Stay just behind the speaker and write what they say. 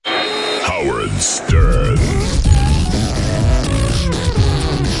Howard Stern.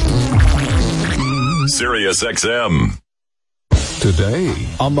 Sirius XM. Today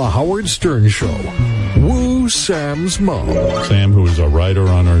on the Howard Stern Show, woo Sam's mom. Sam, who is a writer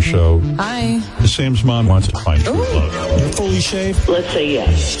on our show. Hi. Sam's mom wants to find true love. You're fully shaved? Let's say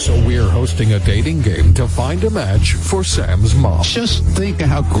yes. So we're hosting a dating game to find a match for Sam's mom. Just think of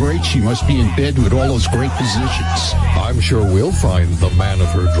how great she must be in bed with all those great positions. I'm sure we'll find the man of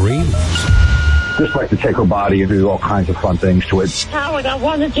her dreams. Just like to take her body and do all kinds of fun things to it. Howard, I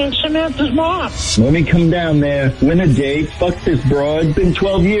want to take Samantha's mom. Let me come down there, win a date, fuck this broad. Been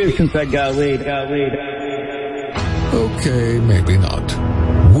 12 years since I got laid. Okay, maybe not.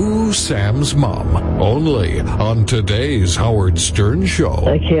 Woo Sam's mom. Only on today's Howard Stern Show.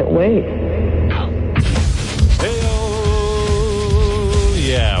 I can't wait. Hey-oh.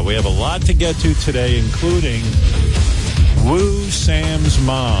 Yeah, we have a lot to get to today, including woo Sam's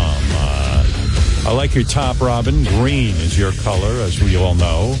mom. I like your top, Robin. Green is your color, as we all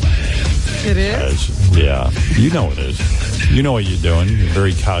know. It is? Yeah, you know it is. You know what you're doing. You're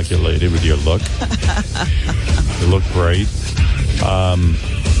very calculated with your look. You look great.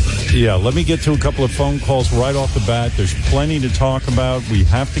 Yeah, let me get to a couple of phone calls right off the bat. There's plenty to talk about. We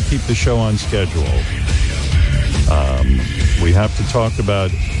have to keep the show on schedule. We have to talk about...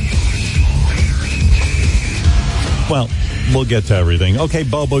 Well... We'll get to everything. Okay,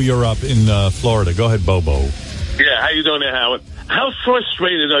 Bobo, you're up in Florida. Go ahead, Bobo. Yeah, how you doing there, Howard? How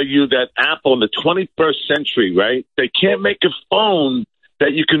frustrated are you that Apple in the 21st century, right, they can't make a phone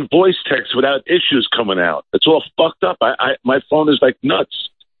that you can voice text without issues coming out? It's all fucked up. My phone is like nuts.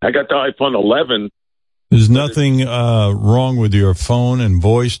 I got the iPhone 11. There's nothing wrong with your phone and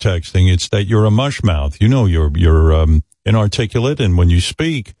voice texting. It's that you're a mush mouth. You know, you're inarticulate, and when you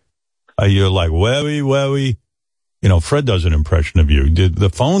speak, you're like, wary. You know, Fred does an impression of you.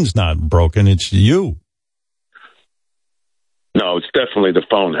 The phone's not broken. It's you. No, it's definitely the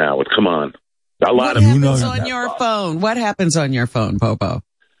phone, Howard. Come on. What happens on your phone? What happens on your phone, Bobo?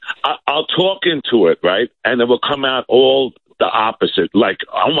 I'll talk into it, right? And it will come out all the opposite. Like,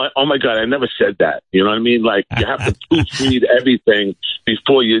 oh my God, I never said that. You know what I mean? Like, you have to proofread everything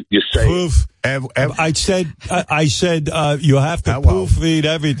before you say Proof. I said you have to proofread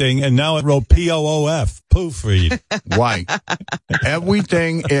everything, and now it wrote POOF, proofread. Why?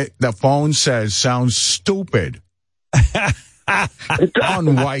 Everything the phone says sounds stupid.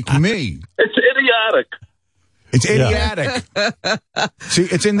 Unlike me. It's idiotic. It's idiotic. See,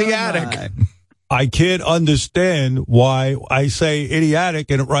 it's in the attic. I can't understand why I say idiotic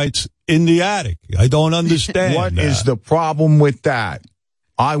and it writes in the attic. I don't understand. What is the problem with that?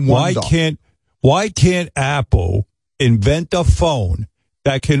 I wonder. Why can't Apple invent a phone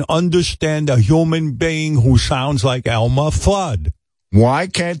that can understand a human being who sounds like Elmer Fudd? Why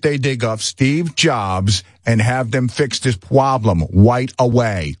can't they dig up Steve Jobs and have them fix this problem right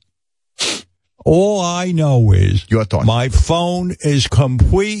away? All I know is your thoughts. My phone is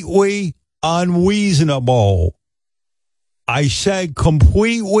completely unreasonable. I said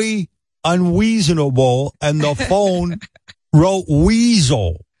completely unreasonable, and the phone wrote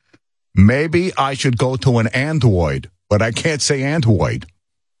weasel. Maybe I should go to an Android, but I can't say Android.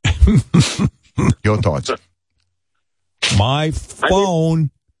 Your thoughts? My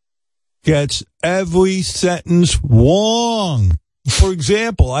phone gets every sentence wrong. For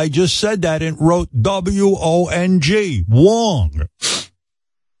example, I just said that and wrote W-O-N-G, wrong.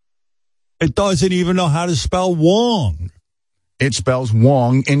 It doesn't even know how to spell Wong. It spells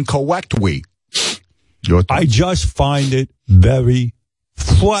Wong incorrectly. I just find it very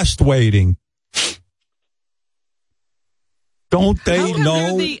frustrating. Don't they know?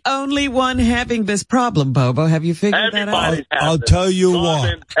 You're the only one having this problem, Bobo. Have you figured that out? I'll tell you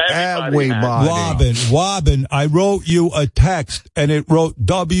what. Robin, I wrote you a text and it wrote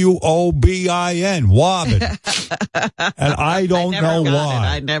W-O-B-I-N, Robin. And I don't know why.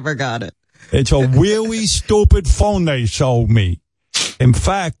 I never got it. It's a really stupid phone they sold me. In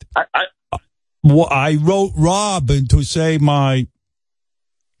fact, I wrote Robin to say my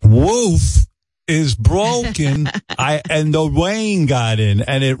roof is broken, and the rain got in,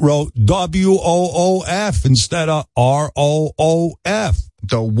 and it wrote W-O-O-F instead of R-O-O-F.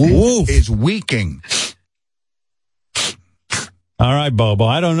 The woof is weaking. All right, Bobo.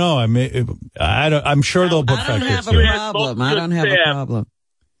 I don't know. I'm sure they'll perfect it soon. I don't have a problem.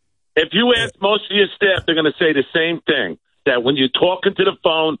 If you ask most of your staff, they're going to say the same thing. That when you're talking to the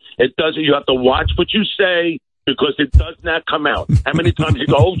phone, you have to watch what you say because it does not come out. How many times you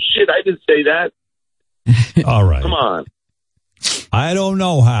go, oh, shit, I didn't say that. All right. Come on. I don't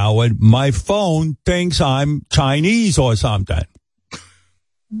know how. And my phone thinks I'm Chinese or something.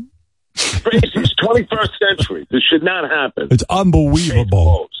 crazy. It's 21st century. This should not happen. It's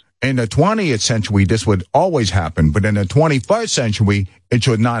unbelievable. In the 20th century, this would always happen, but in the 21st century, it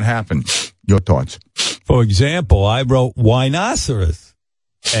should not happen. Your thoughts? For example, I wrote Winoceros,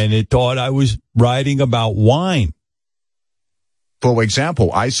 and it thought I was writing about wine. For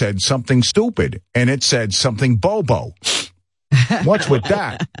example, I said something stupid, and it said something bobo. What's with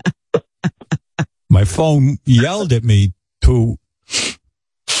that? My phone yelled at me to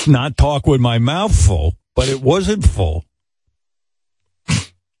not talk with my mouth full, but it wasn't full.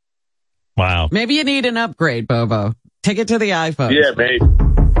 Wow. Maybe you need an upgrade, Bobo. Take it to the iPhone. Yeah, maybe.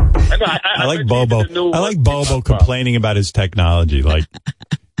 I like Bobo. I like Bobo complaining about his technology. Like,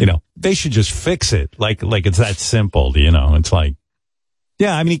 they should just fix it. Like it's that simple, It's like,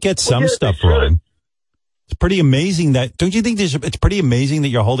 yeah, I mean, he gets some stuff wrong. It's pretty amazing that, don't you think it's pretty amazing that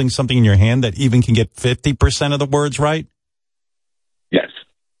you're holding something in your hand that even can get 50% of the words right? Yes.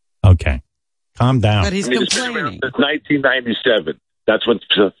 Okay. Calm down. But he's complaining. It's been around since 1997. That's when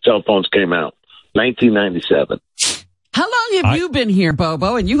cell phones came out. 1997. How long have you been here,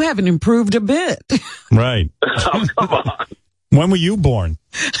 Bobo? And you haven't improved a bit. Right. Oh, come on. When were you born?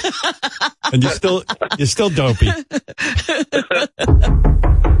 And you're still dopey.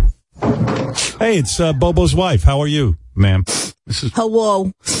 Hey, it's Bobo's wife. How are you, ma'am?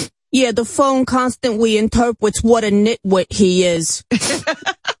 Hello. Yeah, the phone constantly interprets what a nitwit he is. He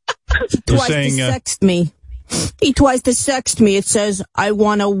tries to sext me. He tries to sext me. It says, I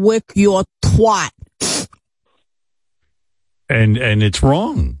want to lick your twat. And it's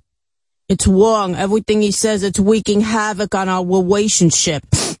wrong. It's wrong. Everything he says, it's wreaking havoc on our relationship.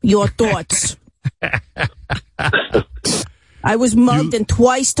 Your thoughts? I was mugged and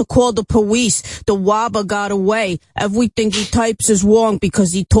twice to call the police. The robber got away. Everything he types is wrong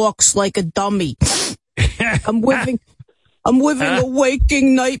because he talks like a dummy. I'm living a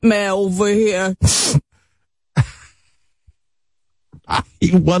waking nightmare over here.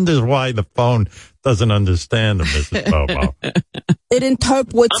 He wonders why the phone doesn't understand him, Mrs. Bobo. It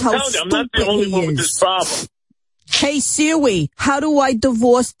interprets how stupid I'm not the only he one with is. this problem. Hey Siri, how do I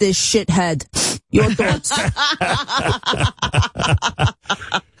divorce this shithead? Your thoughts?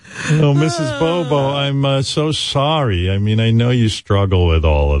 Oh, Mrs. Bobo, I'm so sorry. I mean, I know you struggle with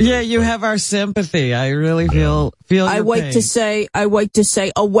all of this. Yeah, you have our sympathy. I really feel your I like pain. to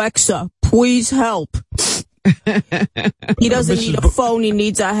say, Alexa, please help. He doesn't need a phone, he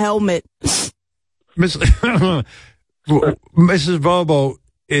needs a helmet. Mrs. Bobo,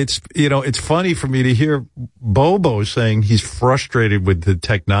 it's funny for me to hear Bobo saying he's frustrated with the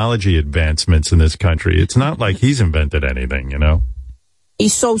technology advancements in this country. It's not like he's invented anything,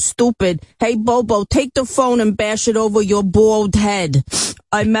 He's so stupid. Hey, Bobo, take the phone and bash it over your bald head.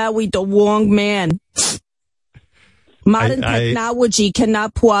 I married the wrong man. Modern technology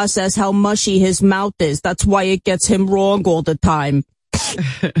cannot process how mushy his mouth is. That's why it gets him wrong all the time.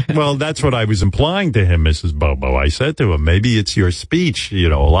 Well, that's what I was implying to him, Mrs. Bobo. I said to him, maybe it's your speech.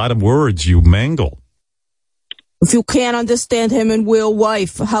 A lot of words you mangle. If you can't understand him in real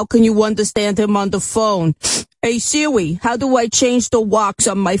life, how can you understand him on the phone? Hey, Siri, how do I change the locks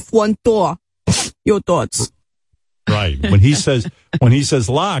on my front door? Your thoughts? Right. When he says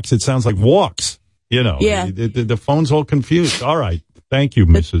locks, it sounds like walks. Yeah. The phone's all confused. All right. Thank you,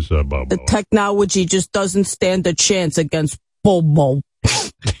 Mrs. Bobo. The technology just doesn't stand a chance against Bobo.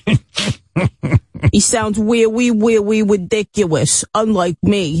 He sounds really ridiculous, unlike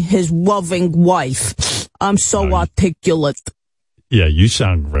me, his loving wife. I'm so articulate. Yeah, you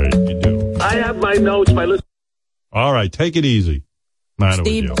sound great. You do. I have my notes by listening. All right, take it easy.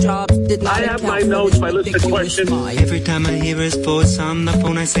 Steve Jobs did not I have my notes by listening to questions. Every time I hear his voice on the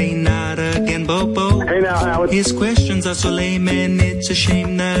phone, I say, not again, Bobo. Hey now, Howard. His questions are so lame, and it's a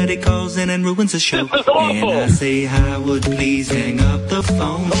shame that he calls in and ruins the show. This is awful. And I say, Howard, please hang up the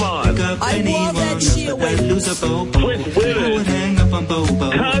phone. Come on. Pick up I anyone love that else, shit but I lose a Bobo. Quit with I would it. hang up on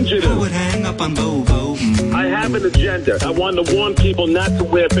Bobo. Conjure I would hang up on Bobo. I have an agenda. I want to warn people not to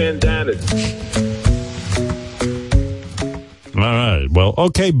wear bandanas. All right. Well,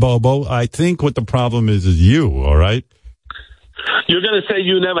 okay, Bobo. I think what the problem is you, all right? You're going to say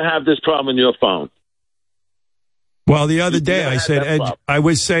you never have this problem in your phone. Well, the other day I said, I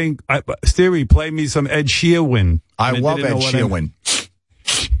was saying, Siri, play me some Ed Sheeran. I love Ed Sheeran.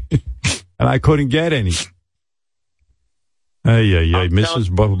 And I couldn't get any. Mrs.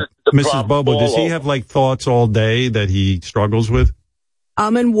 Bobo, does he have thoughts all day that he struggles with?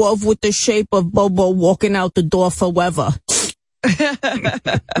 I'm in love with the shape of Bobo walking out the door forever.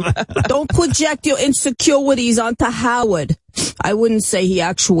 Don't project your insecurities onto Howard. I wouldn't say he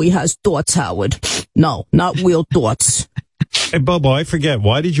actually has thoughts, Howard. No, not real thoughts. Hey, Bobo, I forget.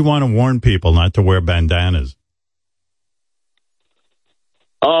 Why did you want to warn people not to wear bandanas?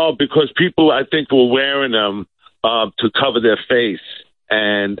 Oh, because people, I think, were wearing them to cover their face.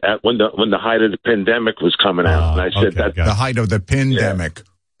 And when the height of the pandemic was coming out, and I said that the height of the pandemic.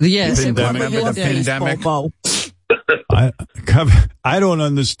 Yes, remember the pandemic. I don't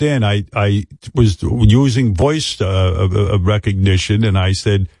understand. I was using voice recognition, and I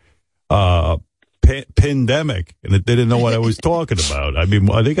said pandemic, and it didn't know what I was talking about. I mean,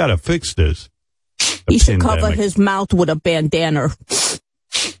 they got to fix this. He should cover his mouth with a bandana.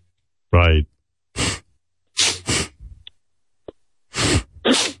 Right.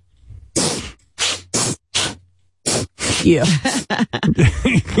 Yeah.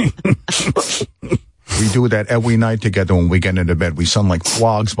 We do that every night together when we get into bed. We sound like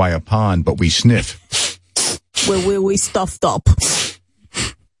frogs by a pond, but we sniff. We stuffed up.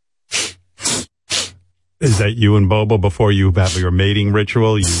 Is that you and Bobo before you have your mating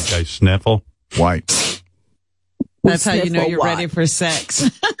ritual? You guys sniffle? Why? That's how you know you're ready for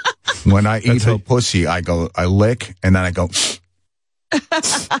sex. When I eat her pussy, I lick, and then I go.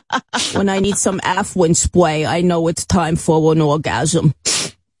 When I need some Afwin spray, I know it's time for an orgasm.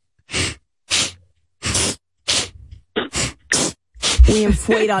 We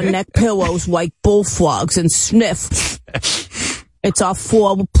inflate our neck pillows like bullfrogs and sniff. It's our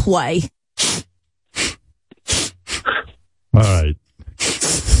foreplay. All right.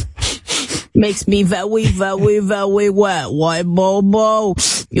 Makes me very, very, very wet. Why, Bobo?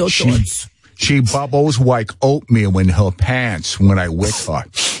 Your thoughts? She bubbles like oatmeal in her pants when I wick her.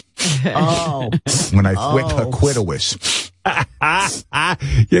 Oh. When I wick her clitoris.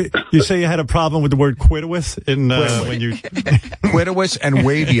 You say you had a problem with the word clitoris when you clitoris and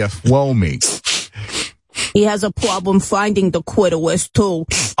labia flow me. He has a problem finding the clitoris too.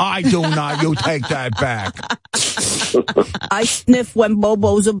 I do not. You take that back. I sniff when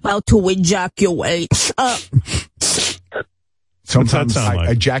Bobo's about to ejaculate. Sometimes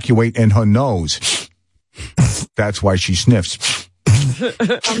I ejaculate in her nose. That's why she sniffs.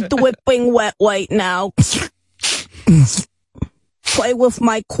 I'm dripping wet right now. Play with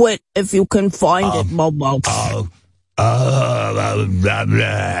my quit if you can find it, Bobo. Oh.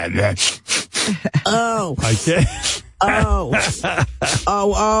 I can't. Oh.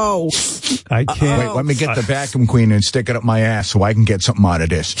 I can't. Wait, let me get the vacuum cleaner and stick it up my ass so I can get something out of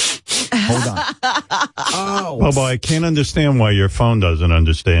this. Hold on. Oh. Bobo, I can't understand why your phone doesn't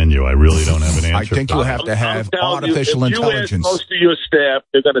understand you. I really don't have an answer. I think you have to have artificial intelligence. You ask most of your staff,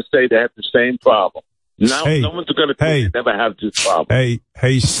 they're going to say they have the same problem. No one's going to say they never have this problem.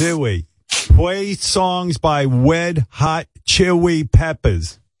 Hey, Siri, play songs by Red Hot Chili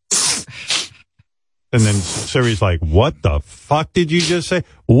Peppers. And then Siri's like, what the fuck did you just say?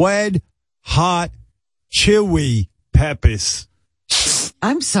 Red Hot Chili Peppers.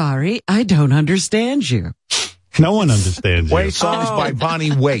 I'm sorry, I don't understand you. No one understands you. Play songs by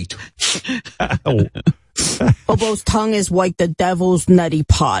Bonnie Wait. Bobo's tongue is like the devil's nutty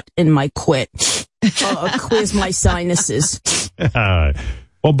pot in my quit. Clears my sinuses. Well,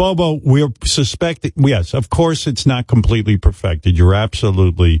 Bobo, we're suspecting. Yes, of course, it's not completely perfected. You're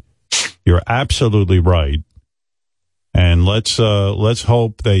absolutely right. And let's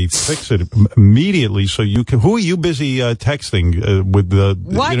hope they fix it immediately. So you can. Who are you busy texting with the?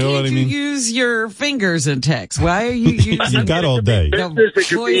 Why you know can't what I mean? you use your fingers in text? Why are you using? You got all day.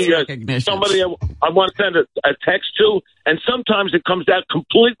 It could be somebody I want to send a text to, and sometimes it comes out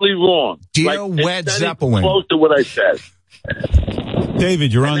completely wrong. Dear Led Zeppelin. Close to what I said.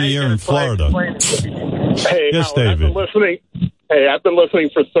 David, you're on the air in Florida. Hey, yes, Howard, David. I've been listening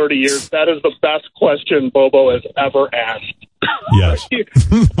for 30 years. That is the best question Bobo has ever asked. Yes.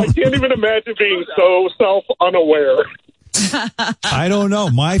 I can't even imagine being so self-unaware. I don't know.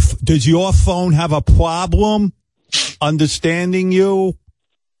 Does your phone have a problem understanding you?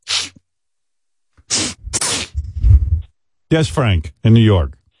 Yes, Frank, in New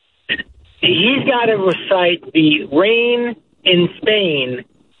York. He's got to recite the rain in Spain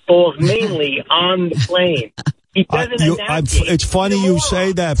falls mainly on the plane. He doesn't it's funny you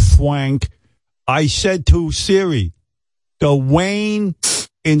say that, Frank. I said to Siri, the rain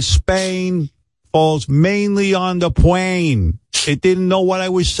in Spain falls mainly on the plane. It didn't know what I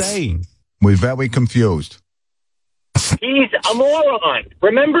was saying. We're very confused. He's a moron.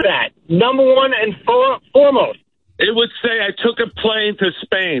 Remember that. Number one and foremost. It would say, I took a plane to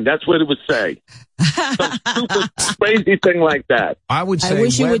Spain. That's what it would say. Some stupid, crazy thing like that. I would say, I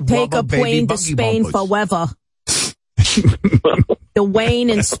wish you would take a plane to Spain forever. The Wayne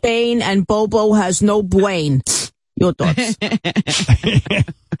in Spain and Bobo has no brain. Your thoughts?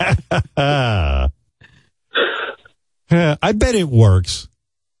 Yeah, I bet it works.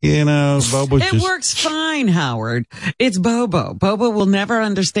 You know, Bobo It works fine, Howard. It's Bobo. Bobo will never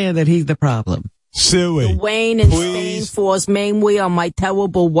understand that he's the problem. Suey, Wayne and Spain falls mainly on my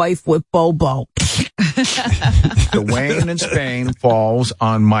terrible wife with Bobo. The Wayne in Spain falls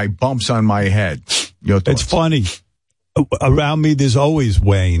on my bumps on my head. It's funny. Around me, there's always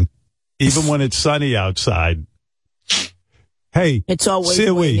Wayne, even when it's sunny outside. Hey, it's always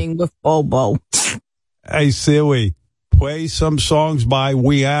Suey. raining with Bobo. Hey, Suey, play some songs by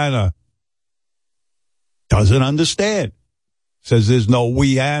Rihanna. Doesn't understand. Says there's no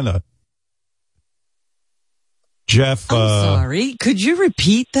Rihanna. Jeff, I'm sorry. Could you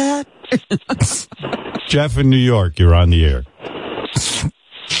repeat that? Jeff in New York, you're on the air.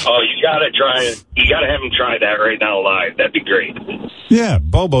 Oh, you gotta try it. You gotta have him try that right now live. That'd be great. Yeah,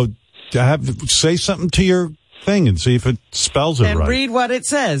 Bobo, say something to your thing and see if it spells it and right. And read what it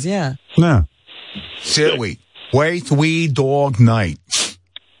says, yeah. No. Silly. Wait, we dog night.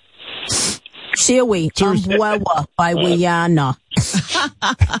 Silly. Umbrella by Rihanna.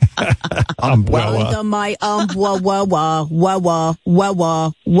 Umbrella. Under my umbrella, wawa.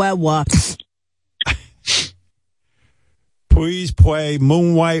 Please play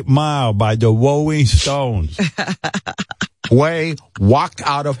Moonlight Mile by the Rolling Stones. Play Walked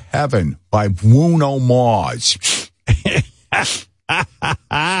Out of Heaven by Bruno Mars.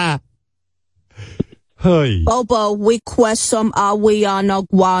 Hey. Bobo, request some Ariana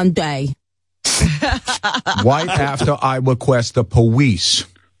Grande. Right after I request the police,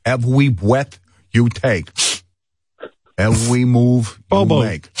 every breath you take, every move you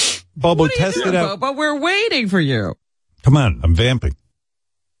make. Bobo, what test it out. Bobo? We're waiting for you. Come on, I'm vamping.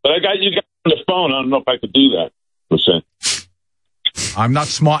 But I got you guys on the phone. I don't know if I could do that. Listen. I'm not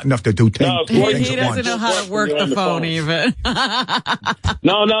smart enough to do things. No, he doesn't know how to work the phone even.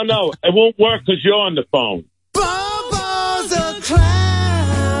 No. It won't work because you're on the phone. Bobo's a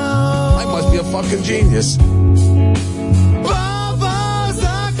clown. I must be a fucking genius. Bobo's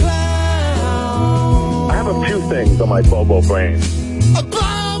a clown. I have a few things on my Bobo brain.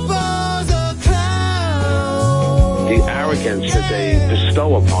 Bobo's a clown. The arrogance that they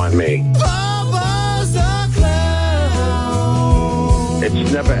bestow upon me. Bobo's a clown.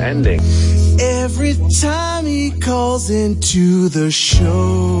 It's never ending. Every time he calls into the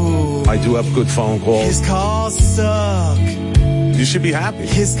show, I do have good phone calls. His calls suck. You should be happy.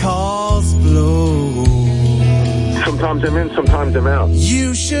 His calls blow. Sometimes I'm in, sometimes I'm out.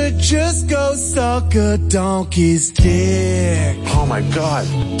 You should just go suck a donkey's dick. Oh my God.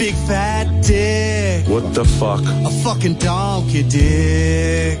 Big fat dick. What the fuck? A fucking donkey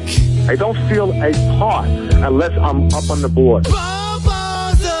dick. I don't feel a part unless I'm up on the board.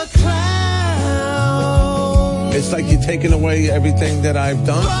 Bobo's a clown. It's like you're taking away everything that I've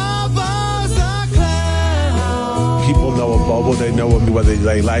done. Bobo's a clown. People know a Bobo. They know me whether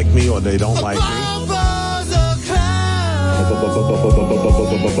they like me or they don't like me. Bobo's a clown.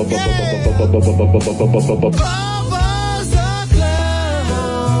 Bobo's a clown.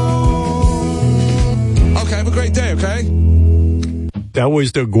 Okay, have a great day, okay? That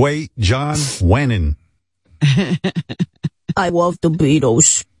was the great John Lennon. I love the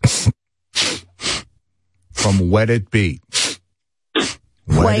Beatles. From Let It Be.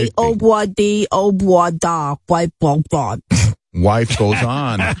 Play Obwadi, Obwada, by Bobo. Wife goes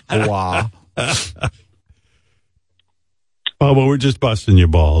on. Wow. Oh, well, we're just busting your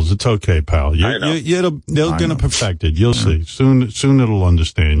balls. It's okay, pal. They're going to perfect it. You'll see. Soon it'll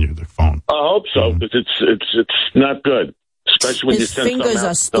understand you, the phone. I hope so, because it's not good. Especially when His you send fingers something out are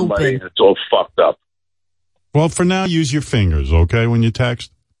to somebody stupid. and it's all fucked up. Well, for now, use your fingers, okay, when you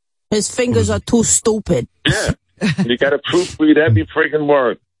text? His fingers are too stupid. Yeah. You got to proofread every freaking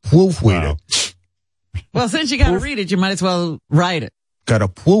word. Proofread it. Well, since you got to read it, you might as well write it. Got to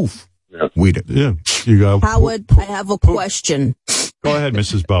proof. Read it. Yeah. You go. Howard, I have a question. Go ahead,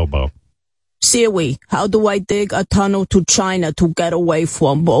 Mrs. Bobo. Siri, how do I dig a tunnel to China to get away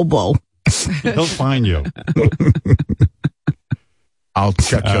from Bobo? He'll find you. I'll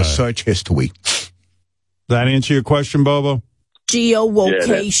check your search history. Does that answer your question, Bobo?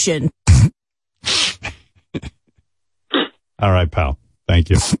 Geolocation. All right, pal. Thank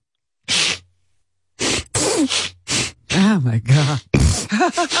you. Oh, my God.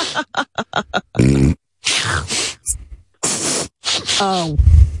 Oh.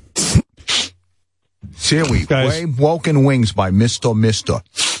 Siri, play Broken Wings by Mr. Mister.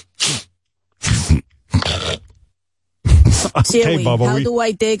 Siri, Hey, Bobo, how do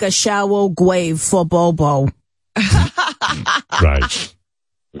I dig a shallow grave for Bobo? Right.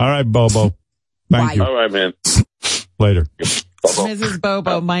 All right, Bobo. Thank you. All right, man. Later. Mrs.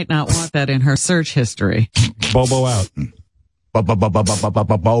 Bobo might not want that in her search history. Bobo out.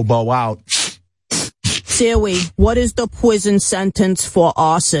 Bobo out. Siri, what is the prison sentence for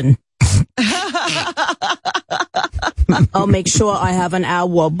arson? I'll make sure I have an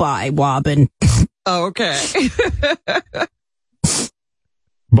hour by, Robin. Okay.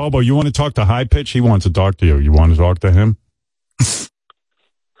 Bobo, you want to talk to High Pitch? He wants to talk to you. You want to talk to him?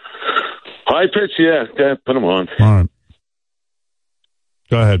 High Pitch, yeah. Put him on. All right.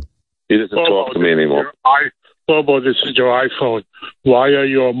 Go ahead. He doesn't talk to me anymore. Bobo, this is your iPhone. Why are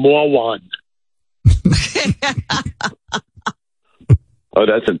you a moron? Oh,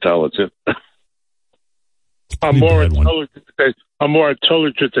 that's intelligent. I'm more intelligent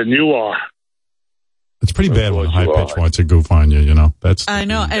than you are. It's pretty bad when High Pitch wants to goof on you, you know. I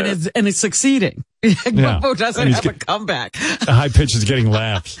know, and it's succeeding. Bobo doesn't have a comeback. The High Pitch is getting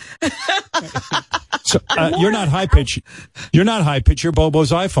laughs. So you're not High Pitch. You're not High Pitch. You're Bobo's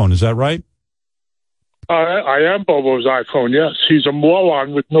iPhone. Is that right? I am Bobo's iPhone. Yes, he's a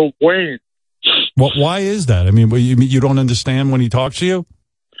moron with no brain. Well, why is that? I mean, you don't understand when he talks to you?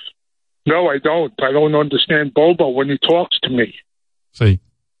 No, I don't. I don't understand Bobo when he talks to me. See,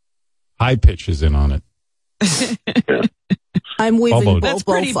 High Pitch is in on it. I'm leaving Bobo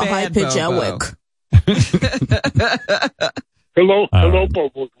pretty for High bad, Pitch Bobo. Alec. Hello,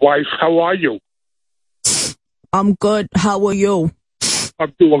 Bobo's wife. How are you? I'm good. How are you?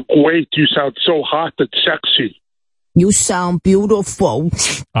 I'm doing great. You sound so hot and sexy. You sound beautiful.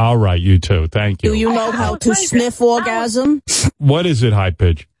 All right, you too. Thank you. Do you know how to sniff orgasm? What is it, High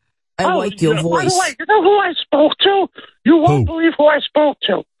Pitch? I like your voice. By the way, you know who I spoke to? You won't believe who I spoke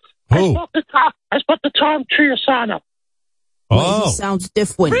to. Who? I spoke to Tom Triasano. Oh. He sounds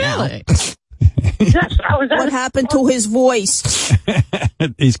different now. Yes, what happened to his voice?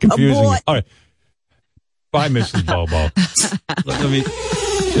 He's confusing me. All right. Bye, Mrs. Bobo. Let me.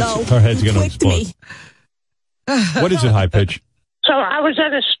 No, her head's going to explode. What is it, High Pitch? So I was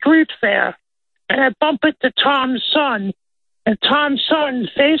at a street fair, and I bumped into Tom's son, and Tom's son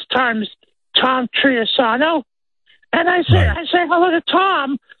FaceTimes Tom Triasano, and I say hello to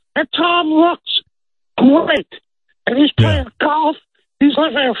Tom, and Tom looks great, and he's playing golf. He's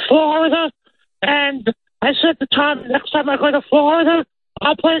living in Florida, and I said to Tom, next time I go to Florida,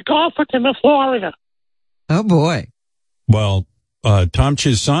 I'll play golf with him in Florida. Oh boy! Well, Tom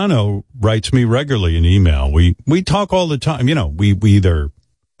Chisano writes me regularly an email. We talk all the time. You know, we don't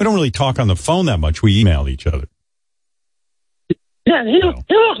really talk on the phone that much. We email each other. Yeah, he looks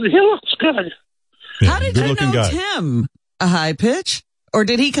good. Yeah, how did you know Tim? A High Pitch, or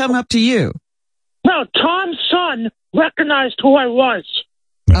did he come up to you? No, Tom's son recognized who I was.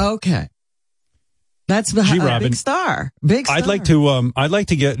 Okay. That's a big star. Big star. I'd like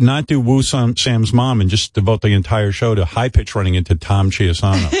to not do Woo Sam's mom and just devote the entire show to High Pitch running into Tom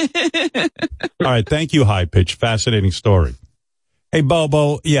Chiasano. All right. Thank you, High Pitch. Fascinating story. Hey,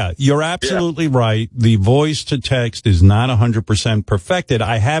 Bobo. Yeah, you're absolutely right. The voice to text is not 100% perfected.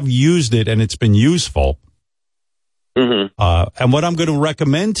 I have used it and it's been useful. Mm-hmm. And what I'm going to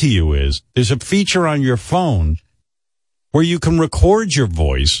recommend to you is there's a feature on your phone where you can record your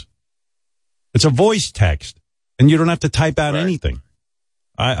voice. It's a voice text, and you don't have to type out anything.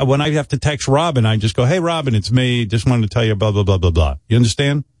 When I have to text Robin, I just go, "Hey, Robin, it's me. Just wanted to tell you blah, blah, blah, blah, blah." You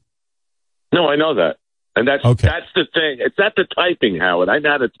understand? No, I know that. And that's the thing. It's not the typing, Howard. I know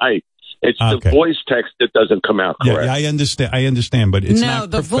how to type. It's the voice text that doesn't come out correct. Yeah, I understand, but it's not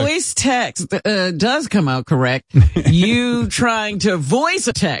the perfect. voice text does come out correct. You trying to voice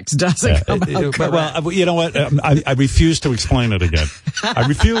a text doesn't come out correct. Well, you know what? I refuse to explain it again. I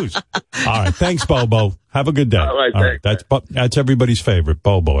refuse. All right, thanks, Bobo. Have a good day. All right, that's everybody's favorite,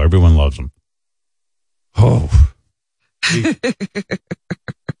 Bobo. Everyone loves him. Oh.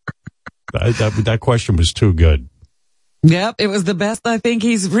 That question was too good. Yep, it was the best. I think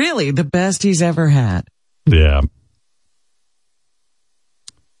he's really the best he's ever had. Yeah.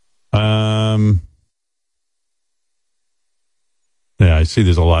 Yeah, I see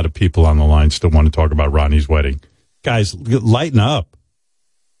there's a lot of people on the line still want to talk about Ronnie's wedding. Guys, lighten up.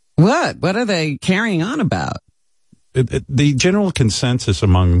 What? What are they carrying on about? The general consensus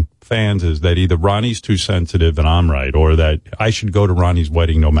among fans is that either Ronnie's too sensitive and I'm right, or that I should go to Ronnie's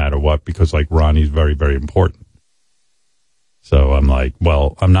wedding no matter what because, like, Ronnie's very, very important. So I'm like,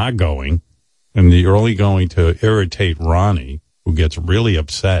 well, I'm not going. And you're only going to irritate Ronnie, who gets really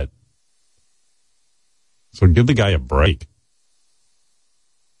upset. So give the guy a break.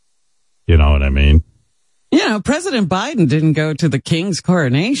 You know what I mean? You know, President Biden didn't go to the king's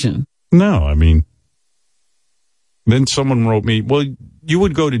coronation. No, I mean, then someone wrote me, well, you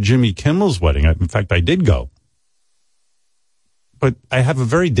would go to Jimmy Kimmel's wedding. In fact, I did go. but I have a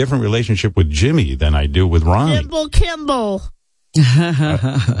very different relationship with Jimmy than I do with Ronnie. Kimball.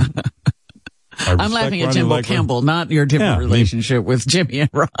 I'm laughing at Jimbo Kimball, not your different relationship with Jimmy and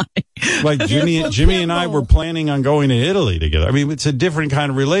Ronnie. Like Jimmy and I were planning on going to Italy together. I mean, it's a different kind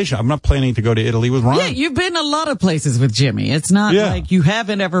of relation. I'm not planning to go to Italy with Ronnie. Yeah, you've been a lot of places with Jimmy. It's not like you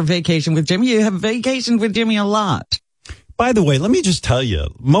haven't ever vacationed with Jimmy. You have vacationed with Jimmy a lot. By the way, let me just tell you,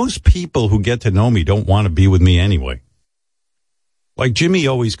 most people who get to know me don't want to be with me anyway. Like Jimmy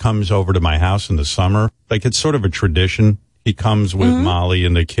always comes over to my house in the summer. Like it's sort of a tradition. He comes with Molly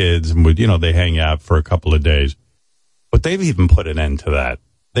and the kids, and they hang out for a couple of days. But they've even put an end to that.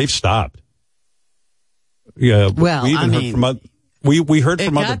 They've stopped. Yeah. Well, we heard from other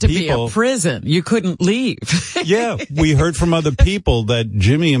people. It got to be a prison. You couldn't leave. Yeah, we heard from other people that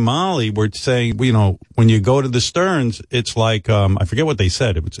Jimmy and Molly were saying, when you go to the Stearns, it's like I forget what they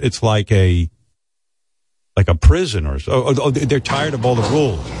said. It's like a prison or so. They're tired of all the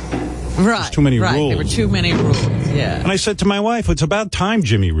rules. Right. There's too many rules. There were too many rules, yeah. And I said to my wife, it's about time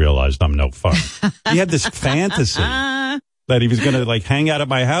Jimmy realized I'm no fun. He had this fantasy that he was going to hang out at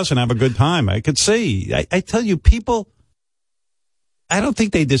my house and have a good time. I could see. I tell you, people, I don't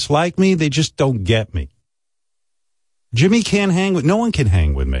think they dislike me. They just don't get me. Jimmy no one can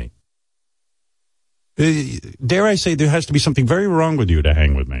hang with me. Dare I say there has to be something very wrong with you to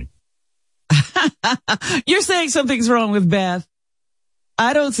hang with me. You're saying something's wrong with Beth.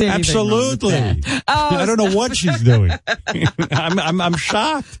 I don't see anything Absolutely. wrong with that. I don't know what she's doing. I'm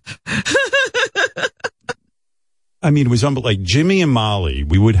shocked. I mean, it was like Jimmy and Molly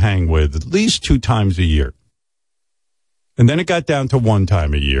we would hang with at least 2 times a year. And then it got down to 1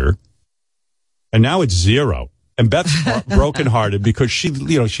 time a year. And now it's 0. And Beth's brokenhearted because she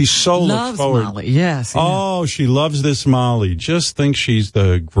so looks forward. Molly, yes. Oh, she loves this Molly. Just thinks she's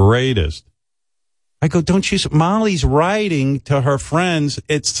the greatest. I go, don't you? Molly's writing to her friends.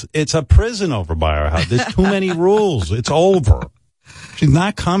 It's a prison over by our house. There's too many rules. It's over. She's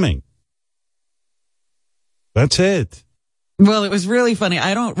not coming. That's it. Well, it was really funny.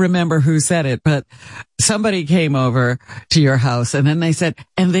 I don't remember who said it, but somebody came over to your house and then they said,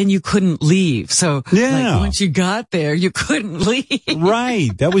 and then you couldn't leave. So once you got there, you couldn't leave.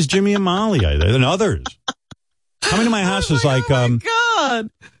 Right. That was Jimmy and Molly and others. Coming to my house is like, God.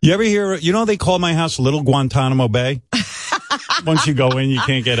 You ever hear, they call my house Little Guantanamo Bay? Once you go in, you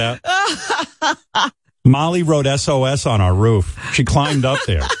can't get out. Molly wrote SOS on our roof. She climbed up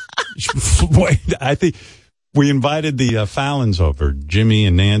there. I think we invited the Fallons over, Jimmy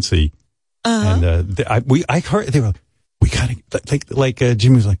and Nancy. And I heard, they were like, we gotta,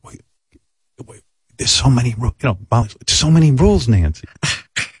 Jimmy was like, wait, there's so many rules, Molly's like, there's so many rules, Nancy.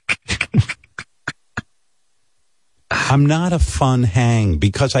 I'm not a fun hang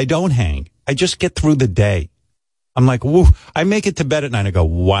because I don't hang. I just get through the day. I'm like, woo. I make it to bed at night. I go,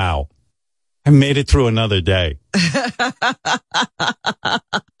 wow, I made it through another day.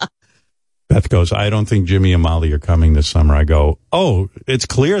 Beth goes, I don't think Jimmy and Molly are coming this summer. I go, oh, it's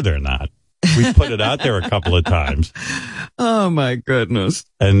clear they're not. We put it out there a couple of times. Oh my goodness.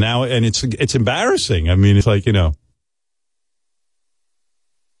 And now, it's embarrassing. I mean, it's like,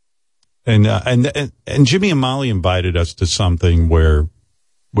 And Jimmy and Molly invited us to something where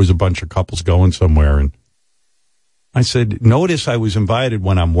was a bunch of couples going somewhere. And I said, notice I was invited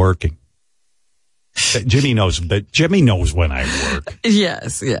when I'm working. Jimmy knows when I work.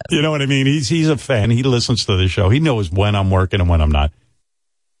 Yes, yes. You know what I mean? He's a fan. He listens to the show. He knows when I'm working and when I'm not.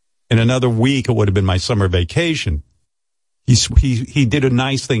 In another week, it would have been my summer vacation. He did a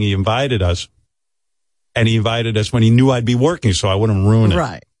nice thing. He invited us. And he invited us when he knew I'd be working, so I wouldn't ruin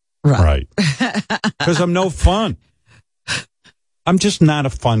it. Right. Because I'm no fun. I'm just not a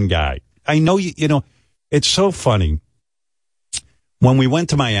fun guy. I know, it's so funny. When we went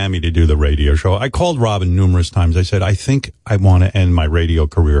to Miami to do the radio show, I called Robin numerous times. I said, I think I want to end my radio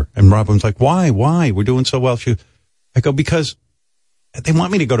career. And Robin's like, why? We're doing so well. I go, because they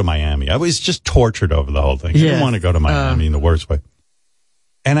want me to go to Miami. I was just tortured over the whole thing. I didn't want to go to Miami in the worst way.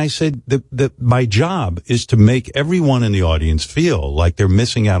 And I said, my job is to make everyone in the audience feel like they're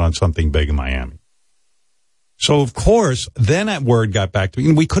missing out on something big in Miami. So, of course, then that word got back to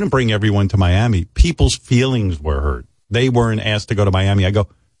me. We couldn't bring everyone to Miami. People's feelings were hurt. They weren't asked to go to Miami. I go,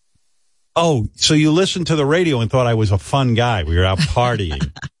 oh, so you listened to the radio and thought I was a fun guy. We were out partying.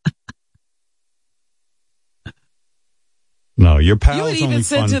 No, your pals only fun. You had even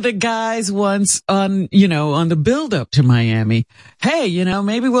said to the guys once on the build up to Miami, hey,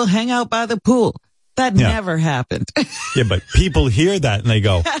 maybe we'll hang out by the pool. That never happened. Yeah, but people hear that and they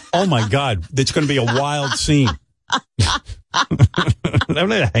go, oh my God, it's going to be a wild scene. I'm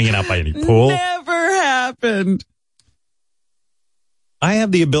not hanging out by any pool. Never happened. I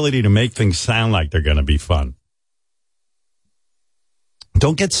have the ability to make things sound like they're going to be fun.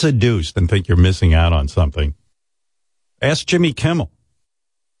 Don't get seduced and think you're missing out on something. Ask Jimmy Kimmel.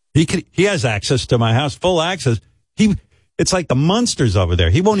 He has access to my house, full access. It's like the Munsters over there.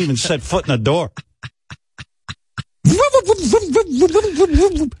 He won't even set foot in the door.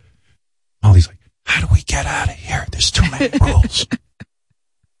 Oh, he's like, how do we get out of here? There's too many rules.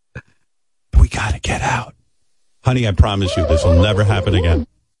 We got to get out. Honey, I promise you this will never happen again.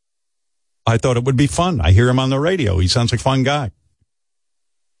 I thought it would be fun. I hear him on the radio. He sounds like a fun guy.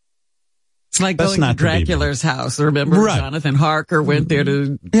 It's like going to Dracula's house. Remember, Jonathan Harker went there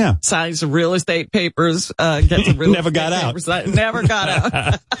to sign some real estate papers, get some real never estate got papers. out. Never got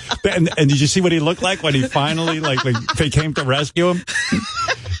out. and did you see what he looked like when he finally, when they came to rescue him?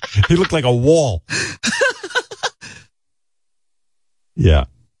 He looked like a wall. Yeah.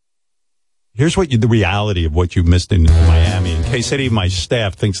 Here's the reality of what you missed in Miami, in case any of my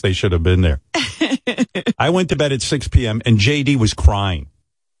staff thinks they should have been there. I went to bed at 6 p.m. and JD was crying.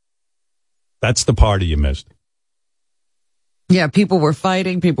 That's the party you missed. Yeah, people were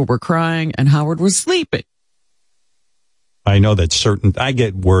fighting, people were crying, and Howard was sleeping. I know that I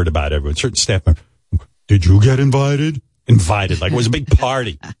get word about everyone. Certain staff members, did you get invited? Invited, like it was a big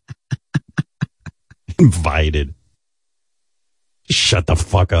party. Invited. Shut the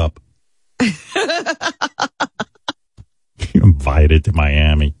fuck up. Invited to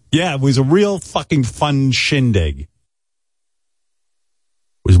Miami. Yeah, it was a real fucking fun shindig. It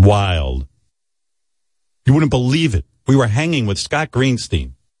was wild. You wouldn't believe it. We were hanging with Scott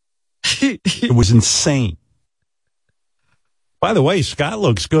Greenstein. It was insane. By the way, Scott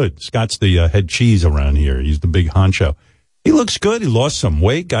looks good. Scott's the head cheese around here. He's the big honcho. He looks good. He lost some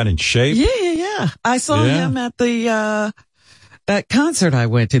weight, got in shape. Yeah. I saw him at the that concert I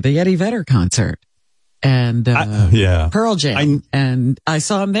went to, the Eddie Vedder concert. And Pearl Jam. And I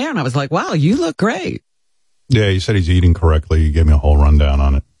saw him there, and I was like, wow, you look great. Yeah, he said he's eating correctly. He gave me a whole rundown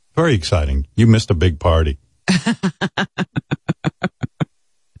on it. Very exciting. You missed a big party.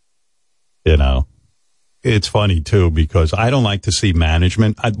 You know, it's funny, too, because I don't like to see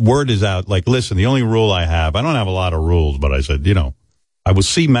management. Word is out, like, listen, the only rule I don't have a lot of rules, but I said, I will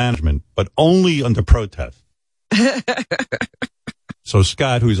see management, but only under protest. So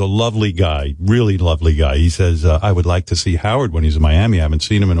Scott, who's a lovely guy, really lovely guy, he says, I would like to see Howard when he's in Miami. I haven't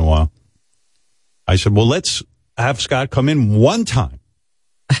seen him in a while. I said, well, let's have Scott come in one time.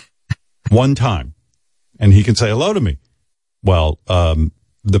 One time. And he can say hello to me. Well,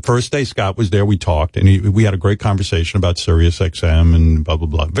 the first day Scott was there, we talked, and we had a great conversation about Sirius XM and blah, blah,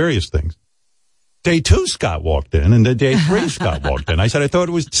 blah, various things. Day 2, Scott walked in, and day 3, Scott walked in. I said, I thought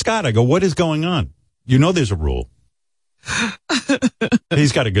it was Scott. I go, what is going on? You know there's a rule.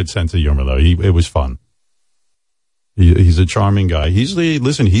 He's got a good sense of humor, though. It was fun. He's a charming guy. He's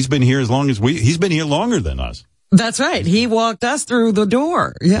been here he's been here longer than us. That's right. He walked us through the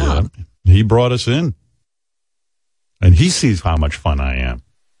door. Yeah. He brought us in. And he sees how much fun I am.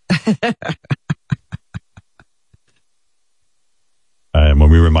 And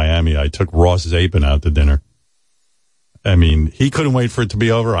when we were in Miami, I took Ross Zapin out to dinner. I mean, he couldn't wait for it to be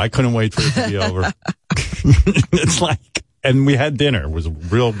over. I couldn't wait for it to be over. It's like, and we had dinner. It was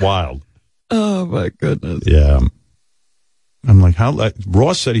real wild. Oh, my goodness. Yeah. I'm like,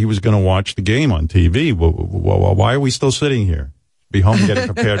 Ross said he was going to watch the game on TV. Why are we still sitting here? Be home getting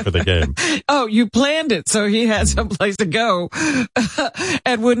prepared for the game. Oh, you planned it so he had someplace to go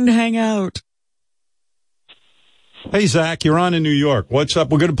and wouldn't hang out. Hey, Zach, you're on in New York. What's up?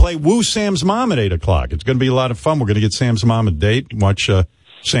 We're going to play Woo Sam's Mom at 8 o'clock. It's going to be a lot of fun. We're going to get Sam's mom a date, watch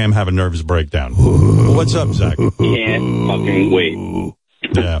Sam have a nervous breakdown. What's up, Zach? Can't fucking wait.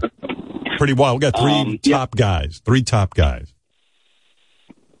 Yeah. Pretty wild. We got three top guys.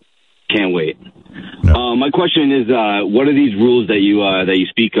 Can't wait. No. My question is, what are these rules that you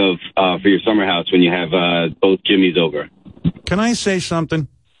speak of for your summer house when you have both Jimmys over? Can I say something?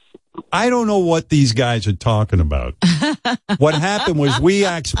 I don't know what these guys are talking about. What happened was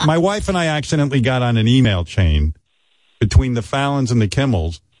my wife and I accidentally got on an email chain between the Fallons and the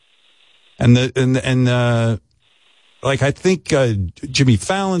Kimmels, like I think Jimmy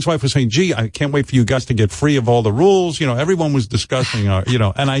Fallon's wife was saying, "Gee, I can't wait for you guys to get free of all the rules." You know, everyone was discussing,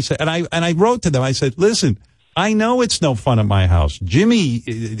 and I said, and I wrote to them. I said, "Listen, I know it's no fun at my house. Jimmy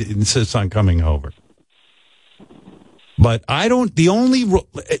insists on coming over, but I don't.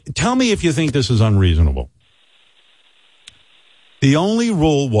 Tell me if you think this is unreasonable. The only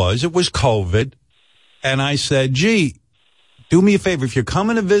rule was it was COVID, and I said, "Gee, do me a favor. If you're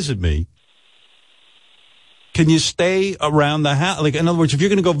coming to visit me, can you stay around the house? Like, in other words, if you're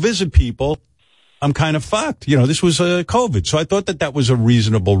going to go visit people, I'm kind of fucked. This was COVID. So I thought that was a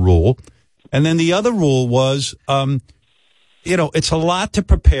reasonable rule. And then the other rule was, it's a lot to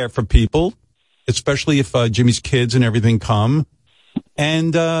prepare for people, especially if Jimmy's kids and everything come.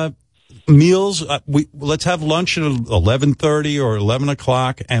 And meals, let's have lunch at 11:30 or 11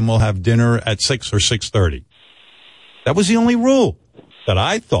 o'clock, and we'll have dinner at 6 or 6:30. That was the only rule that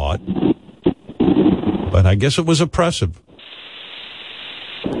I thought, but I guess it was oppressive.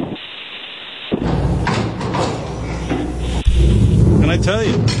 Can I tell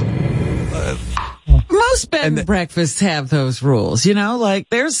you? Most bed and breakfasts have those rules, like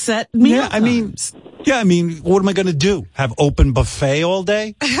there's set meal times. I mean, what am I going to do? Have open buffet all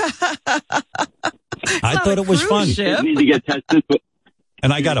day? I thought it was fun. You need to get tested.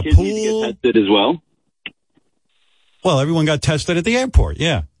 And I got a pool. Need to get tested as well. Well, everyone got tested at the airport,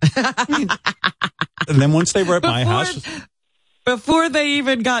 yeah. And then once they were at my house. Before they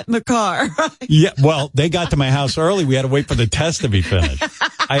even got in the car. Right? Yeah, well, they got to my house early. We had to wait for the test to be finished.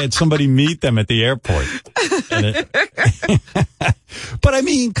 I had somebody meet them at the airport. But I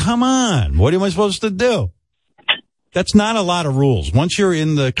mean, come on. What am I supposed to do? That's not a lot of rules. Once you're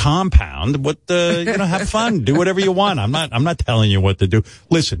in the compound, have fun. Do whatever you want. I'm not telling you what to do.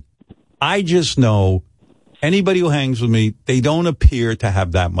 Listen, I just know anybody who hangs with me, they don't appear to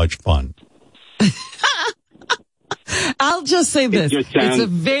have that much fun. I'll just say this. It's a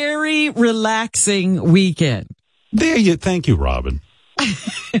very relaxing weekend. Thank you, Robin.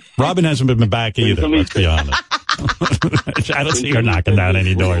 Robin hasn't been back either, let's be honest. I don't see her knocking down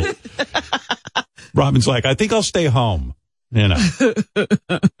any doors. Robin's like, I think I'll stay home.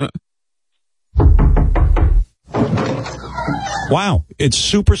 Wow, it's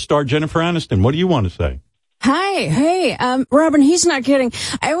superstar Jennifer Aniston. What do you want to say? Hi, hey, Robin, he's not kidding.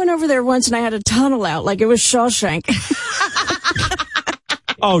 I went over there once and I had a tunnel out like it was Shawshank.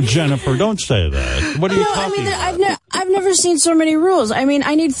 Oh, Jennifer, don't say that. What are you talking about? I've never seen so many rules. I mean,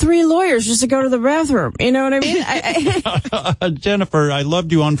 I need 3 lawyers just to go to the bathroom. You know what I mean? Jennifer, I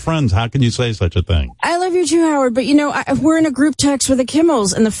loved you on Friends. How can you say such a thing? I love you too, Howard. But, we're in a group text with the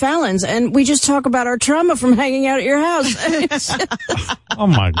Kimmels and the Fallons, and we just talk about our trauma from hanging out at your house. Oh,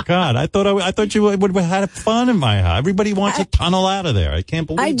 my God. I thought you would have had fun in my house. Everybody wants to tunnel out of there. I can't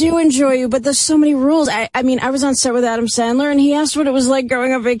believe I do enjoy you, but there's so many rules. I mean, I was on set with Adam Sandler, and he asked what it was like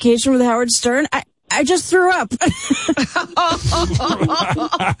going on vacation with Howard Stern. I just threw up. Oh,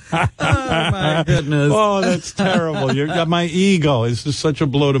 my goodness. Oh, that's terrible. You got my ego. It's just such a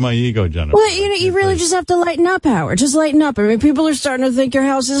blow to my ego, Jennifer. Well, you really just have to lighten up, Howard. Just lighten up. I mean, people are starting to think your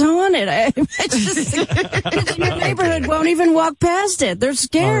house is haunted. Your neighborhood won't even walk past it. They're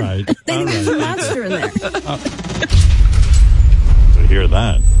scared. Right. They think there's a monster in there. To hear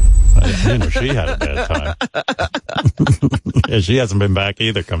that. I didn't know she had a bad time. Yeah, she hasn't been back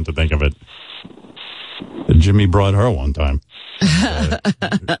either, come to think of it. Jimmy brought her one time.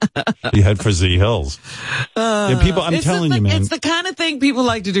 She had for Z Hills. I'm telling you, man. It's the kind of thing people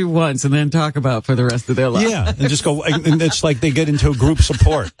like to do once and then talk about for the rest of their life. Yeah, and just go, and it's like they get into a group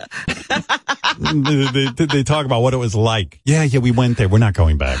support. They talk about what it was like. Yeah, we went there. We're not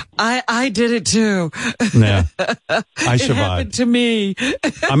going back. I did it too. Yeah, I survived. It happened to me.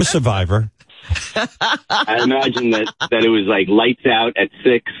 I'm a survivor. I imagine that it was like lights out at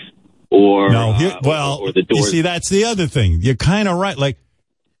 6. Or the doors. You see, that's the other thing. You're kind of right. Like,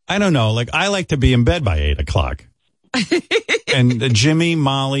 I don't know. Like, I like to be in bed by 8 o'clock. And Jimmy,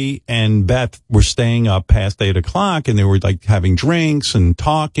 Molly, and Beth were staying up past 8 o'clock, and they were like having drinks and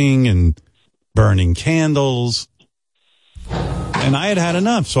talking and burning candles. And I had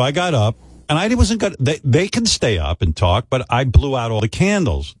enough, so I got up, and I wasn't good. They can stay up and talk, but I blew out all the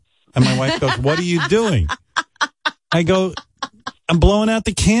candles. And my wife goes, "What are you doing?" I go, "I'm blowing out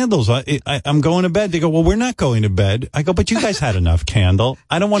the candles. I'm going to bed." They go, "Well, we're not going to bed." I go, "But you guys had enough candle.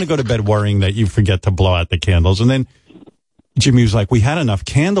 I don't want to go to bed worrying that you forget to blow out the candles." And then Jimmy was like, "We had enough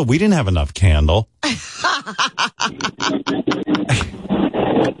candle. We didn't have enough candle."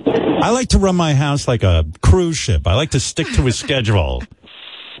 I like to run my house like a cruise ship. I like to stick to a schedule.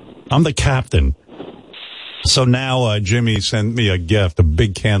 I'm the captain. So now Jimmy sent me a gift, a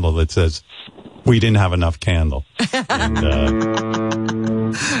big candle that says, "We didn't have enough candle."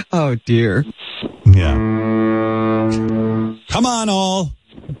 And, oh, dear. Yeah. Come on, all.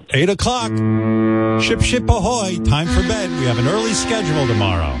 8 o'clock. Ship, ship, ahoy. Time for bed. We have an early schedule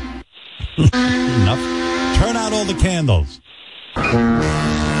tomorrow. Enough. Turn out all the candles.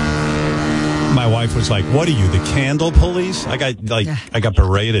 My wife was like, "What are you, the candle police?" I got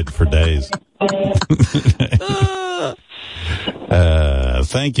berated for days.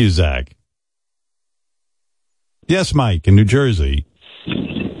 Thank you, Zach. Yes, Mike, in New Jersey.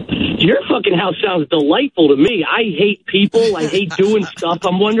 Your fucking house sounds delightful to me. I hate people. I hate doing stuff.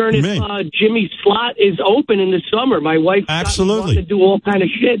 I'm wondering if Jimmy's slot is open in the summer. My wife wants to do all kind of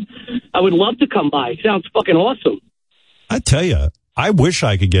shit. I would love to come by. Sounds fucking awesome. I tell you, I wish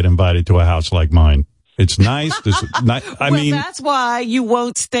I could get invited to a house like mine. It's nice. That's why you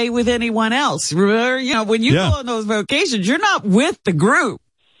won't stay with anyone else. Remember, when you go on those vacations, you're not with the group.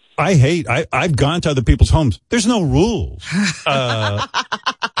 I've gone to other people's homes. There's no rules.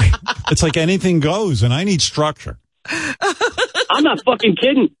 It's like anything goes, and I need structure. I'm not fucking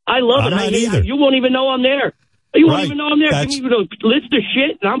kidding. I love it. I'm not either. You won't even know I'm there. You won't even know I'm there. Give me a list of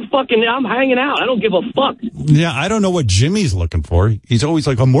shit, and I'm hanging out. I don't give a fuck. Yeah, I don't know what Jimmy's looking for. He's always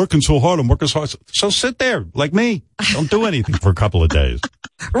like, I'm working so hard. So sit there, like me. Don't do anything for a couple of days.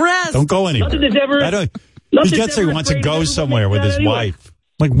 Rest. Don't go anywhere. He gets there, he wants to go somewhere with his wife.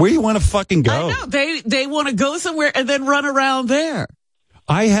 Like, where do you want to fucking go? I know. They want to go somewhere and then run around there.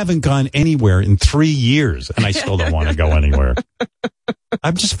 I haven't gone anywhere in 3 years, and I still don't want to go anywhere.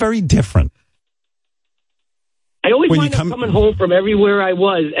 I'm just very different. I always wind up coming home from everywhere I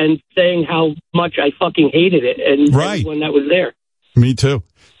was and saying how much I fucking hated it, and everyone that was there. Me too.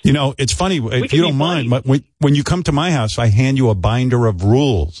 You know, it's funny, if you don't mind, when you come to my house, I hand you a binder of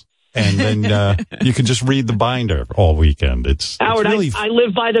rules. And then you can just read the binder all weekend. Howard, I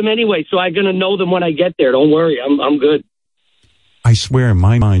live by them anyway, so I'm going to know them when I get there. Don't worry. I'm good. I swear, in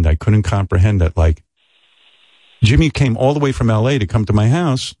my mind, I couldn't comprehend that. Like, Jimmy came all the way from L.A. to come to my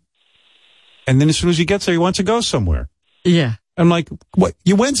house, and then as soon as he gets there, he wants to go somewhere. Yeah. I'm like, what?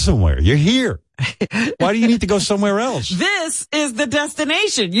 You went somewhere. You're here. Why do you need to go somewhere else? This is the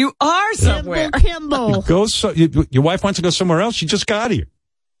destination. You are somewhere. Kimball. Your wife wants to go somewhere else. She just got here.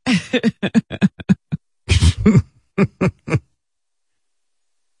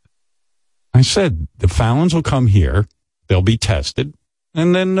 I said the Fallons will come here, they'll be tested,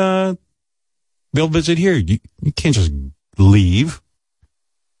 and then they'll visit here. You can't just leave.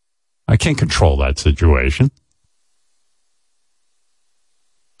 I can't control that situation.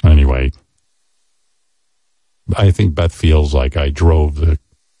 Anyway, I think Beth feels like I drove the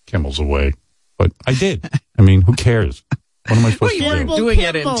Kimmels away, but I did. I mean, who cares? What am I supposed to do? You weren't doing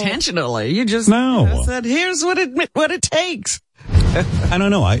it intentionally. You just said, here's what it takes. I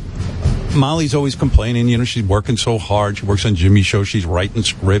don't know. Molly's always complaining. You know, she's working so hard. She works on Jimmy's show. She's writing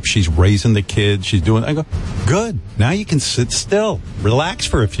scripts. She's raising the kids. She's doing. I go, good. Now you can sit still, relax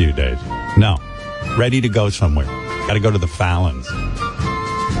for a few days. No, ready to go somewhere. Got to go to the Fallons.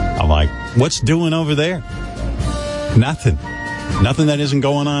 I'm like, what's doing over there? Nothing. Nothing that isn't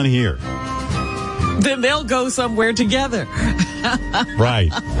going on here. Then they'll go somewhere together.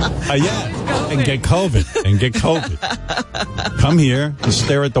 Right. Yeah. And get COVID. Come here and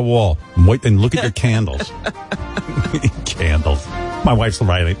stare at the wall. And wait and look at your candles. Candles. My wife's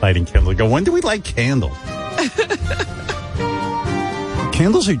lighting candles. I go, when do we light candles?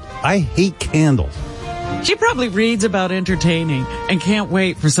 I hate candles. She probably reads about entertaining and can't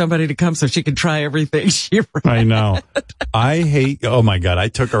wait for somebody to come so she can try everything she read. I know. Oh my God. I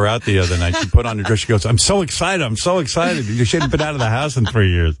took her out the other night. She put on her dress. She goes, I'm so excited. You should have been out of the house in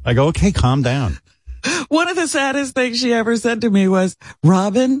 3 years. I go, okay, calm down. One of the saddest things she ever said to me was,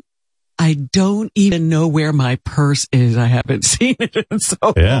 Robin, I don't even know where my purse is. I haven't seen it in so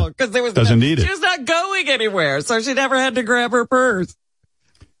long. Because she was not going anywhere. So she never had to grab her purse.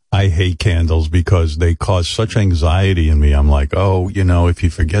 I hate candles because they cause such anxiety in me. I'm like, if you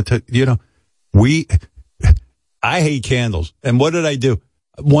forget to, I hate candles. And what did I do?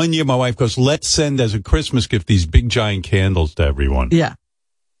 One year my wife goes, let's send as a Christmas gift these big giant candles to everyone. Yeah.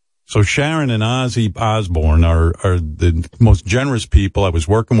 So Sharon and Ozzy Osbourne are the most generous people. I was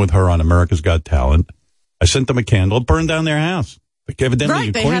working with her on America's Got Talent. I sent them a candle. It burned down their house. Right,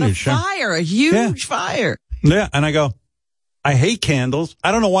 they had a fire, a huge fire. Yeah, and I go, I hate candles.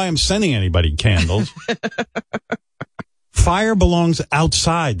 I don't know why I'm sending anybody candles. Fire belongs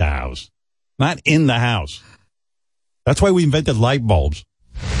outside the house, not in the house. That's why we invented light bulbs,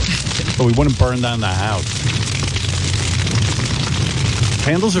 so we wouldn't burn down the house.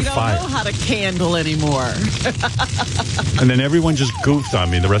 Candles are fire. You don't know how to candle anymore. And then everyone just goofed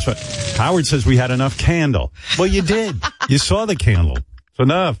on me. The restaurant. Howard says we had enough candle. Well, you did. You saw the candle. It's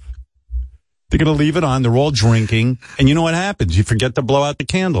enough. They're going to leave it on. They're all drinking. And you know what happens? You forget to blow out the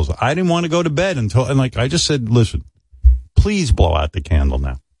candles. I didn't want to go to bed I just said, listen, please blow out the candle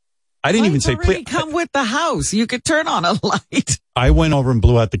now. I didn't even say, please. Come with the house. You could turn on a light. I went over and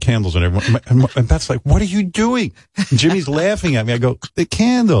blew out the candles and everyone, and Beth's like, what are you doing? And Jimmy's laughing at me. I go, the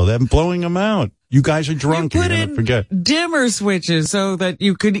candle. I'm blowing them out. You guys are drunk. You're going to forget. Dimmer switches so that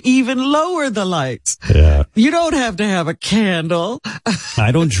you could even lower the lights. Yeah. You don't have to have a candle.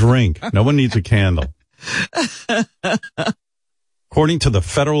 I don't drink. No one needs a candle. According to the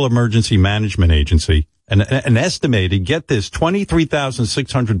Federal Emergency Management Agency, an estimated, get this,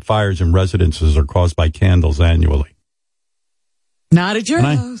 23,600 fires in residences are caused by candles annually. Not at your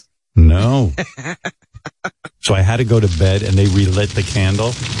house. No. So I had to go to bed and they relit the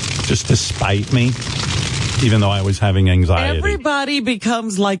candle just to spite me, even though I was having anxiety. Everybody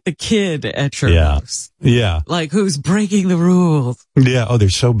becomes like the kid at your house. Yeah. Like who's breaking the rules. Yeah. Oh, they're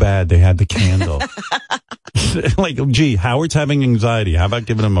so bad. They had the candle. Like, gee, Howard's having anxiety. How about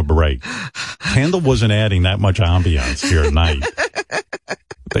giving him a break? Candle wasn't adding that much ambiance to your night.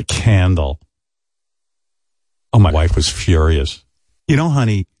 The candle. Oh, my wife was furious. You know,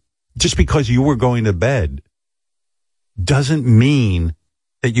 honey, just because you were going to bed doesn't mean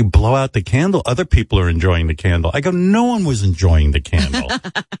that you blow out the candle. Other people are enjoying the candle. I go, no one was enjoying the candle.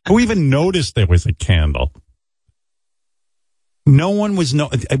 Who even noticed there was a candle? No one was.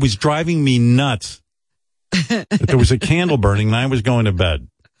 It was driving me nuts that there was a candle burning and I was going to bed.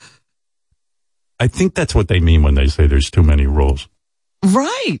 I think that's what they mean when they say there's too many rules.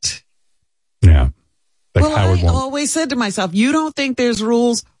 Right. Yeah. Like well, I always said to myself, you don't think there's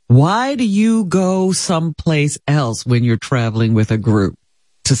rules? Why do you go someplace else when you're traveling with a group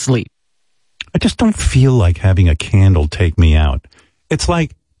to sleep? I just don't feel like having a candle take me out. It's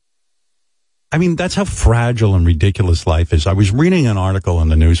like, I mean, that's how fragile and ridiculous life is. I was reading an article in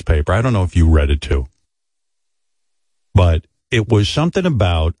the newspaper. I don't know if you read it too. But it was something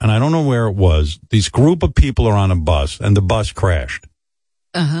about, and I don't know where it was, these group of people are on a bus, and the bus crashed.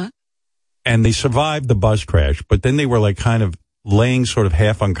 Uh-huh. And they survived the bus crash, but then they were like kind of laying sort of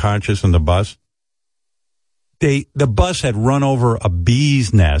half unconscious in the bus. The bus had run over a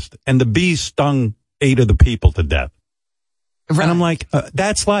bee's nest, and the bees stung 8 of the people to death. Right. And I'm like,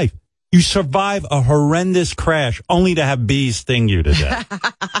 that's life. You survive a horrendous crash only to have bees sting you to death.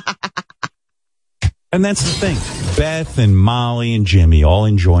 And that's the thing. Beth and Molly and Jimmy all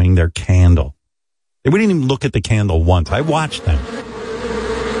enjoying their candle. We didn't even look at the candle once. I watched them.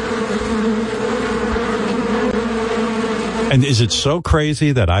 And is it so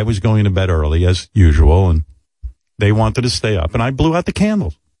crazy that I was going to bed early as usual and they wanted to stay up and I blew out the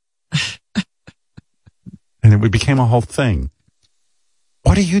candles? And it became a whole thing.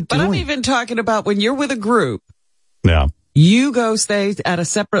 What are you doing? But I'm even talking about when you're with a group. Yeah. You go stay at a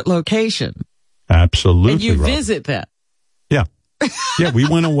separate location. Absolutely. And you visit them. Yeah. Yeah, we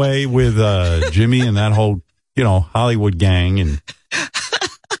went away with Jimmy and that whole, Hollywood gang, and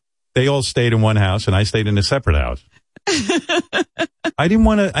they all stayed in one house and I stayed in a separate house. I didn't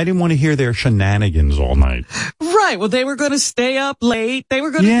want to hear their shenanigans all night. Right. Well, they were going to stay up late. They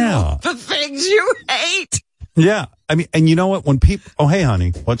were going to do the things you hate. Yeah. I mean, and you know what? When people, oh, hey,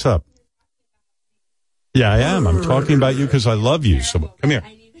 honey, what's up? Yeah, I am. I'm talking about you because I love you. So come here.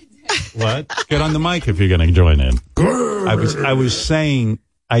 What? Get on the mic if you're going to join in. I was saying,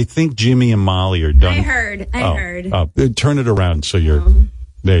 I think Jimmy and Molly are done. I heard. Turn it around so you're,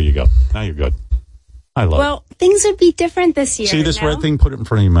 there you go. Now you're good. I love it. Well, things would be different this year. See this red thing? Put it in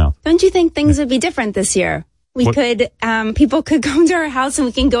front of your mouth. Don't you think things would be different this year? People could come to our house and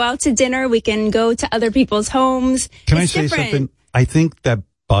we can go out to dinner. We can go to other people's homes. Can I say something? I think that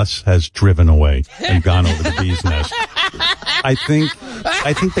bus has driven away and gone over the bee's nest. I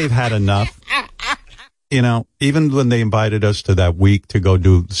think they've had enough. Even when they invited us to that week to go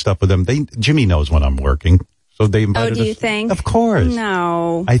do stuff with them, Jimmy knows when I'm working. So they invited us. Oh, do you think? Of course.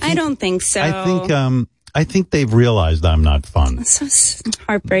 No, I don't think so. I think they've realized I'm not fun. So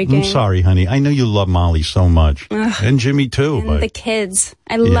heartbreaking. I'm sorry, honey. I know you love Molly so much. Ugh. And Jimmy too. And the kids.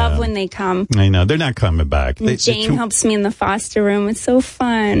 I love when they come. I know. They're not coming back. Jane helps me in the foster room. It's so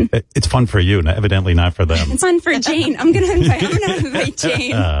fun. It's fun for you, evidently not for them. It's fun for Jane. I'm going to invite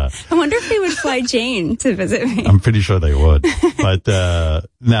Jane. I wonder if they would fly Jane to visit me. I'm pretty sure they would. But,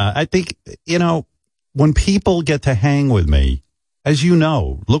 I think, when people get to hang with me, as you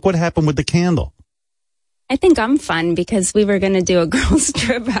know, look what happened with the candle. I think I'm fun because we were going to do a girls'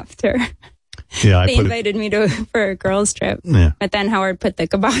 trip after. Yeah, they invited me for a girls' trip. Yeah. But then Howard put the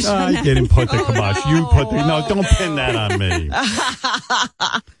kibosh on I didn't put the kibosh. No. You put no, don't pin that on me.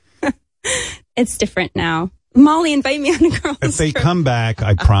 It's different now. Molly, invite me on a girls' trip. If they come back,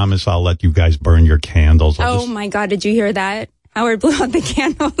 I promise I'll let you guys burn your candles. My God, did you hear that? Howard blew out the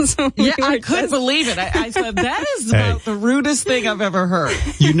candles. Yeah, I couldn't believe it. I said, that is about the rudest thing I've ever heard.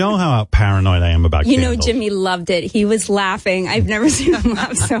 You know how paranoid I am about candles. You know, Jimmy loved it. He was laughing. I've never seen him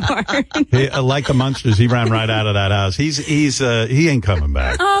laugh so hard. Like the Munsters, he ran right out of that house. He ain't coming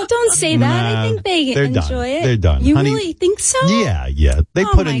back. Oh, don't say that. I think they they're enjoy done. it. They're done. You Honey, really think so? Yeah. They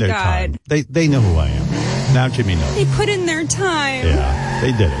put in their time. They know who I am. Now Jimmy knows. They put in their time. Yeah,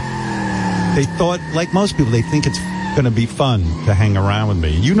 they did it. They thought, like most people, they think it's going to be fun to hang around with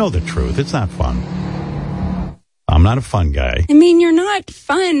me. You know the truth. It's not fun. I'm not a fun guy. I mean, you're not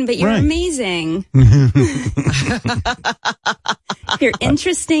fun, but you're amazing. You're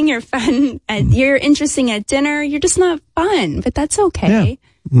interesting. You're fun. You're interesting at dinner. You're just not fun, but that's okay. Yeah.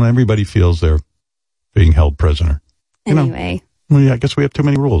 Well, everybody feels they're being held prisoner. Anyway. Well, yeah, I guess we have too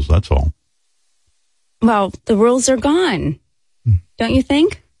many rules. That's all. Well, the rules are gone. Don't you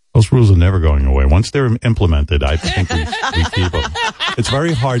think? Those rules are never going away. Once they're implemented, I think we keep them. It's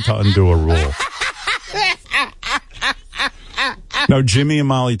very hard to undo a rule. No, Jimmy and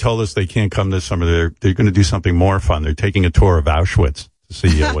Molly told us they can't come this summer. They're going to do something more fun. They're taking a tour of Auschwitz to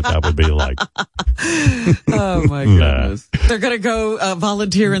see what that would be like. Oh, my goodness. They're going to go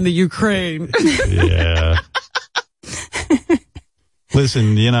volunteer in the Ukraine. Yeah.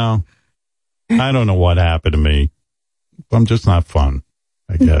 Listen, I don't know what happened to me. I'm just not fun,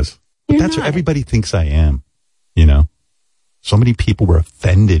 I guess. But that's what everybody thinks I am, So many people were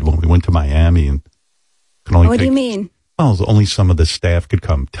offended when we went to Miami and could only What do you mean? Well, only some of the staff could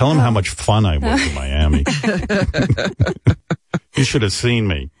come. Tell them how much fun I was in Miami. You should have seen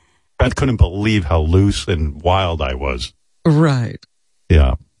me. Beth couldn't believe how loose and wild I was. Right.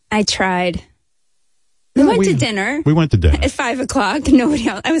 Yeah. I tried. We went to dinner. We went to dinner. At 5:00. Nobody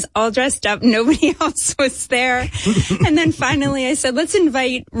else. I was all dressed up. Nobody else was there. And then finally I said, let's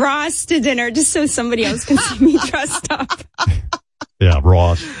invite Ross to dinner just so somebody else can see me dressed up. Yeah,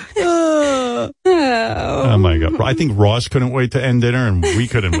 Ross. Oh, my God. I think Ross couldn't wait to end dinner and we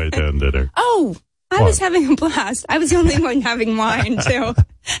couldn't wait to end dinner. Oh, I was having a blast. I was the only one having wine, too.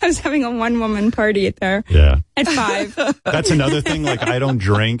 I was having a one-woman party there. Yeah. At 5. That's another thing. Like, I don't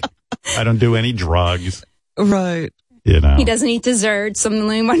drink. I don't do any drugs. Right. He doesn't eat dessert. So I'm the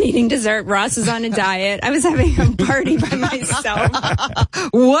only one eating dessert. Ross is on a diet. I was having a party by myself.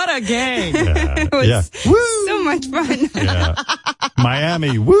 What a game. It was so much fun. Yeah.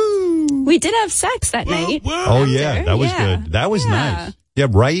 Miami, woo! We did have sex that night. Oh, yeah. That was good. That was nice. Yeah,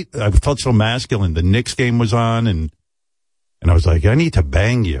 right? I felt so masculine. The Knicks game was on, and I was like, I need to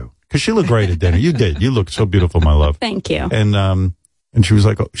bang you. Because she looked great at dinner. You did. You looked so beautiful, my love. Thank you. And she was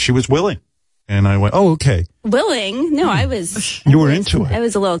like, she was willing. And I went, oh, okay. Willing? No, I was. You were into it. I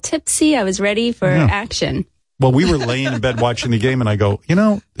was a little tipsy. I was ready for action. Well, we were laying in bed watching the game, and I go,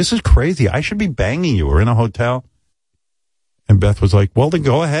 this is crazy. I should be banging you. We're in a hotel. And Beth was like, well, then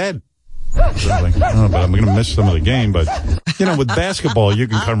go ahead. So I'm like, but I'm going to miss some of the game. But, with basketball, you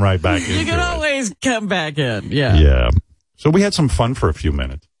can come right back in. You can always come back in. Yeah. Yeah. So we had some fun for a few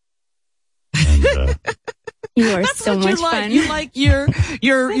minutes. And, you are so much fun. You like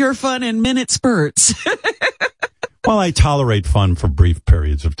your fun in minute spurts. Well, I tolerate fun for brief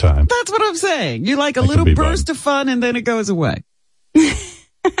periods of time. That's what I'm saying. You like a little burst of fun and then it goes away.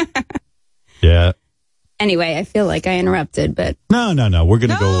 Yeah. Anyway, I feel like I interrupted, but no. We're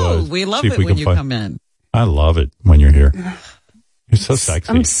going to go. We love it when you come in. I love it when you're here. You're so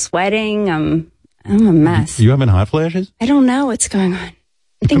sexy. I'm sweating. I'm a mess. You having hot flashes? I don't know what's going on.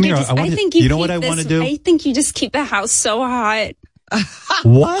 I think you know what I want to do? I think you just keep the house so hot.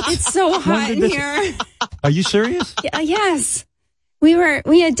 What? It's so hot in here. Are you serious? Yes. We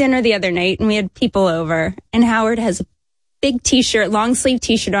had dinner the other night and we had people over and Howard has a big t-shirt, long sleeve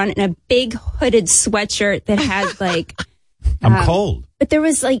t-shirt on and a big hooded sweatshirt that had like I'm cold. But there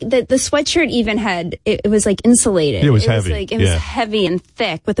was like the sweatshirt even had it was like insulated. It was heavy. It was heavy and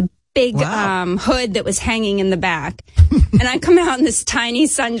thick with a big hood that was hanging in the back. And I come out in this tiny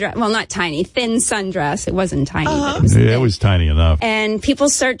sundress. Well, not tiny, thin sundress. It wasn't tiny. But it was it was tiny enough. And people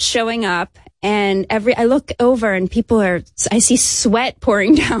start showing up. And I look over and I see sweat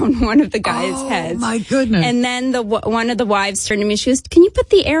pouring down one of the guys' heads. Oh my goodness. And then one of the wives turned to me. She goes, can you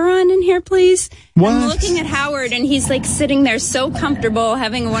put the air on in here, please? What? I'm looking at Howard and he's like sitting there so comfortable,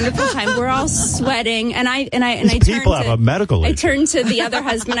 having a wonderful time. We're all sweating. And I have a medical issue. I turn to the other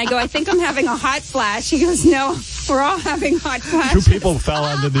husband. I go, I think I'm having a hot flash. He goes, no, we're all having hot flashes. 2 people fell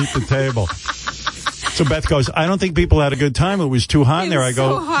underneath the table. So Beth goes, I don't think people had a good time. It was too hot in there. I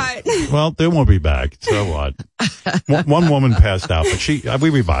go, so hot. Well, they won't be back. So what? One woman passed out, but we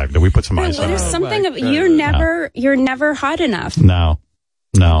revived her. We put some ice on her. There's something you're never hot enough. No.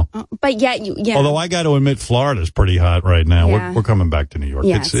 No. But yet, Although I got to admit, Florida's pretty hot right now. Yeah. We're coming back to New York.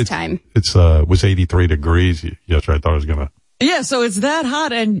 Yeah, it's time. It was 83 degrees yesterday. I thought it was going to. Yeah, so it's that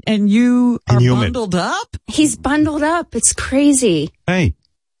hot and you are bundled up? He's bundled up. It's crazy. Hey,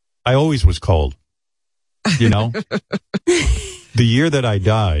 I always was cold. You know? The year that I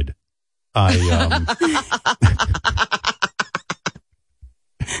died,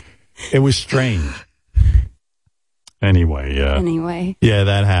 it was strange. Anyway, yeah,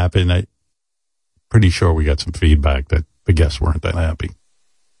 that happened. I'm pretty sure we got some feedback that the guests weren't that happy.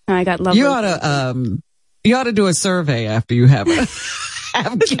 I got lovely. You ought to do a survey after you have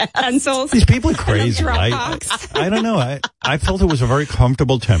pencils. These people are crazy. I don't know. I felt it was a very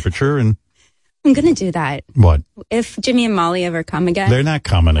comfortable temperature, and I'm going to do that. What? If Jimmy and Molly ever come again. They're not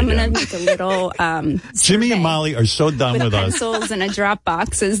coming again. I'm going to make a little Jimmy and Molly are so done with us. Pencils and a drop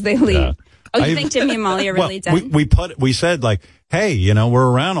box as they leave. Yeah. Oh, you think Jimmy and Molly are really done? We said like, hey,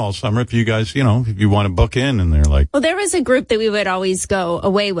 we're around all summer if you guys, if you want to book in, and they're like. Well, there was a group that we would always go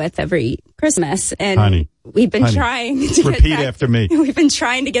away with every Christmas, and honey, we've been trying to repeat after me. We've been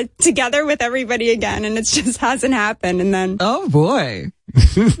trying to get together with everybody again, and it just hasn't happened. And then, oh boy.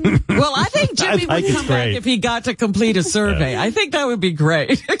 Well, I think Jimmy would come back if he got to complete a survey. Yeah. I think that would be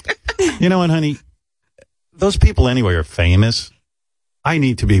great. You know what, honey? Those people anyway are famous. I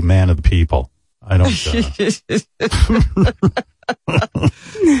need to be man of the people. I don't.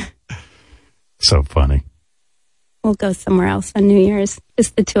 So funny. We'll go somewhere else on New Year's.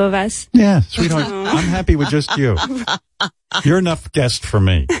 Just the two of us. Yeah, sweetheart. I'm happy with just you. You're enough guest for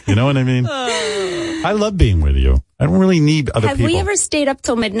me. You know what I mean? I love being with you. I don't really need other people. Have we ever stayed up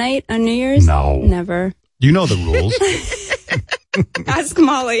till midnight on New Year's? No. Never. You know the rules. Ask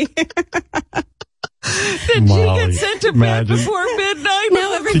Molly. Did Molly, she get sent to bed before midnight?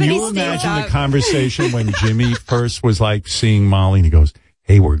 No, everybody Can you imagine the conversation when Jimmy first was like seeing Molly and he goes,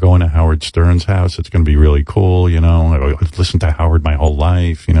 hey, we're going to Howard Stern's house. It's going to be really cool. I've listened to Howard my whole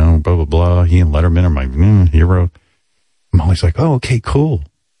life, blah, blah, blah. He and Letterman are my hero. Molly's like, oh, okay, cool.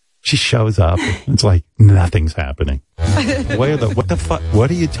 She shows up. It's like nothing's happening. What the fuck? What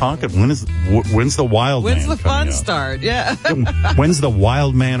are you talking? When's the wild man? When's the fun start? Yeah. When's the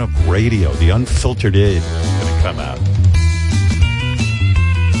wild man of radio, the unfiltered Ed, going to come out?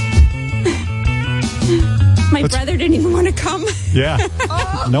 My brother didn't even want to come. Yeah.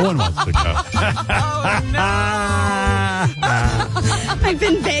 No one wants to come. Oh, no. I've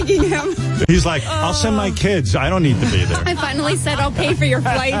been begging him. He's like, I'll send my kids. I don't need to be there. I finally said I'll pay for your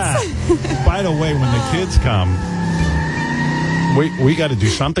flights. By the way, when the kids come, we got to do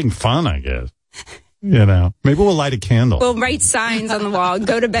something fun, I guess. Maybe we'll light a candle. We'll write signs on the wall.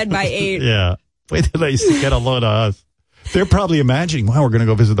 Go to bed by 8. Yeah. Wait till they get a load of us. They're probably imagining, wow, we're going to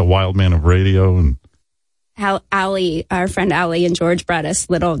go visit the wild man of radio. And Allie, our friend Allie and George brought us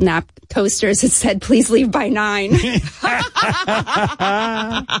little nap coasters that said, please leave by 9.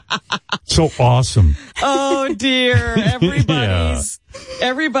 So awesome. Oh, dear.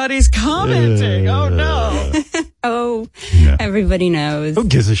 Everybody's commenting. Oh, no. Oh, everybody knows. Who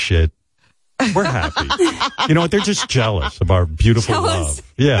gives a shit? We're happy. You know what? They're just jealous of our beautiful love.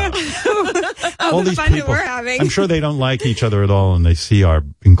 Yeah. All the fun that we're having. I'm sure they don't like each other at all, and they see our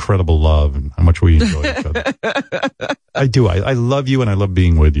incredible love and how much we enjoy each other. I do. I love you, and I love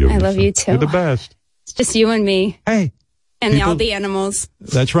being with you. I love you, too. You're the best. It's just you and me. Hey. And all the animals.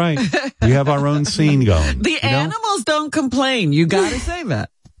 That's right. We have our own scene going. The animals don't complain. You got to say that.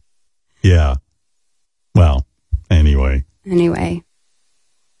 Yeah. Well, anyway.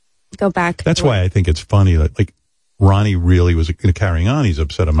 Go back. That's why I think it's funny that, like, Ronnie really was carrying on. He's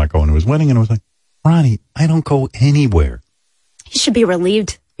upset I'm not going to his wedding. And I was like, Ronnie, I don't go anywhere. He should be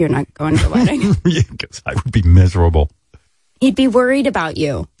relieved you're not going to the wedding. Yeah, because I would be miserable. He'd be worried about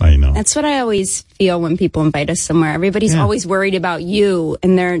you. I know. That's what I always feel when people invite us somewhere. Everybody's always worried about you,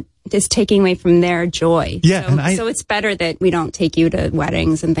 and they're just taking away from their joy. Yeah, so it's better that we don't take you to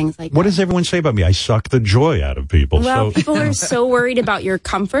weddings and things like that. What does everyone say about me? I suck the joy out of people. Well, people are so worried about your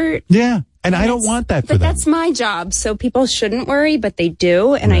comfort. Yeah, and I don't want that for them. But that's my job, so people shouldn't worry, but they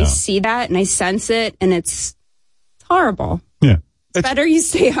do, and I see that, and I sense it, and it's horrible. Yeah. It's better you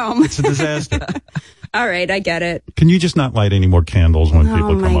stay home. It's a disaster. All right, I get it. Can you just not light any more candles when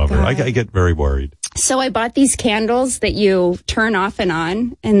people come over? I get very worried. So I bought these candles that you turn off and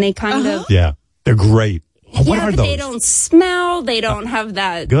on, and they kind of... Yeah, they're great. What are those? They don't smell. They don't have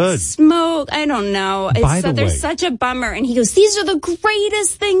that smoke. I don't know. They're such a bummer. And he goes, these are the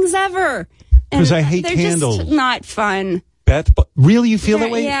greatest things ever. Because I hate candles. They're just not fun. Beth, but really you feel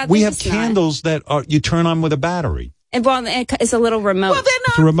that way? Yeah, we have candles that you turn on with a battery. Well, it's a little remote. Well, they're not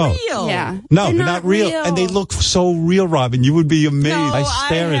It's remote. real. Yeah. No, They're they're not real. And they look so real, Robin. You would be amazed. No, I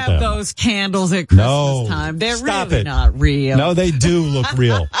stare at them. those candles at Christmas time. They're stop really it. not real. No, they do look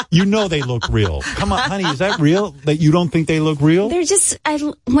real. You know they look real. Come on, honey, is that real? That you don't think they look real? They're just,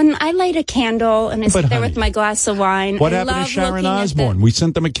 when I light a candle and I sit there with my glass of wine. What I happened to love Sharon looking at Osbourne? We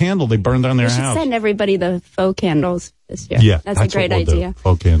sent them a candle. They burned down their We should house. send everybody the faux candles this year. Yeah, that's a great what we'll idea. do.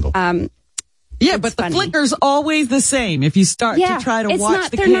 Faux candle. Yeah, but the flicker's always the same. If you start to try to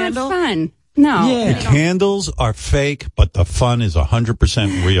watch the they're candle. Not fun. No. The candles are fake, but the fun is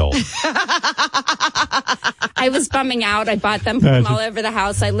 100% real. I was bumming out. I bought them from all over the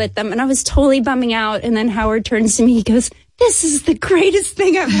house. I lit them, and I was totally bumming out. And then Howard turns to me. He goes, "This is the greatest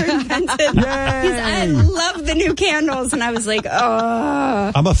thing I've ever invented." I love the new candles. And I was like,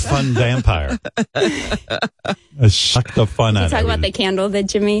 oh. I'm a fun vampire. I suck the fun out of it. Talk about the candle that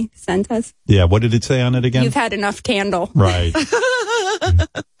Jimmy sent us. Yeah, what did it say on it again? You've had enough candle. Right.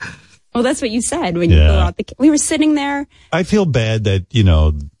 Well, that's what you said when you blew out the. We were sitting there. I feel bad that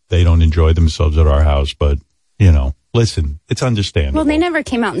they don't enjoy themselves at our house, but listen, it's understandable. Well, they never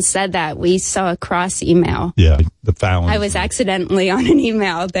came out and said that. We saw a cross email. Yeah, the Fallon. I was accidentally on an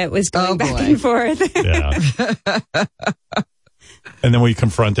email that was going back and forth. Yeah. And then we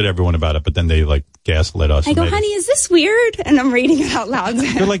confronted everyone about it, but then they gaslit us. I go, honey, is this weird? And I'm reading it out loud.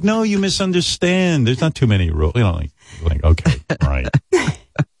 They're like, no, you misunderstand. There's not too many rules. Okay, right.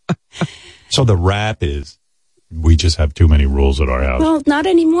 So the rap is, we just have too many rules at our house. Well, not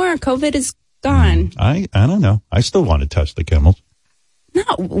anymore. COVID is gone. I don't know. I still want to test the Kimmels. No,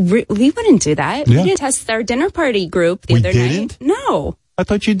 we wouldn't do that. Yeah. We didn't test our dinner party group the other night. No. I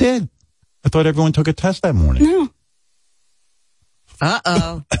thought you did. I thought everyone took a test that morning. No.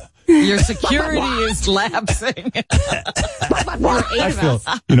 Uh-oh. Your security is lapsing. I feel,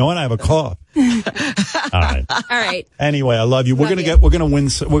 you know what? I have a cough. All right. All right. Anyway, I love you. We're gonna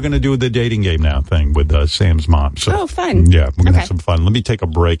do the dating game now thing with Sam's mom. So, fun. Yeah, we're gonna have some fun. Let me take a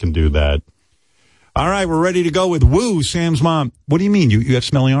break and do that. All right, we're ready to go with Woo, Sam's mom. What do you mean? You have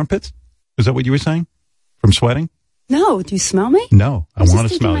smelly armpits? Is that what you were saying? From sweating? No. Do you smell me? No, I want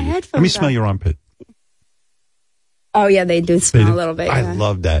to smell my you. headphones Let me smell on. your armpit. Oh, yeah, they do smell a little bit. I Yeah.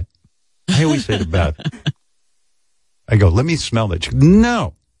 love that. I always say to Beth, I go, let me smell that. She goes,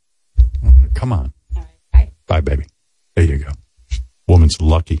 no. Come on. All right, bye, baby. There you go. Woman's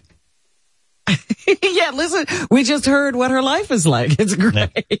lucky. Yeah, listen, we just heard what her life is like. It's great.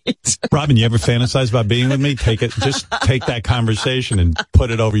 Robin, you ever fantasize about being with me? Just take that conversation and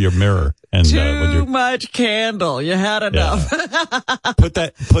put it over your mirror. And Too much candle. You had enough. Put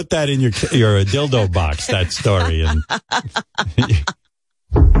that in your dildo box. That story. And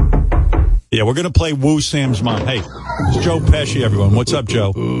yeah, we're gonna play Woo Sam's mom. Hey, it's Joe Pesci, everyone. What's up,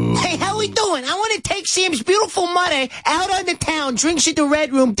 Joe? Hey, how we doing? I want to take Sam's beautiful mother out on the town, drinks at the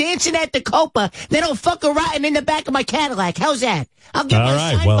Red Room, dancing at the Copa, then I'll fuck her rotten in the back of my Cadillac. How's that? I'll get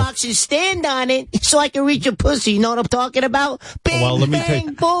my sign box and stand on it so I can reach a pussy. You know what I'm talking about? Bang,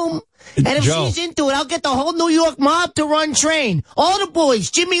 bang, boom. And if she's into it, I'll get the whole New York mob to run train. All the boys,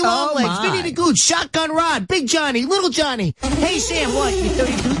 Jimmy Longlegs, Vinny the Gooch, Shotgun Rod, Big Johnny, Little Johnny. Hey, Sam, what? You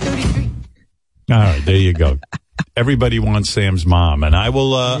 32, 33? All right, there you go. Everybody wants Sam's mom, and I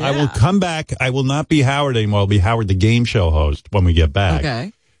will come back. I will not be Howard anymore. I'll be Howard, the game show host, when we get back.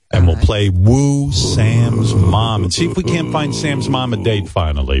 Okay. And we'll play Woo Sam's mom and see if we can't find Sam's mom a date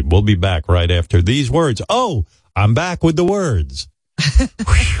finally. We'll be back right after these words. Oh, I'm back with the words.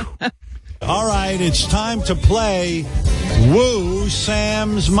 All right, it's time to play Woo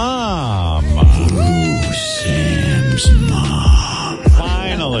Sam's mom. Woo Sam's mom.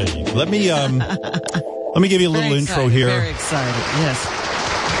 Finally. Let me give you a little intro here. Very excited, yes.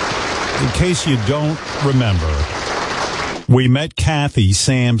 In case you don't remember, we met Kathy,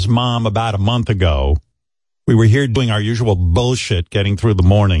 Sam's mom, about a month ago. We were here doing our usual bullshit, getting through the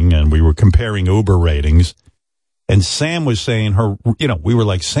morning, and we were comparing Uber ratings. And Sam was saying we were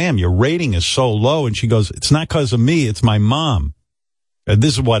like, Sam, your rating is so low. And she goes, it's not because of me, it's my mom. And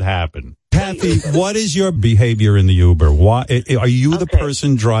this is what happened. Kathy, what is your behavior in the Uber? Why are you the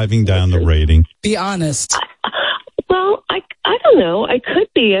person driving down the rating? Be honest. Well, I don't know. I could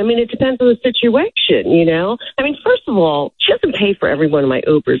be. I mean, it depends on the situation, you know? I mean, first of all, she doesn't pay for every one of my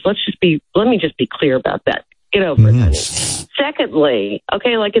Ubers. Let me just be clear about that. Get over it, honey. Secondly,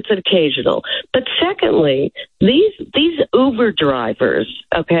 okay, like it's an occasional. But secondly, these Uber drivers,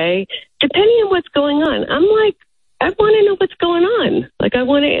 okay, depending on what's going on, I'm like, I want to know what's going on. Like, I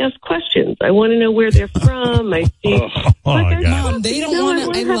want to ask questions. I want to know where they're from. I see. Mom, they don't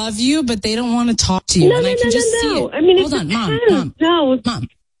want to. I love you, but they don't want to talk to you. No, and I can just see it. I mean, Hold on, Mom. No. Mom.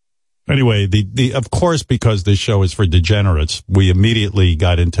 Anyway, the of course, because this show is for degenerates, we immediately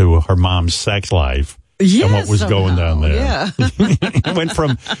got into her mom's sex life. Yes, and what was going down there. Yeah.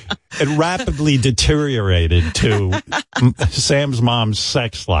 It rapidly deteriorated to Sam's mom's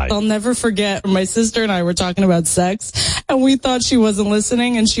sex life. I'll never forget, my sister and I were talking about sex, and we thought she wasn't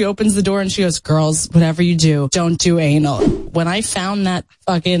listening, and she opens the door and she goes, girls, whatever you do, don't do anal. When I found that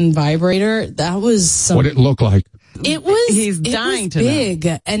fucking vibrator, that was what it looked like. It was, He's dying to big,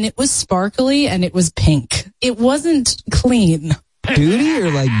 and it was sparkly, and it was pink. It wasn't clean. Duty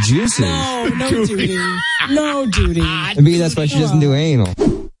or like juicy? No duty. No duty. Maybe that's why she doesn't do anal.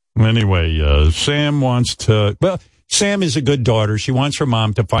 Anyway, Sam wants to... Well, Sam is a good daughter. She wants her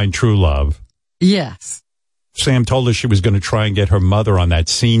mom to find true love. Yes. Sam told her she was going to try and get her mother on that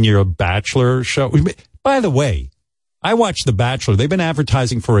senior Bachelor show. By the way, I watched The Bachelor. They've been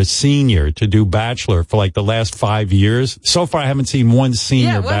advertising for a senior to do Bachelor for like the last 5 years. So far, I haven't seen one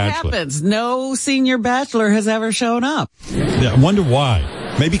senior Bachelor. What happens? No senior Bachelor has ever shown up. Yeah, I wonder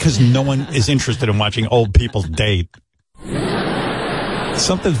why. Maybe because no one is interested in watching old people date.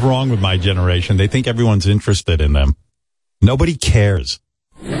 Something's wrong with my generation. They think everyone's interested in them. Nobody cares.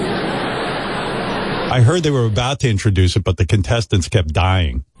 I heard they were about to introduce it, but the contestants kept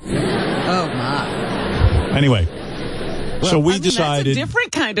dying. Oh, my. Anyway. Well, So we decided... That's a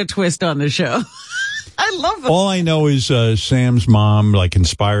different kind of twist on the show. I love it. All I know is Sam's mom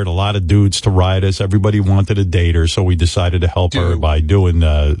inspired a lot of dudes to ride us. Everybody wanted to date her, so we decided to help her by doing...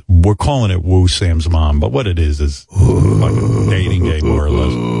 we're calling it Woo Sam's Mom, but what it is like a dating game, more or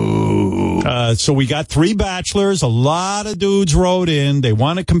less. So we got 3 bachelors. A lot of dudes wrote in. They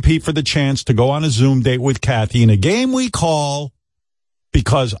want to compete for the chance to go on a Zoom date with Kathy in a game we call,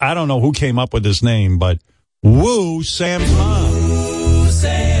 because I don't know who came up with this name, but... Woo Sam's Mom. Woo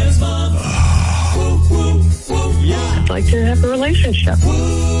Sam's Mom. Yeah. I'd like to have a relationship.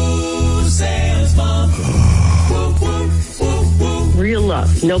 Woo Sam's Mom. Real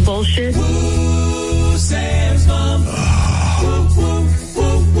love. No bullshit. Woo Sam's Mom.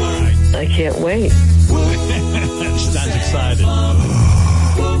 I can't wait. Sounds excited.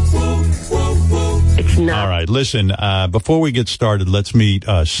 It's not. All right, listen, before we get started, let's meet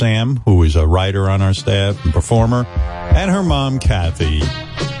Sam, who is a writer on our staff and performer, and her mom, Kathy.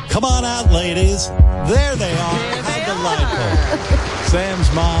 Come on out, ladies. There they are. How delightful.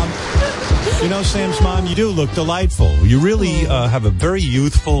 Sam's mom. You know, Sam's mom, you do look delightful. You really have a very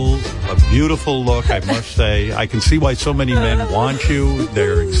youthful, a beautiful look, I must say. I can see why so many men want you.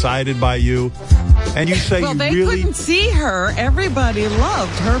 They're excited by you. And you say well, you they really... couldn't see her. Everybody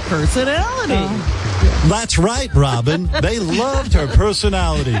loved her personality. That's right, Robin. They loved her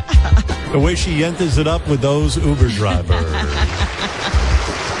personality. The way she enters it up with those Uber drivers.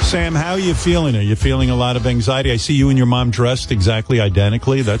 Sam, how are you feeling? Are you feeling a lot of anxiety? I see you and your mom dressed exactly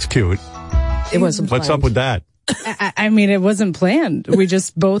identically. That's cute. It wasn't planned. What's up with that? I mean, it wasn't planned. We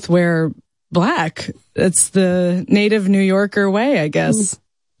just both wear black. It's the native New Yorker way, I guess.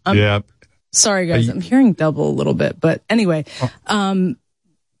 Yeah. Sorry, guys. I'm hearing double a little bit. But anyway,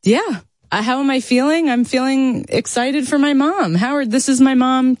 yeah. How am I feeling? I'm feeling excited for my mom. Howard, this is my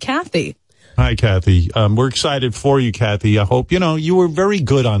mom, Kathy. Hi, Kathy. We're excited for you, Kathy. I hope, you were very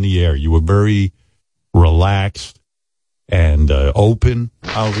good on the air. You were very relaxed and open,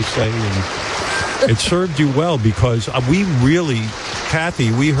 I would say. And it served you well because we really,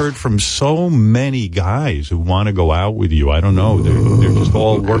 Kathy, we heard from so many guys who want to go out with you. I don't know. They're just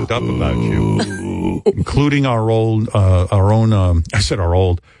all worked up about you, including our old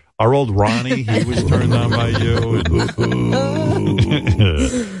Ronnie. He was turned on by you.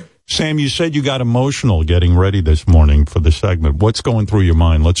 Sam, you said you got emotional getting ready this morning for the segment. What's going through your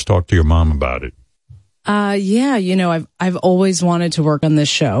mind? Let's talk to your mom about it. Yeah, I've always wanted to work on this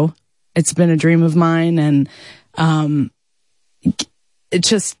show. It's been a dream of mine, and it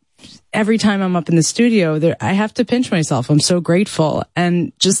just every time I'm up in the studio, I have to pinch myself. I'm so grateful,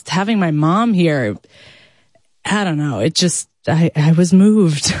 and just having my mom here, I don't know. It just I was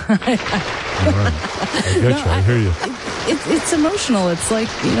moved. All right. I get you. I hear you. It's emotional. It's like,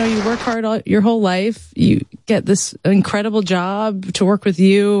 you work hard your whole life. You get this incredible job to work with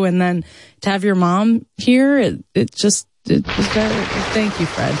you, and then to have your mom here, it was very, thank you,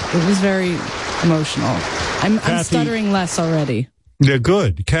 Fred. It was very emotional. I'm stuttering less already. Yeah,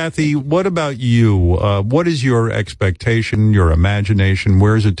 good. Kathy, what about you? What is your expectation, your imagination?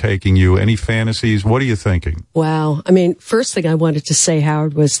 Where is it taking you? Any fantasies? What are you thinking? Wow. I mean, first thing I wanted to say,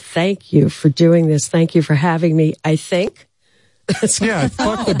 Howard, was thank you for doing this. Thank you for having me. I think Yeah,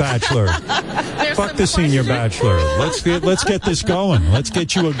 fuck the Bachelor. Fuck the Senior Bachelor. Let's get this going. Let's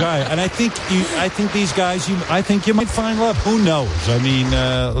get you a guy. And I think these guys, I think you might find love. Who knows? I mean,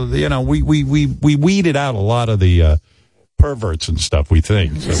 we weeded out a lot of the perverts and stuff, we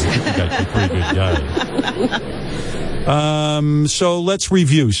think. So we got some pretty good guys. So let's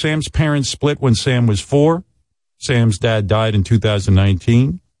review. Sam's parents split when Sam was 4. Sam's dad died in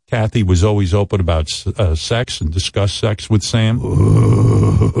 2019. Kathy was always open about sex and discussed sex with Sam.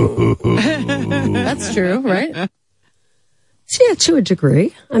 That's true, right? Yeah, to a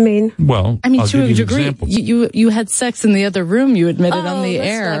degree. I mean, to a degree. You had sex in the other room. You admitted on the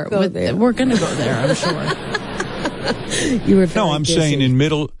air. We're going to go there, I'm sure. You were very busy.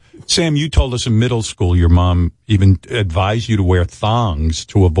 Saying Sam, you told us in middle school your mom even advised you to wear thongs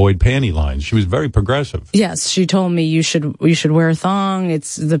to avoid panty lines. She was very progressive. Yes, she told me you should wear a thong.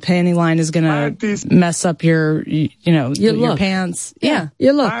 The panty line is going to mess up your pants. Yeah,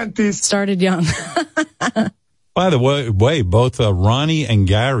 your look. Started young. By the way, both Ronnie and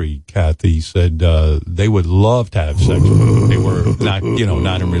Gary, Kathy, said they would love to have sex with you. They were not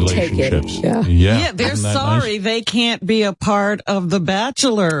in relationships. Yeah, they're sorry they can't be a part of the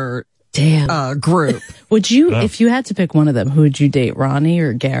Bachelor group. Would you, if you had to pick one of them, who would you date, Ronnie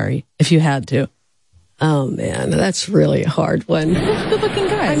or Gary, if you had to? Oh, man, that's really a hard one. Good-looking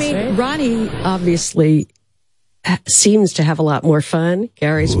guys, I mean, right? Ronnie obviously seems to have a lot more fun.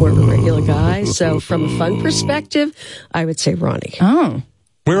 Gary's more of a regular guy. So from a fun perspective, I would say Ronnie. Oh.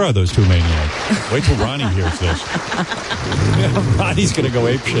 Where are those two maniacs? Wait till Ronnie hears this. Ronnie's going to go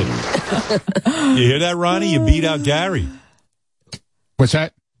apeshit. You hear that, Ronnie? You beat out Gary. What's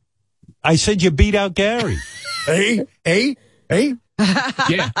that? I said you beat out Gary. Hey. Yeah.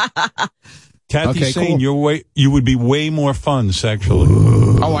 Kathy's saying you would be way more fun sexually.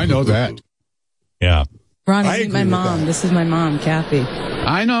 Oh, I know that. Yeah. Ronnie, meet my mom. This is my mom, Kathy.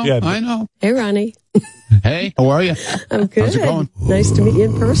 I know. Yeah, I know. Hey, Ronnie. Hey, how are you? I'm good. How's it going? Nice to meet you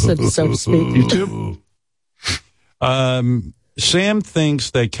in person, so to speak. You too. Sam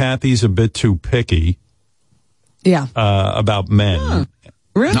thinks that Kathy's a bit too picky. Yeah. About men.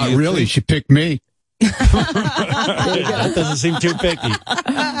 Really? Not really. She picked me. That doesn't seem too picky.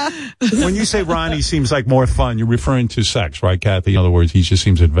 When you say Ronnie seems like more fun, you're referring to sex, right, Kathy? In other words, he just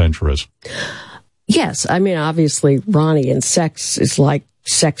seems adventurous. Yes. I mean, obviously, Ronnie and sex is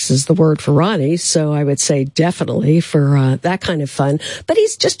the word for Ronnie. So I would say definitely for that kind of fun. But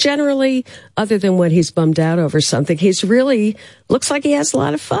he's just generally, other than when he's bummed out over something, he's really looks like he has a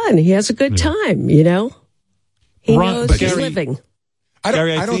lot of fun. He has a good time, He knows he's living. I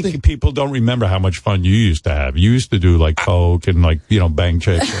don't think people don't remember how much fun you used to have. You used to do like coke and bang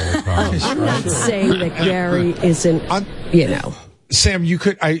chicks all the time. I'm not saying that Gary isn't, Sam,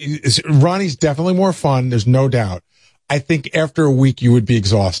 Ronnie's definitely more fun. There's no doubt. I think after a week you would be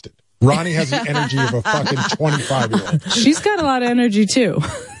exhausted. Ronnie has the energy of a fucking 25-year-old. She's got a lot of energy too.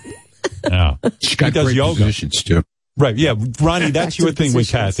 Yeah. She got great yoga positions too. Right, yeah. Ronnie, that's your thing with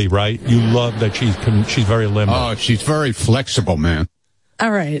Kathy, right? You love that she's very limber. Oh, she's very flexible, man.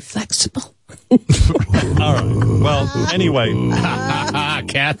 All right. Flexible. All right. Well, anyway.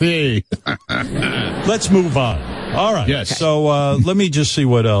 Kathy. Let's move on. All right. Yes. So let me just see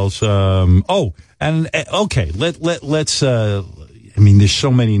what else. Let's. There's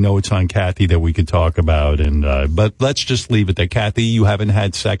so many notes on Kathy that we could talk about, but let's just leave it there. Kathy, you haven't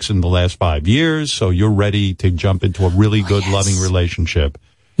had sex in the last 5 years, so you're ready to jump into a really good, loving relationship.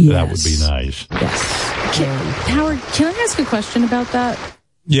 Yes. That would be nice. Yes. Howard, can I ask a question about that?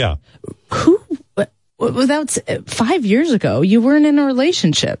 Yeah. Without 5 years ago, you weren't in a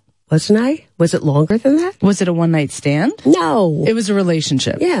relationship. Wasn't I? Was it longer than that? Was it a one-night stand? No. It was a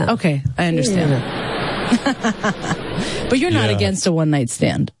relationship. Yeah. Okay, I understand. But you're not against a one-night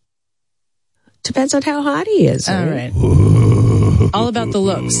stand. Depends on how hot he is. All right. All about the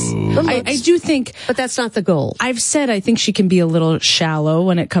looks. I do think... But that's not the goal. I've said I think she can be a little shallow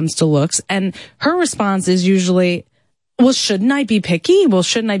when it comes to looks. And her response is usually, well, shouldn't I be picky?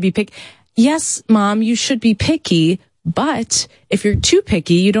 Yes, Mom, you should be picky. But if you're too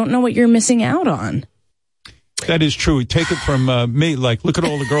picky, you don't know what you're missing out on. That is true. Take it from me. Look at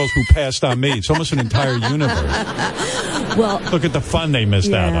all the girls who passed on me. It's almost an entire universe. Well, look at the fun they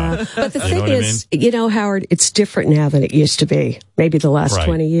missed out on. But the thing is, Howard, it's different now than it used to be. Maybe the last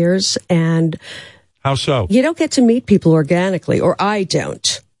 20 years. And how so? You don't get to meet people organically, or I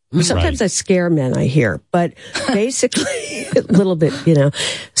don't. Sometimes I scare men, I hear, but basically a little bit,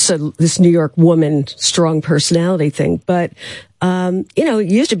 so this New York woman, strong personality thing. But, it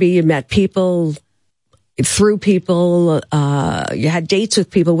used to be you met people through people, you had dates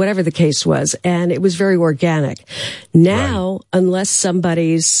with people, whatever the case was, and it was very organic. Now, unless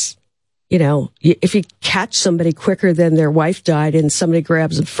somebody's, if you catch somebody quicker than their wife died and somebody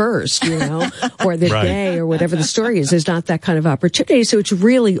grabs them first, or they're gay or whatever the story is, there's not that kind of opportunity. So it's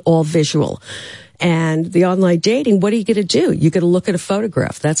really all visual. And the online dating, what are you going to do? You're going to look at a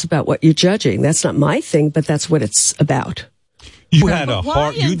photograph. That's about what you're judging. That's not my thing, but that's what it's about. You had a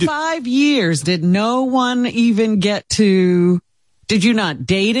hard. In 5 years, did no one even get to? Did you not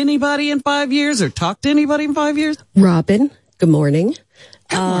date anybody in 5 years or talk to anybody in 5 years? Robin, good morning.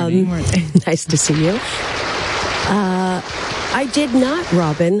 Good morning. Nice to see you. I did not,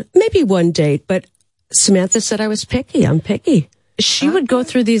 Robin. Maybe one date, but Samantha said I was picky. I'm picky. She would go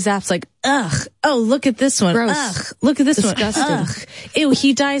through these apps like, ugh, oh, look at this one. Gross. Ugh, look at this Disgusting. one. Ugh, ew,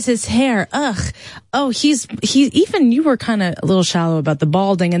 he dyes his hair. Ugh, oh, he even you were kind of a little shallow about the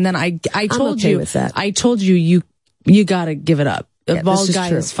balding. And then I told okay you, with that. I told you got to give it up. The bald guy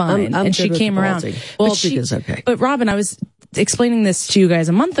true. is fine. I'm and she good with came around. Balding is okay. But Robin, I was explaining this to you guys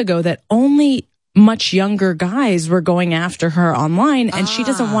a month ago that only much younger guys were going after her online, and she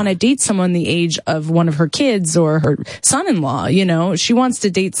doesn't want to date someone the age of one of her kids or her son-in-law. She wants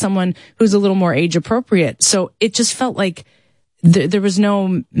to date someone who's a little more age appropriate. So it just felt like there was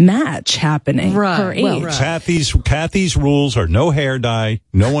no match happening. Right. Her age. Well, Kathy's rules are no hair dye,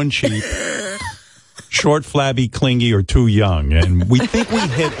 no one cheap, short, flabby, clingy, or too young. And we think we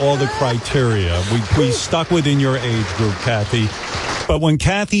hit all the criteria. We stuck within your age group, Kathy. But when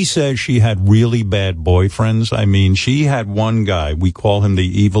Kathy says she had really bad boyfriends, I mean, she had one guy, we call him the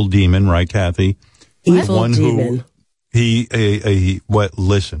evil demon, right, Kathy? Evil one demon.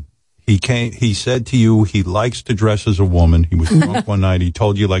 Listen, he said to you he likes to dress as a woman. He was drunk one night. He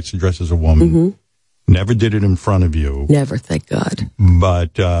told you he likes to dress as a woman. Mm-hmm. Never did it in front of you. Never, thank God.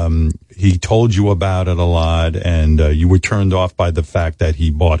 But he told you about it a lot, and you were turned off by the fact that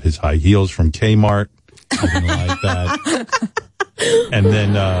he bought his high heels from Kmart. You didn't like that.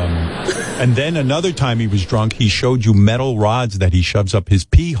 And then another time he was drunk, he showed you metal rods that he shoves up his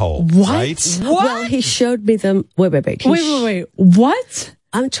pee hole. What? Right? What? Well, he showed me them. Wait. Wait. What?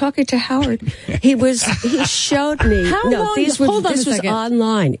 I'm talking to Howard. He showed me. How long? This Hold on was a second.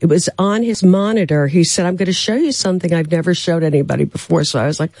 online. It was on his monitor. He said, I'm going to show you something I've never showed anybody before. So I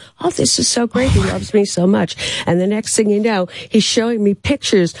was like, oh, this is so great. He loves me so much. And the next thing you know, he's showing me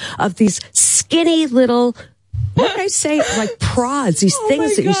pictures of these skinny little, what did I say? Like prods, these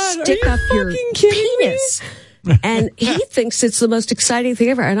things that you stick up your penis. And he thinks it's the most exciting thing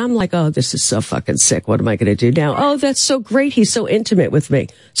ever. And I'm like, oh, this is so fucking sick. What am I going to do now? Oh, that's so great. He's so intimate with me.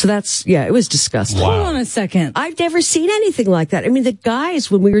 So it was disgusting. Wow. Hold on a second. I've never seen anything like that. I mean, the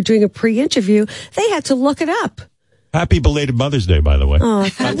guys, when we were doing a pre-interview, they had to look it up. Happy belated Mother's Day, by the way. Oh,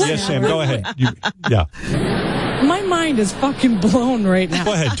 yes, Sam, go ahead. Yeah. My mind is fucking blown right now.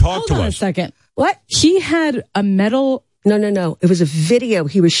 Go ahead, talk to us. Hold on a second. What? He had a metal... No. It was a video.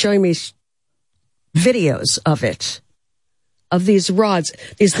 He was showing me videos of it, of these rods,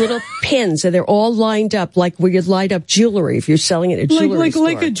 these little pins, and they're all lined up like where you'd light up jewelry if you're selling it at a jewelry store.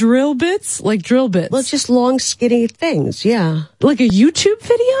 Like a drill bits? Like drill bits? Well, it's just long, skinny things, yeah. Like a YouTube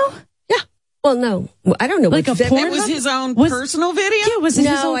video? Yeah. Well, no. I don't know. Like a porn? It was his own personal video? Yeah, was it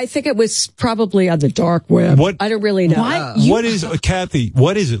his own? I think it was probably on the dark web. What? I don't really know. What is, Kathy,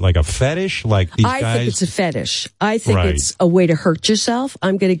 what is it, like a fetish? Like these guys? I think it's a fetish. I think it's a way to hurt yourself.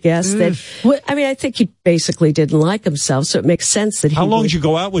 I'm going to guess that, I think he basically didn't like himself, so it makes sense that he How long did you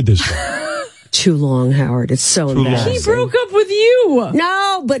go out with this guy? Too long, Howard. It's so embarrassing. He broke up with you.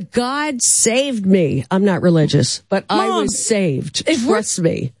 No, but God saved me. I'm not religious, but Mom, I was saved. Trust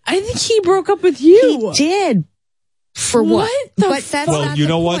me. I think he broke up with you. He did. For what? But that's not you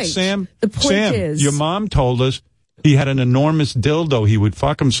know the what, point. Sam? The point is, your mom told us he had an enormous dildo he would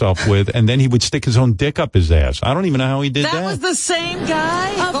fuck himself with, and then he would stick his own dick up his ass. I don't even know how he did that. That was the same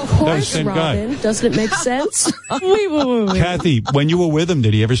guy? Of course, Robin. Doesn't it make sense? Wait. Kathy, when you were with him,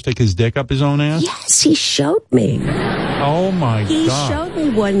 did he ever stick his dick up his own ass? Yes, he showed me. Oh, my God. He showed me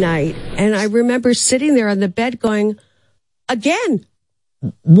one night, and I remember sitting there on the bed going, again,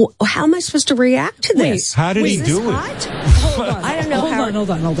 how am I supposed to react to this? How did he do it? Hold on. I don't know.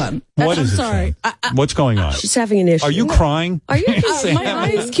 Hold on. What I'm is it? sorry. What's going on? She's having an issue. Are you crying? Are you? My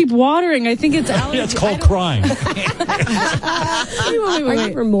eyes keep watering. I think it's allergy. That's called crying. Wait. Are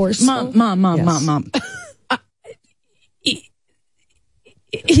you remorseful? Mom.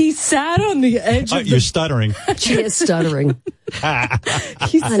 He sat on the edge of You're stuttering. She is stuttering.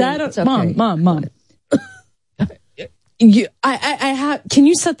 He sat on... okay. Mom. Can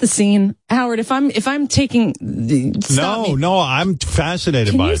you set the scene, Howard? If I'm taking, no, I'm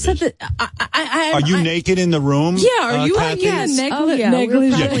fascinated by this. Are you naked in the room? Yeah, are you? Kathy? Yeah,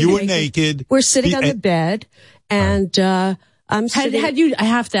 you were naked. We're sitting on the bed, and I'm sitting. I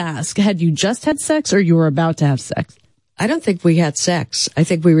have to ask, had you just had sex, or you were about to have sex? I don't think we had sex. I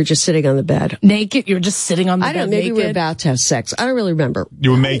think we were just sitting on the bed. Naked? You were just sitting on the bed. I don't know. Maybe we were about to have sex. I don't really remember. You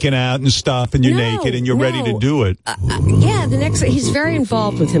were making out and stuff, and you're naked, and you're ready to do it. Yeah, he's very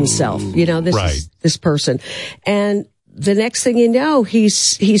involved with himself. You know, this person. And the next thing you know,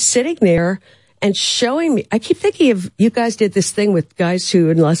 he's sitting there and showing me. I keep thinking of, you guys did this thing with guys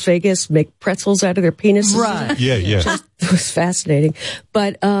who in Las Vegas make pretzels out of their penises. Right. Yeah. It was fascinating.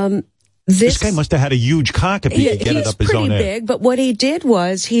 But, this guy must have had a huge cock if he could get it up his own he's pretty big, but what he did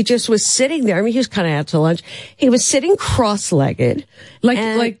was he just was sitting there. I mean, he was kind of out to lunch. He was sitting cross-legged,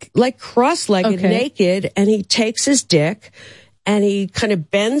 like cross-legged, naked, and he takes his dick and he kind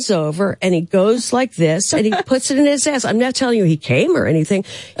of bends over and he goes like this and he puts it in his ass. I'm not telling you he came or anything.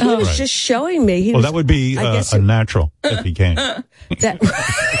 He was just showing me. That would be unnatural if he came. Wait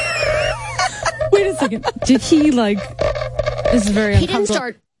a second. Did he this is very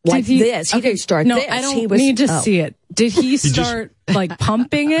uncomfortable. He didn't start this. He didn't start this. No, I don't need to see it. Did he start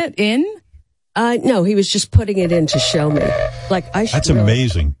pumping it in? No, he was just putting it in to show me. That's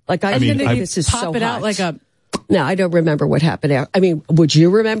amazing. This is pop so it hot. out like a. No, I don't remember what happened. I mean, would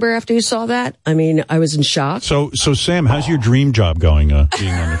you remember after you saw that? I mean, I was in shock. So Sam, how's your dream job going? Being on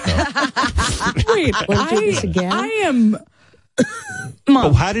the show. Wait, want to do this again? I am. Mom.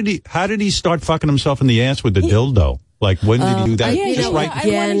 Oh, how did he start fucking himself in the ass with the dildo? When did he do that? Just right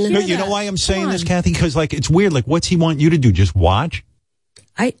again. No, you know why I'm saying this, Kathy? Because it's weird. What's he want you to do? Just watch?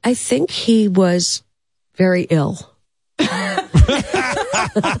 I think he was very ill.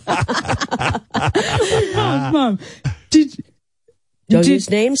 Mom, don't use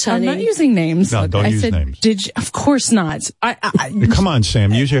names, honey. I'm not using names. No, don't use names. Did you? Of course not. Come on,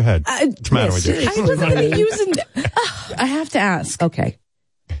 Sam. Use your head. What's the matter with you? I wasn't using. I have to ask. Okay.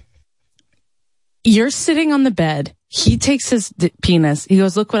 You're sitting on the bed. He takes his penis. He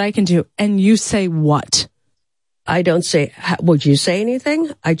goes, "Look what I can do." And you say what? I don't say, would you say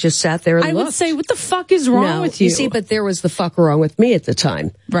anything? I just sat there and looked. I would say, what the fuck is wrong with you? You see, but there was the fuck wrong with me at the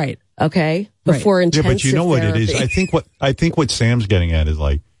time. Right. Okay? Before intensive but you know what therapy. it is? I think what Sam's getting at is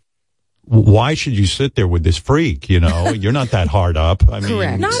why should you sit there with this freak? You're not that hard up. I mean,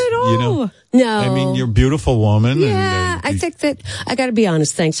 correct. Not at all. No. I mean, you're a beautiful woman. Yeah, I think that, I gotta be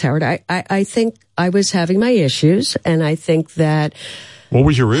honest. Thanks, Howard. I think I was having my issues, and I think that. What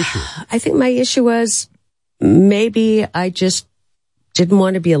was your issue? I think my issue was maybe I just didn't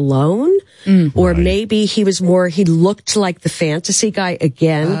want to be alone, or maybe he looked like the fantasy guy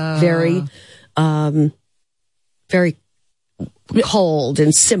again, very cold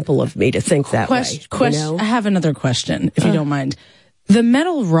and simple of me to think that way. I have another question, if you don't mind. The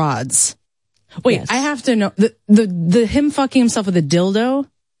metal rods. Wait, yes. I have to know the him fucking himself with a dildo.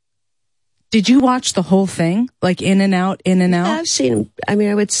 Did you watch the whole thing? In and out, in and out? I've seen him. I mean,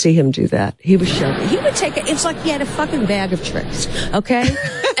 I would see him do that. He was showing me. He would take it. It's like he had a fucking bag of tricks. Okay?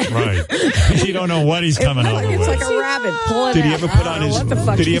 Right. You don't know what he's coming over with. It's like a rabbit. Pull it Did he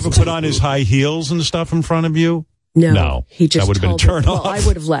ever put on his high heels and stuff in front of you? No. He just that would have been a turn off. Well, I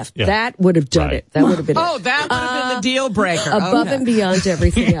would have left. Yeah. That would have done it. That would have been that would have been the deal breaker. Above and beyond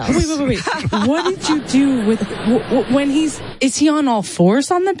everything else. Wait. What did you do with when is he on all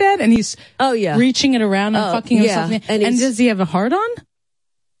fours on the bed and he's reaching it around and fucking himself? And does he have a hard on?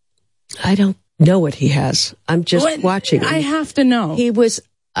 I don't know what he has. I'm just watching him. I have to know.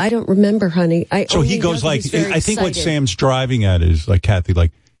 I don't remember, honey. So he goes I think what Sam's driving at is Kathy,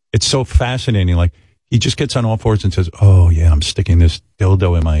 it's so fascinating. He just gets on all fours and says, "Oh yeah, I'm sticking this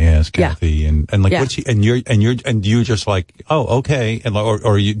dildo in my ass, Kathy." And what's he? And you're just "Oh, okay." And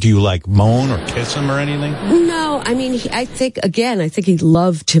do you moan or kiss him or anything? No, I mean, I think he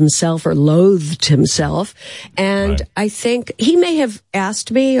loved himself or loathed himself, and I think he may have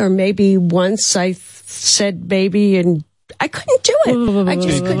asked me, or maybe once I said maybe and. I couldn't do it. I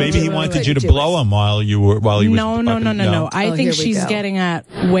just couldn't. Maybe he wanted you to blow him while he was. No. I think she's getting at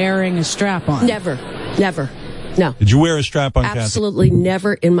wearing a strap on. Never. No. Did you wear a strap on? Absolutely Kathy?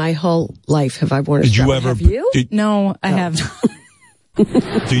 never in my whole life have I worn a strap on. Have you? No, I have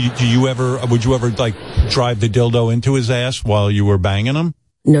not. Do you ever? Would you ever drive the dildo into his ass while you were banging him?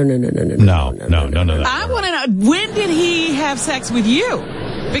 No. I want to know, when did he have sex with you?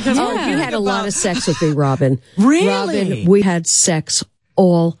 Because he had a lot of sex with me, Robin. Really? Robin, we had sex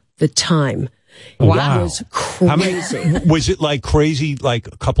all the time. Wow. It was crazy. Was it like crazy, like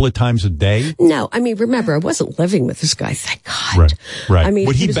a couple of times a day? No, I mean, remember, I wasn't living with this guy, thank God. Right. I mean,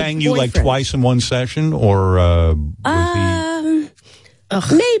 would he was a bang you like boyfriend. twice in one session, or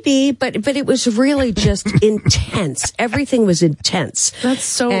was maybe, but it was really just intense. Everything was intense. That's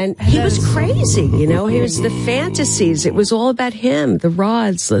so. And he was crazy, you know. He was the fantasies. It was all about him, the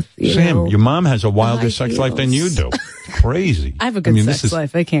rods. Sam, your mom has a wilder sex life than you do. Crazy. I have a good sex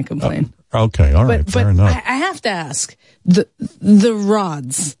life. I can't complain. Okay, all right, fair enough. I have to ask the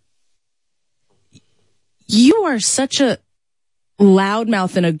rods. You are such a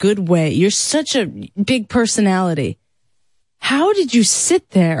loudmouth in a good way. You're such a big personality. How did you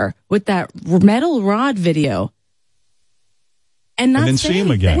sit there with that metal rod video and not then say see him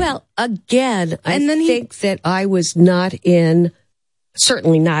anything? again? Well, again, I think that I was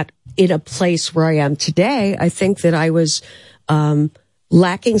certainly not in a place where I am today. I think that I was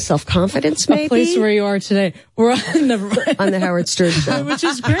lacking self-confidence, maybe. A place where you are today. We're on the Howard Stern show. Which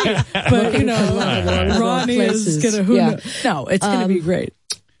is great. But, you know, Ronnie is going to, no, it's going to be great.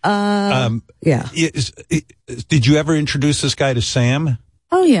 Yeah. Did you ever introduce this guy to Sam?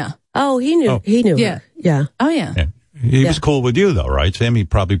 Oh, yeah. Oh, he knew. Oh. He knew. Yeah. Her. Yeah. Oh, yeah. He was cool with you, though, right? Sam, he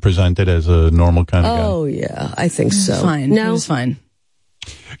probably presented as a normal kind of guy. Oh, yeah. I think so. Fine. No. It was fine.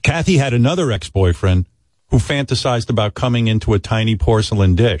 Kathy had another ex-boyfriend who fantasized about coming into a tiny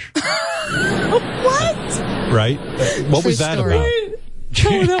porcelain dish. What? Right? What was that about?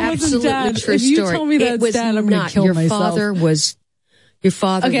 No, that wasn't Dad. True If you story. tell me that's Dad, I'm going to kill your myself. Your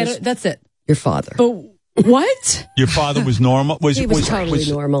father Okay, was that's it. your father. But what? Your father was normal? He was totally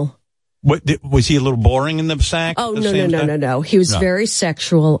normal. Was he a little boring in the sack? Oh, no. He was very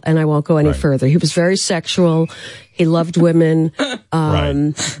sexual, and I won't go any further. He was very sexual. He loved women.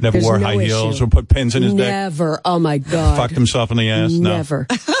 Never wore high heels or put pins in his dick? Never. Oh, my God. Fucked himself in the ass? Never.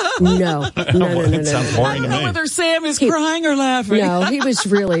 No. It sounds boring to me. Whether Sam is crying or laughing. No, he was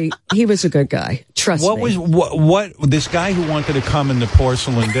a good guy. Trust me. What this guy who wanted to come in the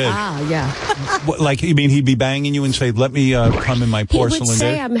porcelain dish? Ah, yeah. Like, you mean he'd be banging you and say, let me come in my porcelain dish?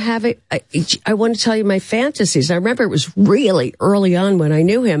 He would say, I want to tell you my fantasies. I remember it was really early on when I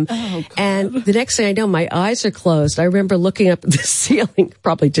knew him. Oh, and the next thing I know, my eyes are closed. I remember looking up at the ceiling,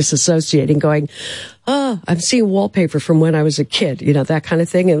 probably disassociating, going, oh, I'm seeing wallpaper from when I was a kid, you know, that kind of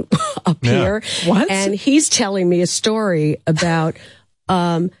thing. And up here. What? And he's telling me a story about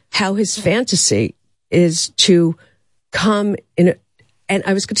how his fantasy is to come in, and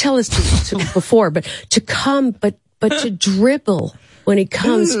I was going to tell this to before, but to come, but to dribble when he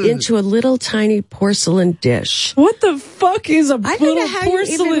comes into a little tiny porcelain dish. What the fuck is a I don't little know how you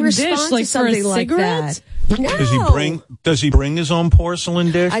even porcelain respond dish? to Like for a something like cigarette? that. No. Does he bring his own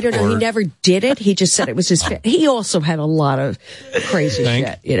porcelain dish? I don't know. He never did it. He just said it was his. He also had a lot of crazy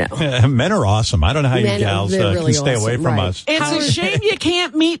shit, you know. Men are awesome. I don't know how you gals really can stay away awesome, from right. us. It's a shame you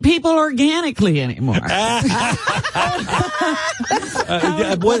can't meet people organically anymore. Yes,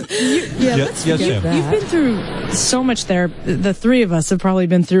 Sam. You've been through so much therapy. The three of us have probably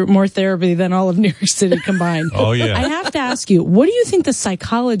been through more therapy than all of New York City combined. Oh, yeah. I have to ask you, what do you think the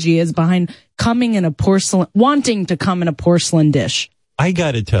psychology is behind wanting to come in a porcelain dish? I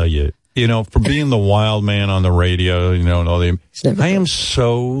got to tell you, you know, for being the wild man on the radio, you know, and all I am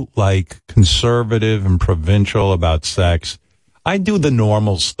so like conservative and provincial about sex. I do the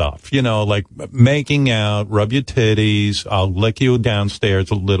normal stuff, you know, like making out, rub your titties, I'll lick you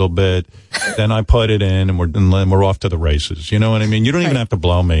downstairs a little bit, then I put it in, and we're off to the races. You know what I mean? You don't even have to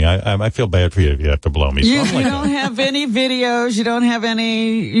blow me. I feel bad for you if you have to blow me. You don't have any videos. You don't have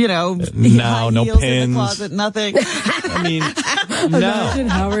any, you know, no heels pins. in the closet, nothing. I mean, no. Imagine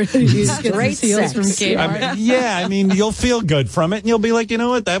Howard gets his heels from Kmart. I mean, you'll feel good from it, and you'll be like, you know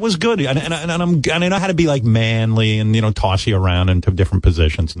what, that was good. And I know how to be like manly and, you know, toss you around into different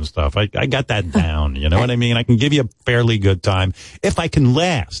positions and stuff. I got that down. You know what I mean? I can give you a fairly good time if I can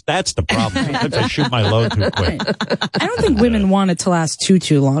last. That's the problem. Sometimes I shoot my load too quick. I don't think women want it to last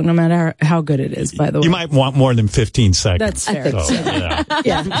too long, no matter how good it is, by the way. You might want more than 15 seconds. That's fair. So, yeah.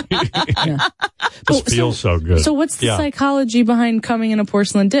 Yeah. This feels so good. So what's the psychology behind coming in a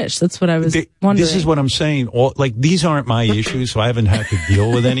porcelain dish? That's what I was wondering. This is what I'm saying. These aren't my issues, so I haven't had to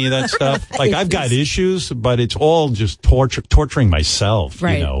deal with any of that stuff. Like, I've got issues, but it's all just torturing myself,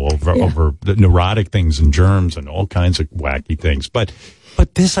 right. You know, over the neurotic things and germs and all kinds of wacky things. But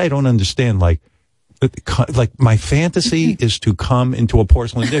this I don't understand. Like, like my fantasy is to come into a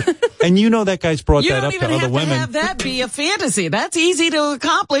porcelain dish. And you know that guy's brought that up to other women. You don't even have to have that be a fantasy. That's easy to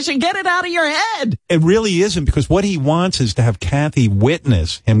accomplish and get it out of your head. It really isn't, because what he wants is to have Kathy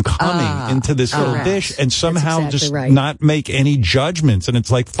witness him coming into this little dish and somehow not make any judgments. And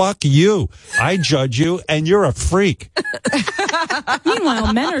it's like, fuck you. I judge you and you're a freak.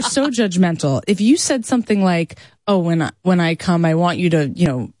 Meanwhile, men are so judgmental. If you said something like, oh, when I come, I want you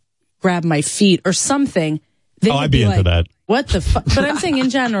to, grab my feet or something. I'd be into that. What the fuck? But I'm saying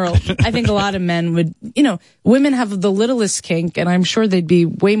in general, I think a lot of men would, women have the littlest kink, and I'm sure they'd be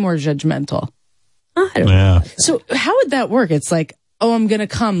way more judgmental. I don't know. So how would that work? It's like, oh, I'm going to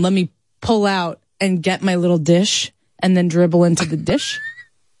come. Let me pull out and get my little dish and then dribble into the dish.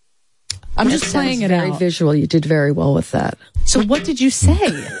 I'm just playing it very out. Visual. You did very well with that. So what did you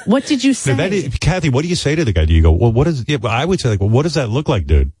say? What did you say? Kathy, what do you say to the guy? Do you go, well, I would say, what does that look like,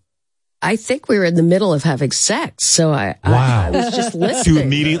 dude? I think we were in the middle of having sex, so I was just listening. Do you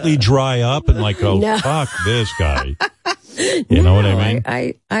immediately dry up and go, no. Fuck this guy? You know what I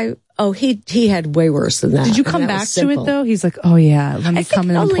mean? He had way worse than that. Did you come back to it though? He's like, oh yeah, let me come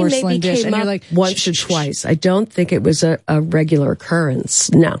in a porcelain dish, and you're like, once or twice. I don't think it was a regular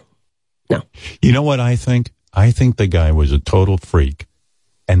occurrence. No. You know what I think? I think the guy was a total freak,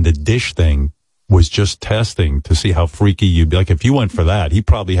 and the dish thing was just testing to see how freaky you'd be. Like, if you went for that, he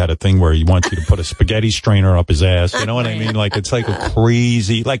probably had a thing where he wants you to put a spaghetti strainer up his ass. You know what I mean? Like, it's like a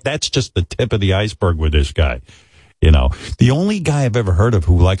crazy, that's just the tip of the iceberg with this guy. The only guy I've ever heard of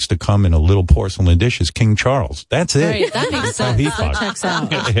who likes to come in a little porcelain dish is King Charles. That's it. Right, that makes sense. That checks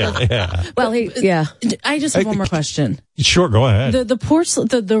out. Yeah. Well, I just have one more question. Sure, go ahead. The porcelain,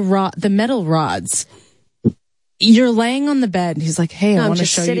 the metal rods. You're laying on the bed, and he's like, hey, I want to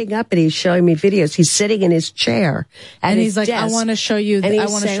show you. I'm just sitting up, and he's showing me videos. He's sitting in his chair. And he's like, I want to show you. And I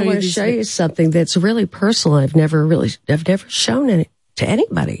want to show you something that's really personal. I've never shown it to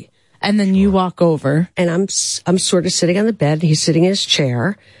anybody. And then you walk over. And I'm sort of sitting on the bed, and he's sitting in his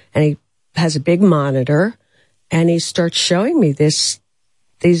chair, and he has a big monitor, and he starts showing me these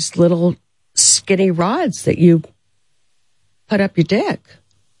little skinny rods that you put up your dick.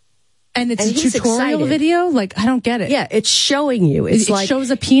 And it's a tutorial video? Like, I don't get it. Yeah, it's showing you. It shows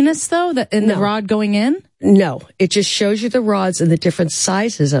a penis, though, the rod going in? No, it just shows you the rods and the different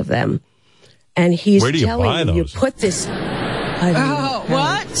sizes of them. And he's telling you put this...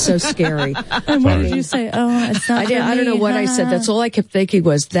 what? So scary. And what did you say? Oh, it's not I don't know what I said. That's all I kept thinking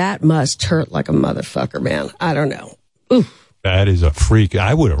was, that must hurt like a motherfucker, man. I don't know. Oof. That is a freak.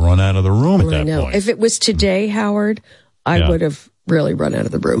 I would have run out of the room at that point. If it was today, Howard, I would have really run out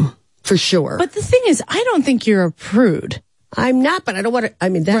of the room. For sure. But the thing is, I don't think you're a prude. I'm not, but I don't want to,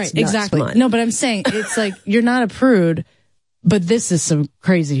 that's right, exactly. Mine. No, but I'm saying, it's like, you're not a prude, but this is some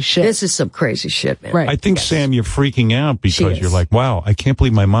crazy shit. This is some crazy shit, man. Right. I think, Sam, you're freaking out because you're like, wow, I can't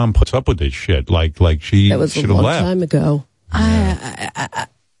believe my mom puts up with this shit. Like she should have left. That was a long time ago.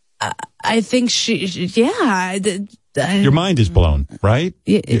 I think your mind is blown, right?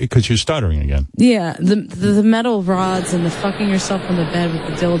 Because you're stuttering again. Yeah, the metal rods and the fucking yourself on the bed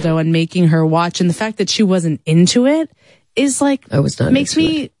with the dildo and making her watch, and the fact that she wasn't into it is like, makes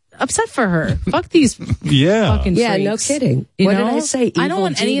me upset for her. Fuck these fucking freaks. Yeah, no kidding. What did I say? I don't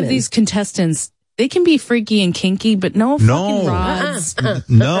want any of these contestants. They can be freaky and kinky, but no fucking rods.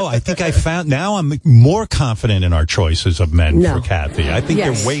 No, I think now I'm more confident in our choices of men for Kathy. I think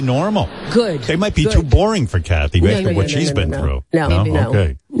they're way normal. Good. They might be too boring for Kathy after what she's been through. No.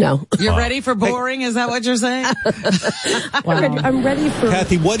 Okay. No. You're ready for boring? Is that what you're saying? Wow. I'm ready for...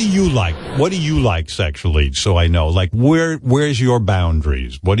 Kathy, what do you like? What do you like sexually? So I know, where's your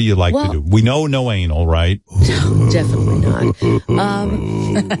boundaries? What do you like to do? We know no anal, right? Definitely not.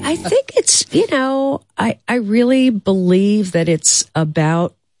 I think it's, I really believe that it's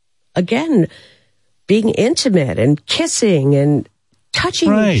about, again, being intimate and kissing and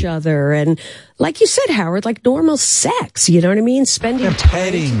touching each other, and like you said, Howard, like normal sex, you know what I mean? Spending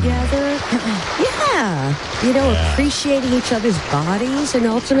time together. Appreciating each other's bodies, and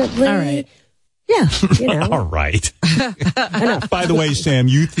ultimately, all right. Yeah, All right. By the way, Sam,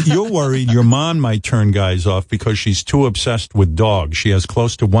 you're worried your mom might turn guys off because she's too obsessed with dogs. She has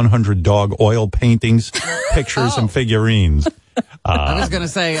close to 100 dog oil paintings, pictures, and figurines. I was going to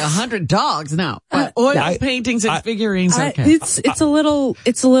say 100 dogs. No, oil paintings and figurines. Okay. It's a little.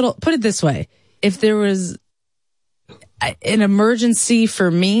 Put it this way: if there was an emergency for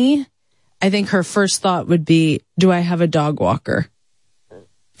me, I think her first thought would be, "Do I have a dog walker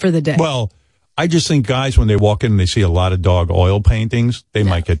for the day?" Well, I just think guys, when they walk in and they see a lot of dog oil paintings, they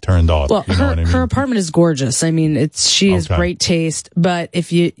might get turned off. Well, you know what I mean? Her apartment is gorgeous. I mean, she has great taste. But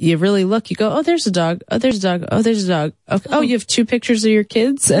if you really look, you go, oh, there's a dog. Oh, there's a dog. Oh, there's a dog. Oh, you have 2 pictures of your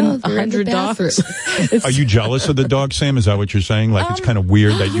kids and 100 dogs. Are you jealous of the dog, Sam? Is that what you're saying? Like, it's kind of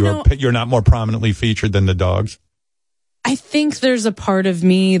weird that you're not more prominently featured than the dogs? I think there's a part of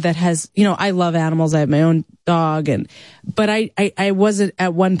me that has, I love animals. I have my own dog, but I wasn't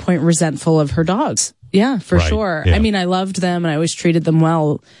at one point resentful of her dogs. Yeah, for sure. Yeah. I mean, I loved them and I always treated them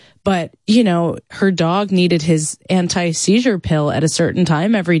well, but her dog needed his anti-seizure pill at a certain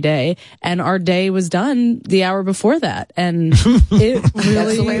time every day, and our day was done the hour before that. And it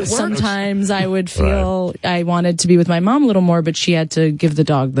really, sometimes I would feel I wanted to be with my mom a little more, but she had to give the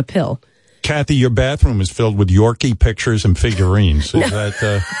dog the pill. Kathy, your bathroom is filled with Yorkie pictures and figurines. Is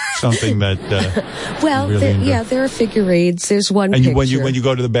that something that? Well, there are figurines. There's one. And picture. when you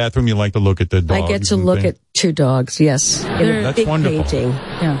go to the bathroom, you like to look at the dogs. I get to look at 2 dogs. Yes, that's big wonderful. Painting.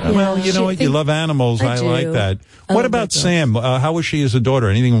 Yeah. Well, you know what? You love animals. I like that. What about Sam? How was she as a daughter?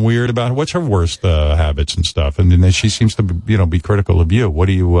 Anything weird about her? What's her worst habits and stuff? And then she seems to, be critical of you. What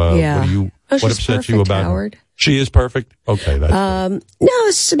do you? What upsets you about Howard. her? She is perfect? Okay, that's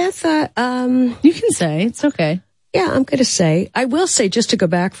no, Samantha, you can say. It's okay. Yeah, I'm going to say. I will say, just to go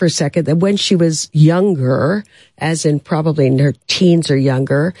back for a second, that when she was younger, as in probably in her teens or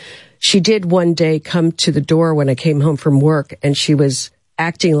younger, she did one day come to the door when I came home from work, and she was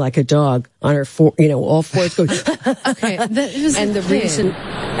acting like a dog on her all fours going, okay. And the reason,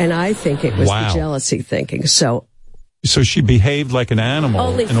 and I think it was the jealousy thinking. So she behaved like an animal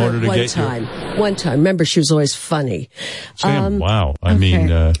only in order to one get time. One time. Remember, she was always funny. Sam, wow. I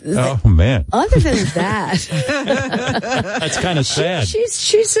mean, oh man. Other than that, that's kind of sad.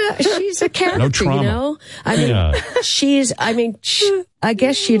 She's a character, no trauma. I mean, I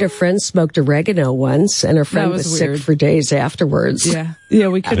guess she and her friend smoked oregano once, and her friend was sick for days afterwards. Yeah,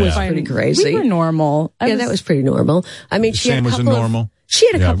 we couldn't find pretty crazy. We were normal. That was pretty normal. I mean, Sam was normal. She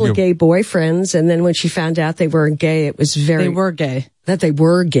had a couple of gay boyfriends, and then when she found out they weren't gay, it was they were gay. That they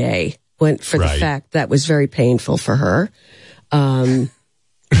were gay went for the fact that was very painful for her. One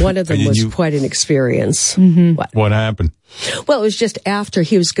of them was quite an experience. Mm-hmm. What happened? Well, it was just after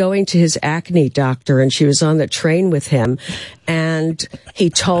he was going to his acne doctor, and she was on the train with him, and he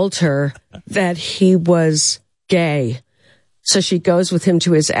told her that he was gay. So she goes with him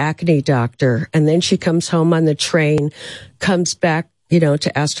to his acne doctor, and then she comes home on the train, comes back,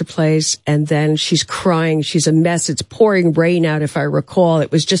 to Astor Place, and then she's crying. She's a mess. It's pouring rain out, if I recall.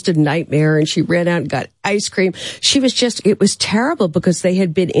 It was just a nightmare, and she ran out and got ice cream. It was terrible because they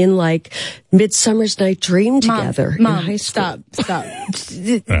had been in like Midsummer's Night Dream together in high school. Stop.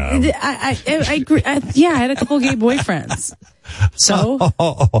 I agree. I had a couple of gay boyfriends. So?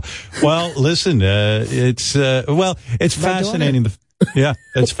 Well, listen, it's fascinating. Yeah,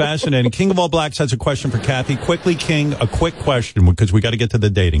 it's fascinating. King of All Blacks has a question for Kathy. Quickly, King, a quick question because we got to get to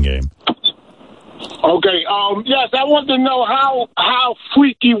the dating game. Okay. Yes, I want to know how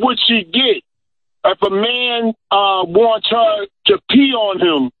freaky would she get if a man wants her to pee on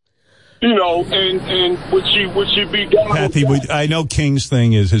him? And would she be down? Kathy, I know King's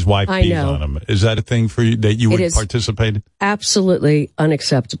thing is his wife pees on him. Is that a thing for you that you would participate in? Absolutely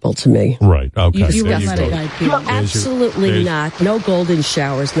unacceptable to me. Right. Okay. You absolutely not. No golden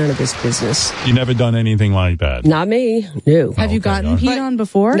showers. None of this business. You never done anything like that? Not me. No. Have you gotten peed on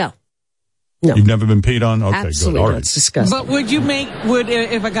before? No. You've never been peed on? Okay, absolutely good. All not. right. It's disgusting. But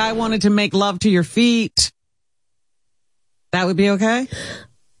if a guy wanted to make love to your feet, that would be okay?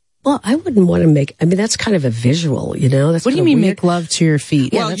 Well, I wouldn't want to that's kind of a visual, That's what do you mean make love to your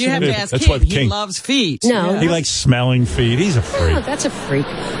feet? Well, you have to ask King. He loves feet. No. He likes smelling feet. He's a freak. No, that's a freak.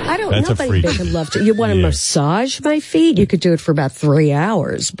 Nobody can love to. You want to massage my feet? You could do it for about 3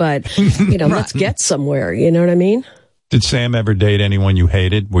 hours, but, let's get somewhere. You know what I mean? Did Sam ever date anyone you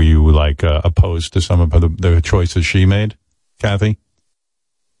hated? Were you, opposed to some of the choices she made, Kathy?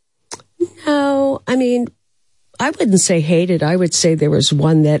 No, I wouldn't say hated. I would say there was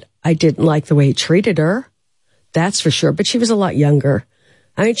one that I didn't like the way he treated her. That's for sure. But she was a lot younger.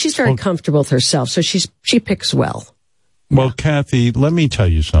 She's very comfortable with herself, so she picks well. Well, Kathy, let me tell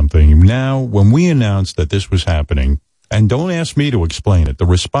you something. Now, when we announced that this was happening, and don't ask me to explain it, the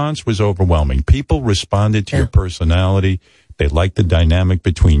response was overwhelming. People responded to your personality. They liked the dynamic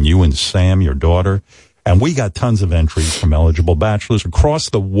between you and Sam, your daughter. And we got tons of entries from eligible bachelors across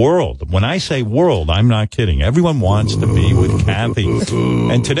the world. When I say world, I'm not kidding. Everyone wants to be with Kathy.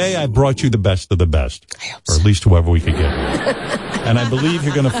 And today I brought you the best of the best. Or at least whoever we could get. And I believe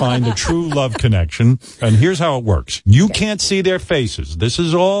you're going to find a true love connection. And here's how it works. You can't see their faces. This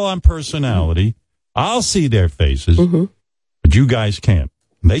is all on personality. I'll see their faces, but you guys can't.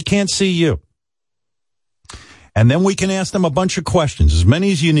 They can't see you. And then we can ask them a bunch of questions, as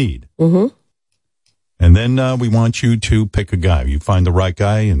many as you need. And then we want you to pick a guy. You find the right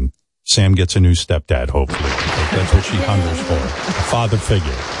guy, and Sam gets a new stepdad, hopefully. That's what she hungers for, a father figure.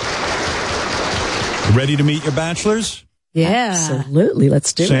 You ready to meet your bachelors? Yeah. Absolutely.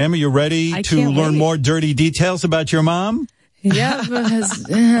 Let's do it. Sam, are you ready to learn more dirty details about your mom? Yeah. Because,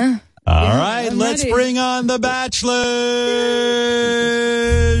 all right, let's bring on the bachelors.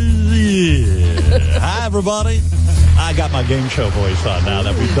 Yeah. Hi, everybody. I got my game show voice on now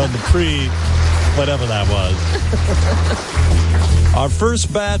that we've done the whatever that was. Our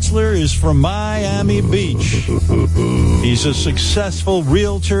first bachelor is from Miami Beach. He's a successful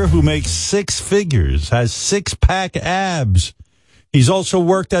realtor who makes 6 figures, has 6-pack abs. He's also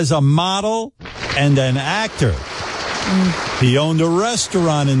worked as a model and an actor. He owned a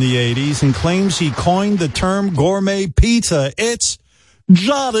restaurant in the 80s and claims he coined the term gourmet pizza. It's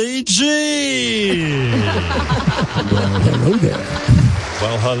Johnny G. Hello there.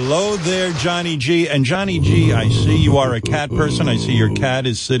 Well, hello there, Johnny G. And Johnny G, I see you are a cat person. I see your cat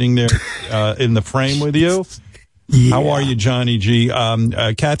is sitting there in the frame with you. Yeah. How are you, Johnny G?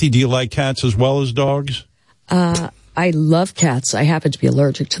 Kathy, do you like cats as well as dogs? I love cats. I happen to be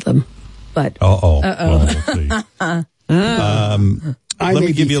allergic to them. But Well, let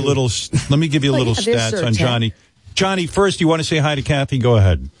me give you a little stats on Johnny. Johnny, first, you want to say hi to Kathy? Go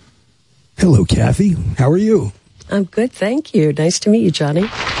ahead. Hello, Kathy. How are you? I'm good, thank you. Nice to meet you, Johnny.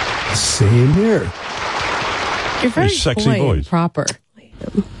 Same here. You're very sexy voice. Proper.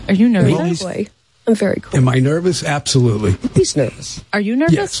 Are you nervous? I'm very cool. Am I nervous? Absolutely. He's nervous. Are you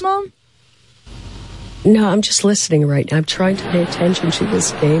nervous, Yes. Mom? No, I'm just listening right now. I'm trying to pay attention to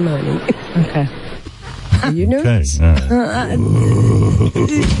this game, honey. Okay. Are you nervous? Okay.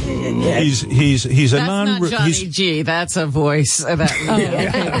 He's a That's not Johnny G. That's a voice. Thank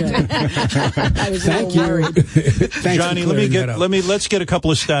you. Johnny, let's get a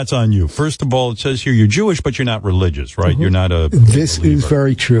couple of stats on you. First of all, it says here you're Jewish, but you're not religious, right? You're not a This believer. is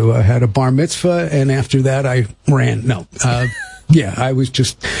very true. I had a bar mitzvah, and after that, I ran. No. Yeah, I was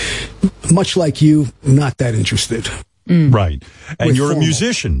just, much like you, not that interested. Right. And With you're formal. a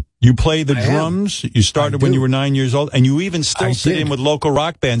musician. You play the drums. You started when you were 9 years old, and you even still sit in with local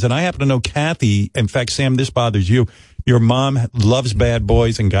rock bands. And I happen to know Kathy. In fact, Sam, this bothers you. Your mom loves bad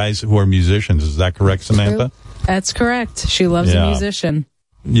boys and guys who are musicians. Is that correct, Samantha? That's correct. She loves a musician.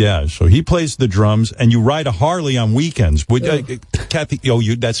 Yeah, so he plays the drums, and you ride a Harley on weekends. Would Kathy?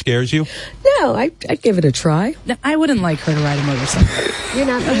 That scares you? No, I'd give it a try. No, I wouldn't like her to ride a motorcycle. You're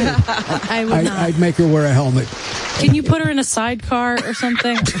not. I would not. I'd make her wear a helmet. Can you put her in a sidecar or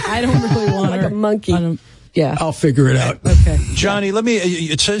something? I don't really want like her. a monkey. Yeah, I'll figure it out. Okay, Johnny.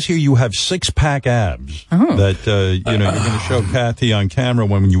 It says here you have 6-pack abs that you're going to show Kathy on camera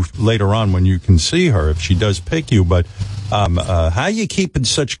later on when you can see her if she does pick you. But how you keep in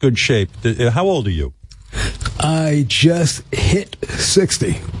such good shape? How old are you? I just hit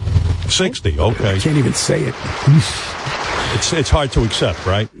 60. 60. Okay. Can't even say it. It's hard to accept,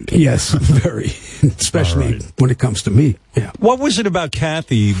 right? Yes, very. Especially when it comes to me. Yeah. What was it about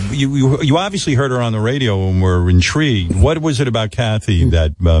Kathy? You obviously heard her on the radio and were intrigued. What was it about Kathy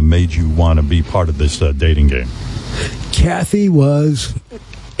that made you want to be part of this dating game? Kathy was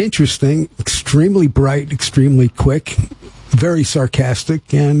interesting, extremely bright, extremely quick, very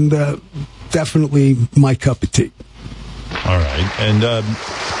sarcastic, and definitely my cup of tea. All right. And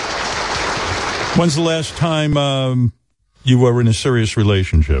when's the last time you were in a serious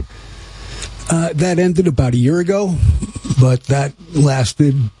relationship? That ended about a year ago, but that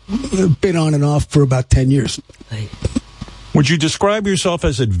lasted a bit on and off for about 10 years. Would you describe yourself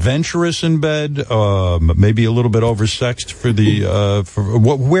as adventurous in bed? Maybe a little bit oversexed for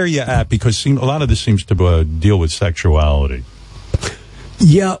where are you at? Because a lot of this seems to deal with sexuality.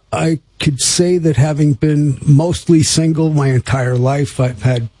 Yeah, I could say that having been mostly single my entire life, I've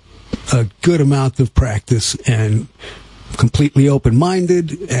had a good amount of practice and completely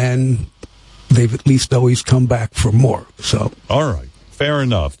open-minded, and they've at least always come back for more. So, all right. Fair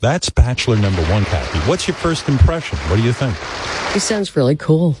enough. That's bachelor number 1, Kathy. What's your first impression? What do you think? He sounds really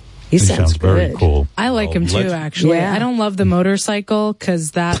cool. He sounds very good. cool. I like him too, actually. Yeah. I don't love the motorcycle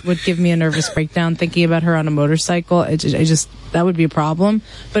because that would give me a nervous breakdown thinking about her on a motorcycle. That would be a problem.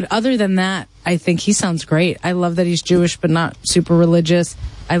 But other than that, I think he sounds great. I love that he's Jewish, but not super religious.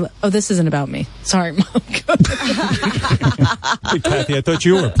 This isn't about me. Sorry, Mom. Hey, Kathy, I thought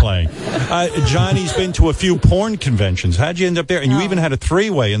you were playing. Johnny's been to a few porn conventions. How'd you end up there? And you even had a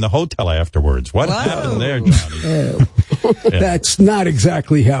three-way in the hotel afterwards. What happened there, Johnny? That's not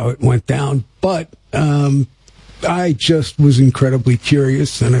exactly how it went down, but I just was incredibly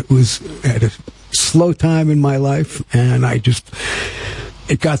curious, and it was at a slow time in my life, and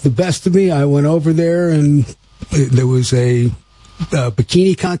it got the best of me. I went over there, and there was a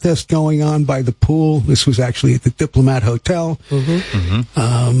bikini contest going on by the pool. This was actually at the Diplomat Hotel.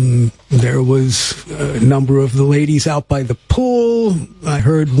 There was a number of the ladies out by the pool. I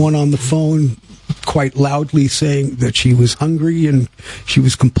heard one on the phone quite loudly saying that she was hungry and she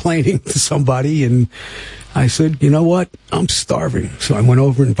was complaining to somebody, and I said, you know what, I'm starving. So I went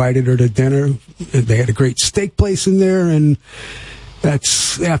over, invited her to dinner. They had a great steak place in there, and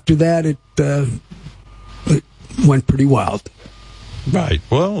after that it went pretty wild. Right.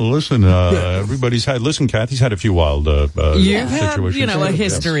 Well, listen, everybody's had, Kathy's had a few wild You've had, situations. a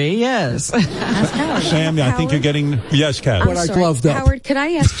history, yes. Sam, I think you're getting, yes, Kathy. I'm sorry, Howard, could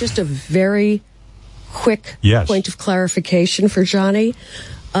I ask just a very quick point of clarification for Johnny?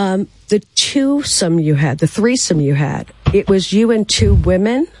 The threesome you had, it was you and two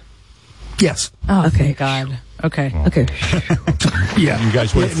women? Yes. Oh, okay. God. Okay. Okay. Yeah. You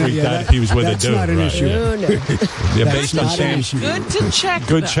guys would have freaked out if he was with a dude. That's not an issue. No. Yeah, based on Sam's... Good to check.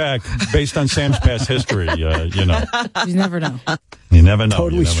 Good check. Based on Sam's past history, You never know. You never know.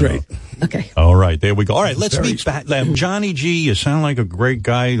 Totally straight. Okay. All right, there we go. All right, let's meet Johnny G. You sound like a great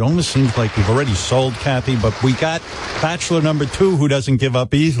guy. It almost seems like you've already sold Kathy, but we got bachelor number 2 who doesn't give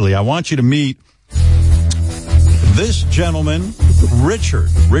up easily. I want you to meet this gentleman, Richard.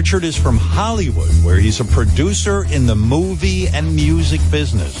 Richard is from Hollywood, where he's a producer in the movie and music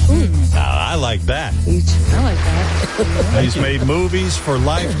business. Now, I like that. I like that. He's made movies for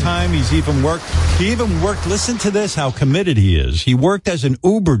Lifetime. He even worked, listen to this, how committed he is. He worked as an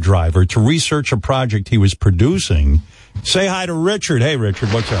Uber driver to research a project he was producing. Say hi to Richard. Hey, Richard,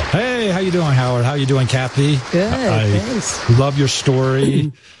 what's up? Hey, how you doing, Howard? How you doing, Kathy? Good, thanks. Love your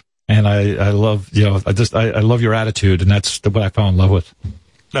story. And I love, I love your attitude, and that's what I fell in love with.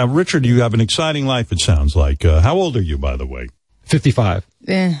 Now, Richard, you have an exciting life, it sounds like. How old are you, by the way? 55.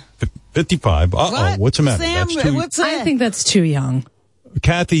 55? Uh-oh, what's the matter? Sam, what's that? I think that's too young.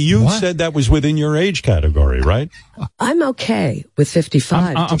 Kathy, you said that was within your age category, right? I'm okay with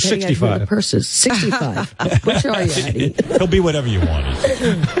 55. I'm 65. The purses. 65. Which are you, Eddie? He'll be whatever you want.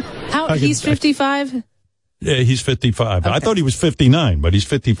 He's 55? Yeah, he's 55. Okay. I thought he was 59, but he's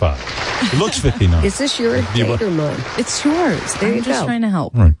 55. He looks 59. Is this your date or mine? It's yours. I'm just trying to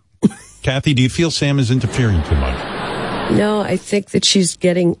help. Right. Kathy, do you feel Sam is interfering too much? No, I think that she's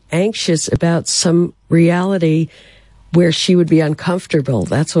getting anxious about some reality where she would be uncomfortable.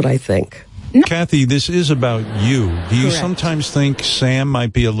 That's what I think. No. Kathy, this is about you. Do you sometimes think Sam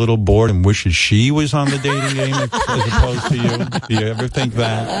might be a little bored and wishes she was on the dating game as opposed to you? Do you ever think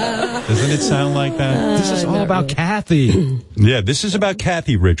that? Doesn't it sound like that? This is all about Kathy. Yeah, this is about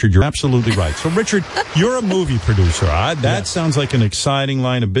Kathy, Richard. You're absolutely right. So, Richard, you're a movie producer. That sounds like an exciting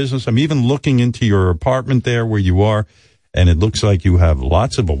line of business. I'm even looking into your apartment there where you are, and it looks like you have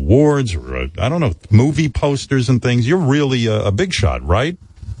lots of awards or, movie posters and things. You're really a big shot, right?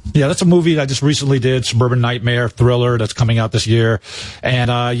 Yeah, that's a movie I just recently did, Suburban Nightmare thriller, that's coming out this year.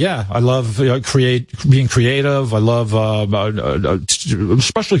 And I love being creative. I love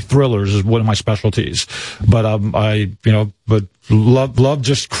especially thrillers is one of my specialties. But love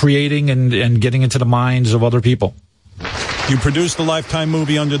just creating and getting into the minds of other people. You produced the Lifetime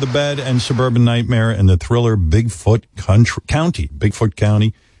movie Under the Bed and Suburban Nightmare and the thriller Bigfoot County.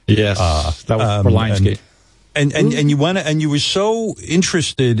 Yes, that was for Lionsgate. And you you were so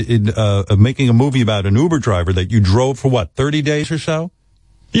interested in making a movie about an Uber driver that you drove for 30 days or so?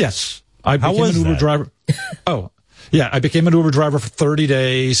 Yes. I became an Uber driver. I became an Uber driver for 30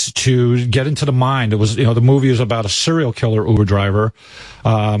 days to get into the mind. It was, the movie was about a serial killer Uber driver.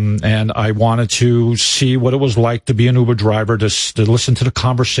 And I wanted to see what it was like to be an Uber driver, to listen to the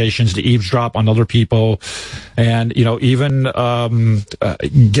conversations, to eavesdrop on other people. And, even,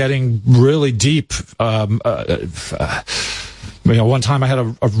 getting really deep, one time I had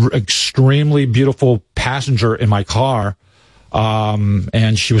a extremely beautiful passenger in my car.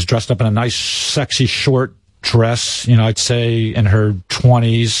 And she was dressed up in a nice, sexy, short dress, I'd say in her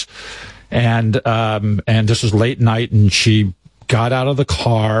 20s. And this was late night, and she got out of the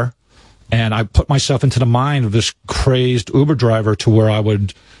car, And I put myself into the mind of this crazed Uber driver to where I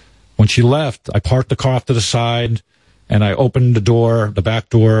would, when she left, I parked the car off to the side and I opened the back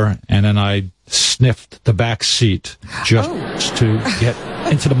door, and then I sniffed the back seat just to get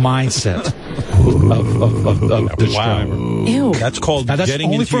into the mindset of this driver. Ew. That's called getting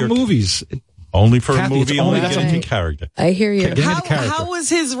only into for movies. Only for Kathy, a movie, only that's getting into character. I hear you. How was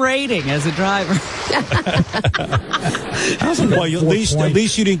his rating as a driver? Well, at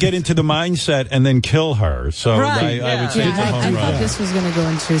least you didn't get into the mindset and then kill her. So I would say it's a home run. I thought this was going to go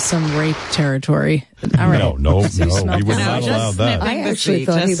into some rape territory. All right. No. We would not allow that. I actually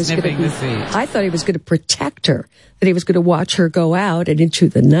thought he was going to I thought he was going to protect her, that he was going to watch her go out and into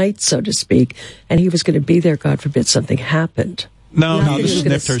the night, so to speak, and he was going to be there, God forbid something happened. No, this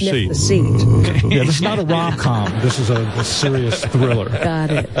sniffed her seat. Yeah, this is not a rom-com. This is a serious thriller. Got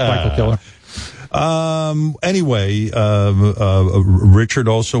it. Rifle killer. Anyway, Richard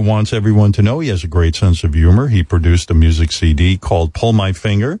also wants everyone to know he has a great sense of humor. He produced a music CD called Pull My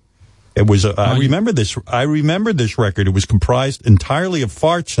Finger. It was, I remember this record. It was comprised entirely of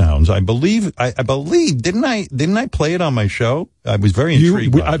fart sounds. I believe, didn't I play it on my show? I was very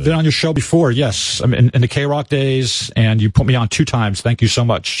intrigued. I've been on your show before, yes. I mean, in the K-Rock days, and you put me on 2 times. Thank you so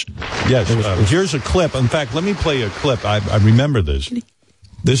much. Yes. Here's a clip. In fact, let me play a clip. I remember this.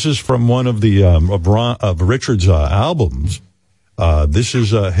 This is from one of the, of Richard's, albums. This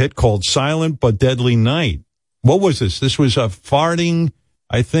is a hit called Silent But Deadly Night. What was this? This was farting,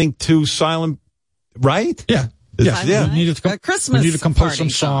 I think, to Silent, right? Yeah. Yeah. We needed to compose some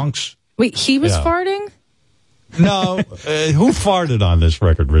songs. Wait, he was farting? No. Who farted on this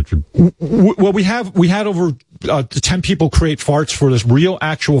record, Richard? Well, we had over 10 people create farts for this, real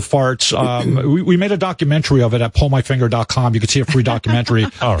actual farts. We made a documentary of it at pullmyfinger.com. You can see a free documentary.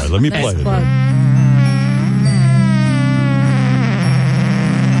 All right, let me play it.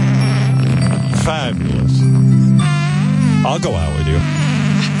 Fabulous. I'll go out with you.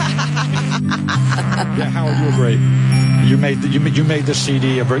 Yeah, Howard, you were great. You made this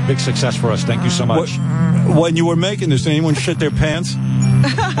CD a very big success for us. Thank you so much. When you were making this, did anyone shit their pants?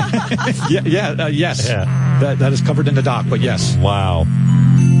 Yes. Yeah. That is covered in the doc, but yes. Wow.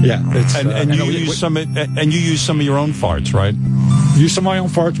 Yeah. And you use some of your own farts, right? Use some of my own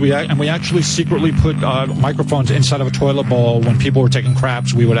farts. We actually secretly put microphones inside of a toilet bowl. When people were taking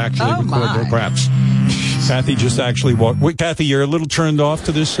craps, we would actually record their craps. Kathy just actually walked. Wait, Kathy, you're a little turned off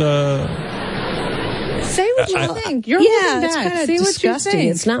to this. Say what you think. You're it's kind of disgusting.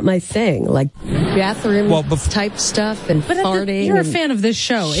 It's not my thing. Like bathroom type stuff and farting. You're a fan of this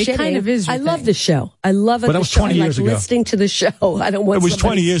show. It kind of is. I love the show. I love it. But that was 20 years ago. Listening to the show. I don't want. It was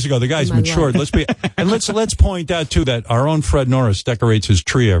 20 years ago. The guy's matured. Let's point out too that our own Fred Norris decorates his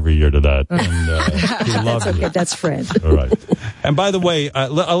tree every year to that, and he loves it. That's Fred. All right. And by the way,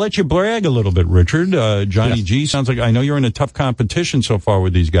 I'll let you brag a little bit, Richard. Johnny G sounds like, I know you're in a tough competition so far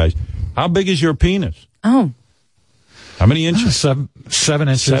with these guys. How big is your penis? Oh. How many inches? 7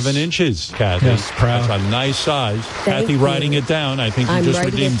 inches. 7 inches, Kathy. Yes, proud. That's a nice size. Kathy writing it down. I think you just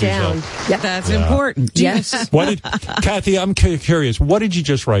redeemed yourself. Yep. That's important. Yes. Kathy, I'm curious. What did you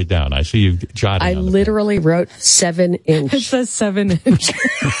just write down? I see you jotting. I literally wrote 7 inch. It says 7 inch.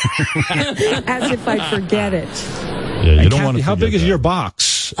 As if I forget it. Yeah, you don't want to. How big is your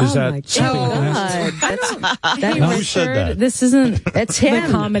box? Is that my God. Who said that? This isn't. It's him.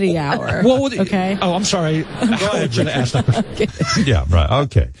 The comedy hour. Well, okay. Oh, I'm sorry. Go ahead, ask that question. Yeah, right.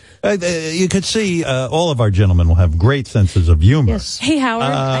 Okay. You could see all of our gentlemen will have great senses of humor. Yes. Hey, Howard,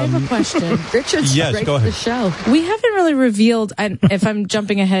 I have a question. Richard's great go for ahead. the show. We haven't really revealed, and if I'm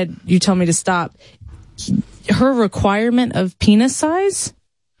jumping ahead, you tell me to stop, her requirement of penis size?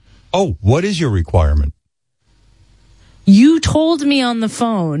 Oh, what is your requirement? You told me on the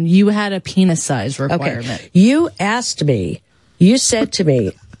phone you had a penis size requirement. Okay. You asked me, you said to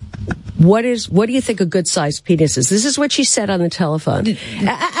me, what do you think a good sized penis is? This is what she said on the telephone.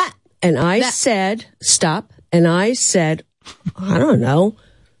 And I said, stop. And I said, I don't know,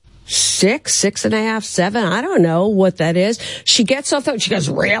 6, 6.5, 7. I don't know what that is. She gets off the phone. She goes,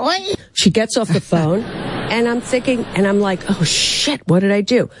 really? She gets off the phone. And I'm thinking, and I'm like, oh shit, what did I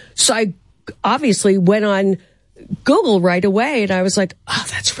do? So I obviously went on Google right away, and I was like, oh,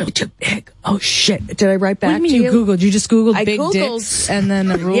 that's really too big. Oh shit. Did I write back to you? What do you mean you Googled? You just Googled big dicks and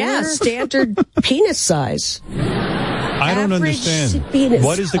then a ruler? Yeah, standard penis size. I don't understand.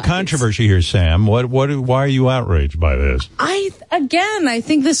 What is the controversy here, Sam? Why are you outraged by this? I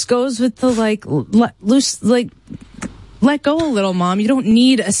think this goes with the let go a little, Mom. You don't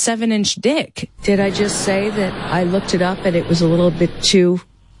need a 7-inch dick. Did I just say that I looked it up and it was a little bit too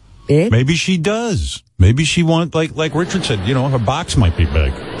big? Maybe she does. Maybe she wants, like Richard said, her box might be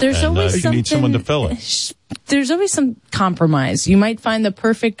big. There's always you something. need someone to fill it. There's always some compromise. You might find the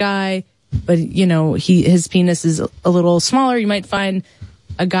perfect guy, but his penis is a little smaller. You might find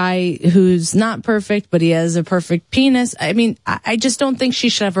a guy who's not perfect, but he has a perfect penis. I mean, I just don't think she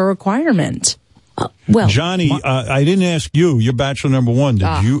should have a requirement. Well, Johnny, I didn't ask you. You're bachelor number one.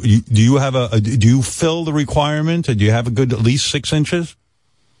 Do you fill the requirement? Do you have a good at least 6 inches?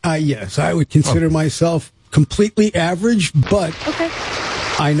 Yes, I would consider myself completely average, but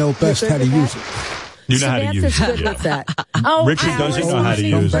I know best how to use it. You know how to use it. Good with that. Richard doesn't know how to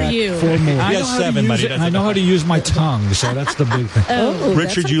use it. You. I know 7, but I know how to use my tongue, so that's the big thing.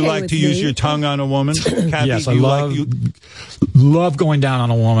 Richard, you like to use your tongue on a woman? Kathy, yes, I love going down on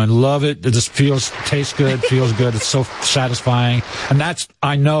a woman. Love it. It just tastes good, feels good. It's so satisfying. And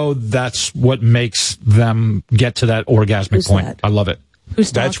I know that's what makes them get to that orgasmic point. That? I love it.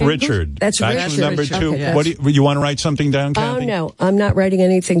 That's Richard. That's Richard. Number 2. Okay. What you want to write something down, Kathy? Oh, no. I'm not writing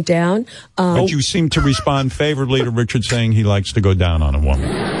anything down. But you seem to respond favorably to Richard saying he likes to go down on a woman.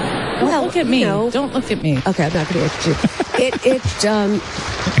 Well, look at me. Don't look at me. Okay, I'm not going to look at you.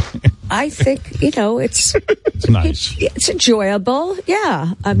 I think, it's nice. It's enjoyable.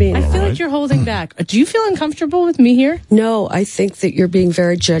 Yeah. I mean, I feel like you're holding back. Do you feel uncomfortable with me here? No, I think that you're being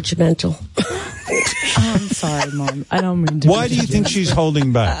very judgmental. I'm sorry, Mom. I don't mean to. Why do you think she's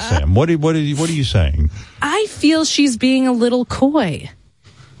holding back, Sam? What are you saying? I feel she's being a little coy.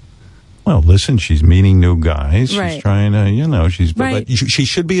 Well, listen, she's meeting new guys. Right. She's trying to, Right. but she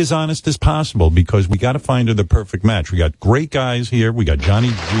should be as honest as possible because we got to find her the perfect match. We got great guys here. We got Johnny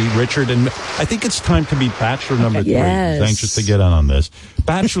G, Richard, and I think it's time to be bachelor number 3. Yes. He's anxious to get on this.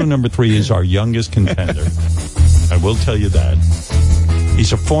 Bachelor number 3 is our youngest contender. I will tell you that.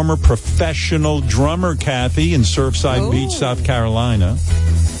 He's a former professional drummer, Kathy, in Surfside Beach, South Carolina.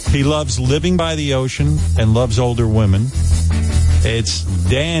 He loves living by the ocean and loves older women. It's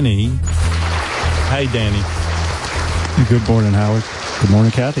Danny. Hi, Danny. Good morning, Howard. Good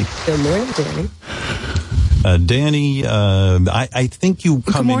morning, Kathy. Good morning, Danny. Danny, I think you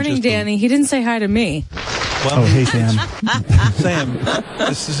come Good morning, Danny. He didn't say hi to me. Well, hey, Sam. Sam,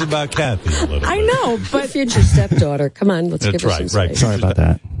 this is about Kathy a little bit. I know, but future stepdaughter. Come on, let's give her some space. Sorry about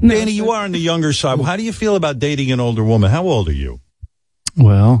that. Danny, you are on the younger side. How do you feel about dating an older woman? How old are you?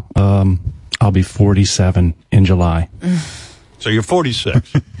 Well, I'll be 47 in July. So you're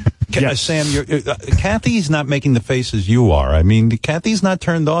 46. Yes. Sam, Kathy's not making the faces you are. I mean, Kathy's not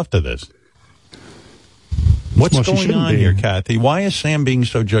turned off to this. What's going on here, Kathy? Why is Sam being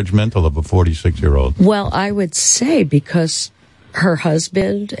so judgmental of a 46-year-old? Well, I would say because her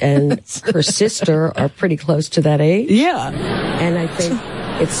husband and her sister are pretty close to that age. Yeah. And I think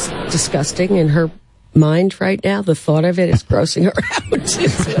it's disgusting in her mind right now. The thought of it is grossing her out. Is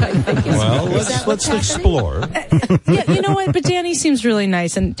what I think is. Well, let's explore. Yeah, you know what? But Danny seems really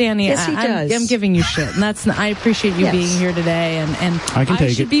nice, and Danny, yes, he does. I'm giving you shit, and I appreciate you being here today. And I can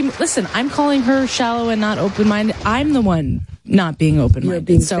take it. Listen, I'm calling her shallow and not open-minded. I'm the one not being open-minded.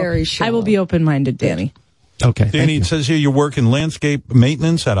 You're being very shallow. I will be open-minded, Danny. Okay. Danny, it says here you work in landscape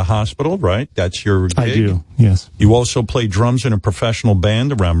maintenance at a hospital, right? That's your gig? I do, yes. You also play drums in a professional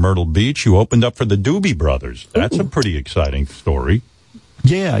band around Myrtle Beach. You opened up for the Doobie Brothers. That's a pretty exciting story.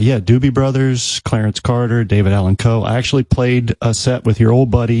 Yeah. Doobie Brothers, Clarence Carter, David Allen Coe. I actually played a set with your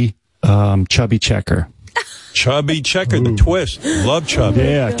old buddy, Chubby Checker. Chubby Checker, the Twist. Love Chubby.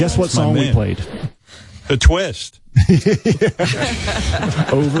 Yeah, guess what song we played? The Twist.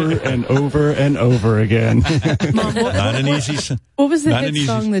 Over and over and over again. Mom, not an easy. What was the hit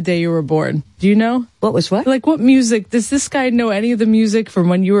song the day you were born? Do you know? What was what? Like what music? Does this guy know any of the music from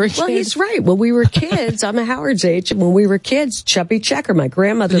when you were a kid? Well, he's right. When we were kids, I'm a Howard's age. When we were kids, Chubby Checker, my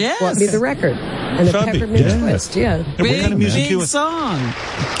grandmother bought me the record. And the Peppermint Twist, yeah. What kind of music big song.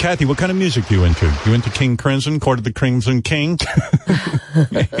 Kathy, what kind of music do you into? You into King Crimson, Court of the Crimson King?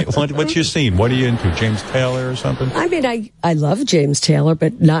 What's your scene? What are you into? James Taylor or something? I mean, I love James Taylor,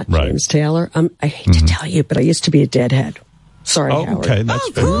 but not James Taylor. I hate to tell you, but I used to be a Deadhead. Sorry, Howard. Okay, that's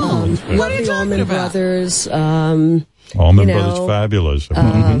fair. Love the Allman Brothers. Allman Brothers, fabulous.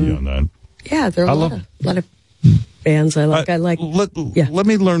 On that. Yeah, there are a lot of bands I like. Let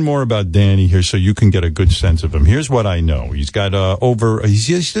me learn more about Danny here so you can get a good sense of him. Here's what I know. He's got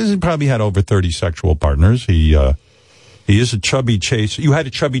he's probably had over 30 sexual partners. He is a chubby chaser. You had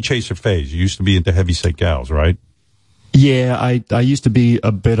a chubby chaser phase. You used to be into heavyset gals, right? Yeah, I used to be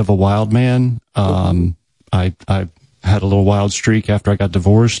a bit of a wild man. I had a little wild streak after I got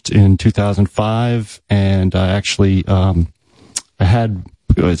divorced in 2005, and I actually I had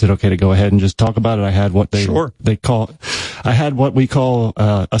is it okay to go ahead and just talk about it? I had what I had what we call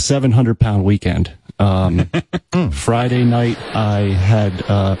a 700-pound weekend. Friday night, I had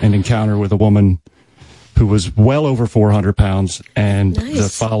an encounter with a woman who was well over 400 pounds, and the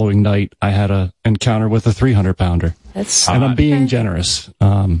following night, I had an encounter with a 300-pounder. And I'm being generous.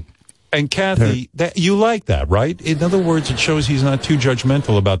 And Kathy, you like that, right? In other words, it shows he's not too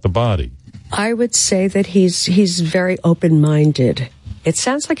judgmental about the body. I would say that he's very open-minded. It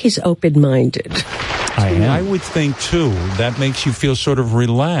sounds like he's open-minded. I would think, too, that makes you feel sort of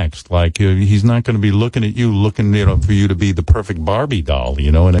relaxed. Like he's not going to be looking at you, looking, for you to be the perfect Barbie doll.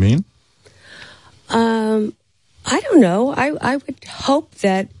 You know what I mean? I don't know. I would hope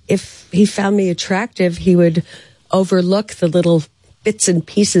that if he found me attractive, he would overlook the little bits and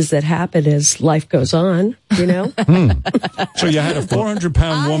pieces that happen as life goes on, So you had a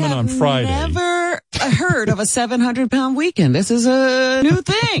 400-pound woman on Friday. I've never heard of a 700-pound weekend. This is a new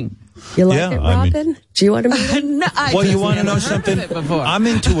thing. You like it, Robin? Do you want to meet him? No, well, you want to know something? I'm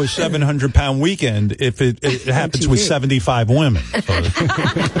into a 700-pound weekend if it happens with 75 women.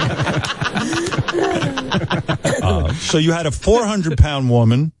 So you had a 400-pound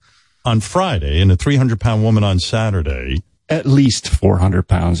woman on Friday and a 300-pound woman on Saturday. At least 400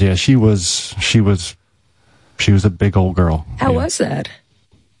 pounds. Yeah, she was a big old girl. How was that?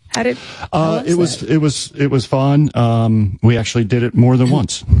 It was fun. We actually did it more than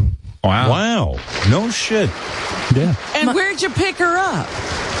once. Wow. No shit. Yeah. And where'd you pick her up?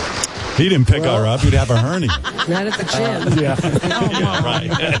 He didn't pick her up. He'd have a hernia. Not at the gym. Yeah, right.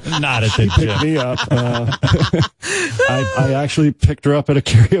 Not at the gym. Picked me up. I actually picked her up at a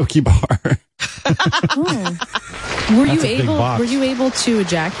karaoke bar. Were you able to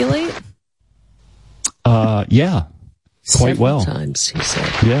ejaculate? Yeah. Quite well. Times, he said.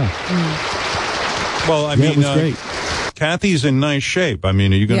 Yeah. Well, I mean, it was great. Kathy's in nice shape. I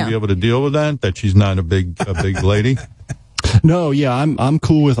mean, are you going to be able to deal with that? That she's not a big lady? No, yeah, I'm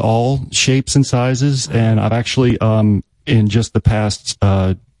cool with all shapes and sizes, and I've actually in just the past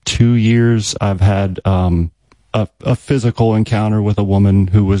 2 years, I've had a physical encounter with a woman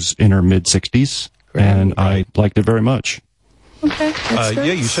who was in her mid-60s, and I liked it very much. Okay.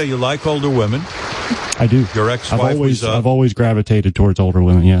 Yeah, you say you like older women. I do. Your ex-wife I've always gravitated towards older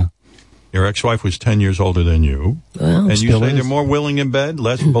women. Yeah. Your ex-wife was 10 years older than you, and you say they're more willing in bed,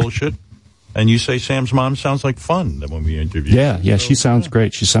 less bullshit. And you say Sam's mom sounds like fun when we interview. Yeah, she sounds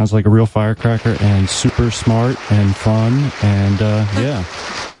great. She sounds like a real firecracker and super smart and fun and yeah.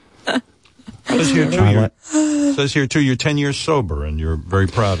 Says here too, you're 10 years sober and you're very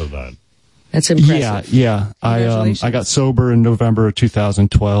proud of that. That's impressive. Yeah. I got sober in November of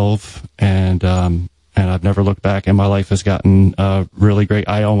 2012 and I've never looked back, and my life has gotten really great.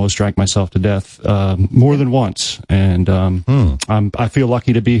 I almost drank myself to death more than once, and I feel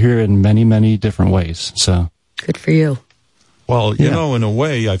lucky to be here in many, many different ways. So good for you. Well, you know, in a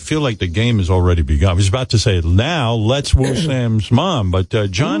way, I feel like the game has already begun. I was about to say, now let's woo Sam's mom, but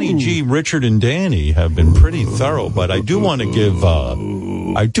Johnny G, Richard, and Danny have been pretty thorough. But I do want to give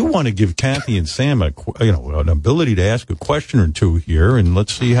Kathy and Sam an ability to ask a question or two here, and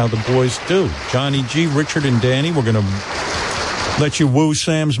let's see how the boys do. Johnny G, Richard, and Danny, we're going to let you woo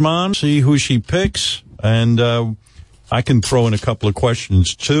Sam's mom, see who she picks, and I can throw in a couple of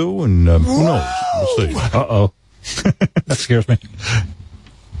questions too, and who knows? We'll see. Uh-oh. That scares me.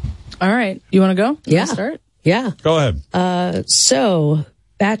 All right. You want to go? Yeah. Start? Yeah. Go ahead. So,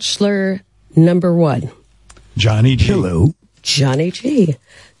 Bachelor number 1. Johnny G. Hello. Johnny G.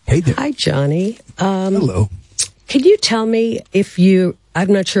 Hey there. Hi, Johnny. Hello. Can you tell me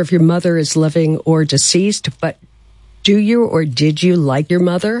I'm not sure if your mother is living or deceased, but do you or did you like your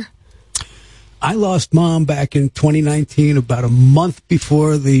mother? I lost Mom back in 2019, about a month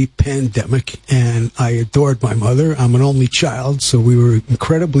before the pandemic, and I adored my mother. I'm an only child, so we were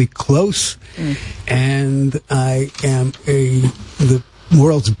incredibly close, and I am the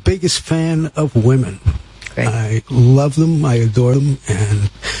world's biggest fan of women. Great. I love them, I adore them, and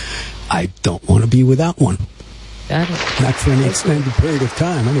I don't want to be without one. Got it. Not for an extended period of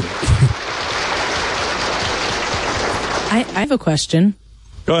time, anyway. I have a question.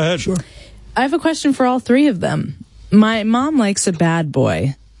 Go ahead. Sure. I have a question for all three of them. My mom likes a bad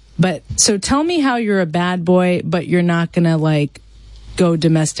boy, so tell me how you're a bad boy, but you're not going to go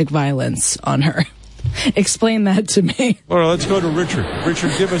domestic violence on her. Explain that to me. Well, let's go to Richard.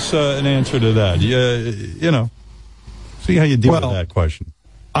 Richard, give us an answer to that. See how you deal with that question.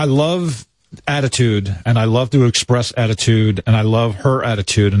 I love attitude, and I love to express attitude, and I love her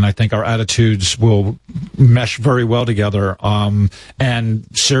attitude, and I think our attitudes will mesh very well together. And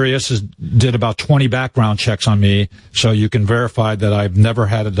Sirius did about 20 background checks on me, so you can verify that I've never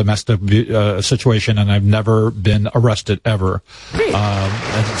had a domestic situation, and I've never been arrested ever.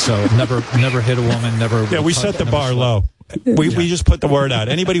 And so never hit a woman, never. Yeah, we set the bar low. We just put the word out.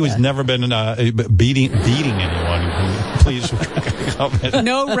 Anybody who's never been beating anyone, please.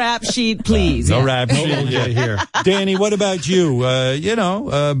 No rap sheet, please. No rap sheet here. Danny, what about you?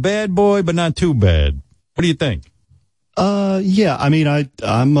 Bad boy, but not too bad. What do you think? Yeah. I mean, I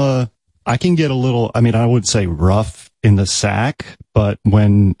can get a little. I mean, I would say rough in the sack, but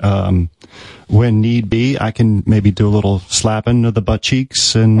when need be, I can maybe do a little slapping of the butt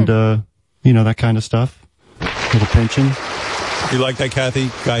cheeks and that kind of stuff. Little pinching. You like that, Kathy?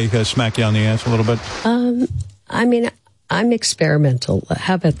 Guy smack you on the ass a little bit? I mean, I'm experimental.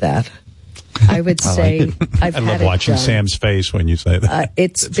 How about that? I would say I love watching Sam's face when you say that.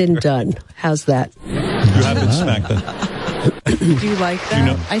 It's been done. How's that? You have been smacked. Do you like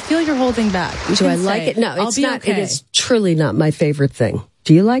that? I feel you're holding back. Do I like it? No, it's not. Okay. It is truly not my favorite thing.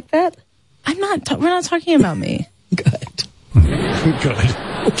 Do you like that? I'm not. We're not talking about me. Good.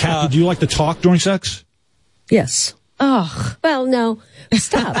 Kathy, do you like to talk during sex? Yes. Ugh. Well, no.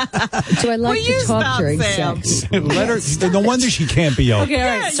 Stop. Do I like to talk during sex? Let her. No wonder she can't be open. Okay,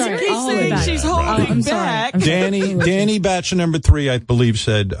 all right. Sorry. I'll hold it back. She's holding back. Danny Batcher number 3, I believe,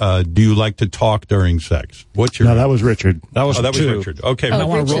 said, "Do you like to talk during sex?" What's your? No, that was Richard. That was Richard. Okay, I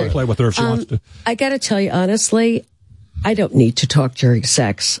want to role play with her if she wants to. I got to tell you honestly, I don't need to talk during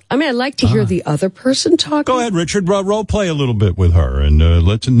sex. I mean, I like to hear the other person talking. Go ahead, Richard. Role play a little bit with her, and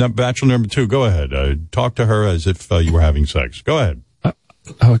let's Bachelor number 2. Go ahead. Talk to her as if you were having sex. Go ahead.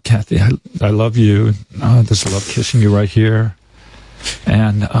 Kathy, I love you. Just love kissing you right here,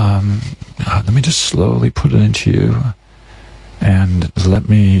 and let me just slowly put it into you, and let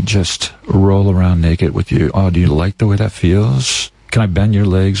me just roll around naked with you. Oh, do you like the way that feels? Can I bend your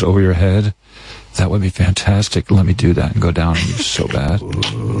legs over your head? That would be fantastic. Let me do that and go down on you so bad.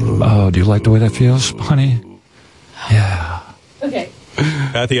 Oh, do you like the way that feels, honey? Yeah. Okay.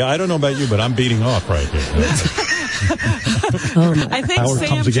 Kathy, I don't know about you, but I'm beating off right here. I think Howard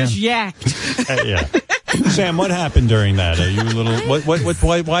Sam just yacked. Yeah. Sam, what happened during that? Are you a little?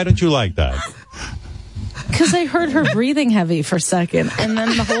 Why don't you like that? Because I heard her breathing heavy for a second, and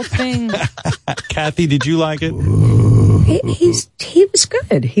then the whole thing. Kathy, did you like it? He was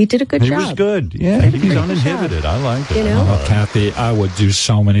good. He did a good job. He was good. Yeah, he's uninhibited. I like it. Kathy, I would do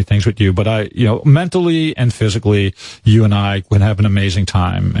so many things with you, but mentally and physically, you and I would have an amazing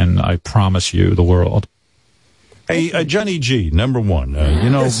time, and I promise you the world. Hey, Johnny G, number 1.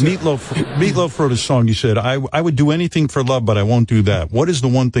 Meatloaf wrote a song. You said, I would do anything for love, but I won't do that. What is the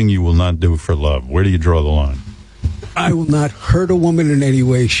one thing you will not do for love? Where do you draw the line? I will not hurt a woman in any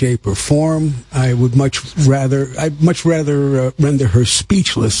way, shape, or form. I'd much rather render her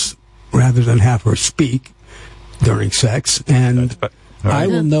speechless rather than have her speak during sex. And I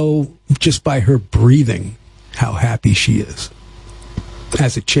will know just by her breathing how happy she is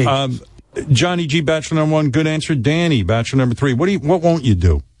as it changes. Johnny G, Bachelor number 1, good answer. Danny, Bachelor number 3. What won't you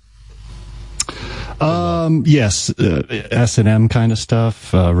do? Yes, S&M kind of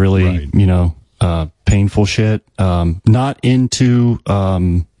stuff. Really, right. Painful shit. Not into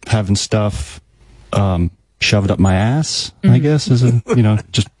having stuff shoved up my ass, I guess, is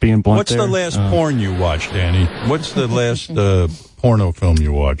just being blunt. What's the last porn you watched, Danny? What's the last porno film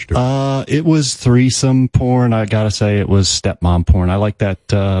you watched? It was threesome porn. I gotta say it was stepmom porn. I like that.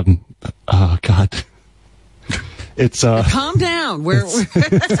 Oh God. It's calm down. It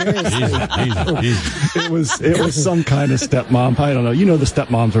was some kind of stepmom. I don't know. The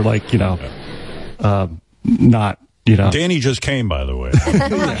stepmoms are like, not, Danny just came, by the way.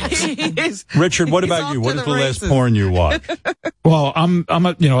 Richard, what about you? What is the last porn you watched? Well, I'm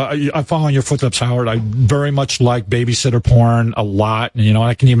following your footsteps, Howard. I very much like babysitter porn a lot. And,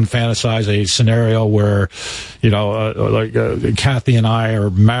 I can even fantasize a scenario where, Kathy and I are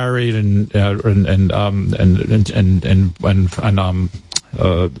married and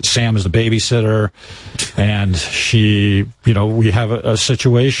Sam is the babysitter, and she, we have a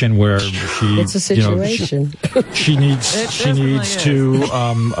situation where she, it's a situation. She needs to,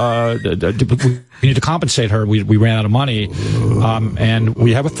 we need to compensate her. We ran out of money, and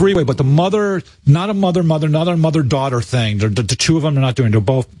we have a 3-way, but the mother, not a mother-daughter thing. The 2 of them are not doing. They're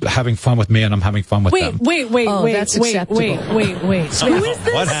both having fun with me, and I'm having fun with them. Wait. That's acceptable. Wait. Who is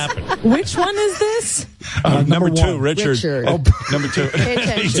this? What happened? Which one is this? Number 2, Richard. Oh, number 2.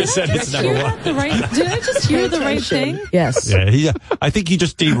 He just said it's number 1. Did I just hear the right thing? Yes. Yeah, I think he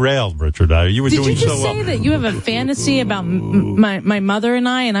just derailed, Richard. You were doing so well. Did you just say that you have a fantasy about my mother and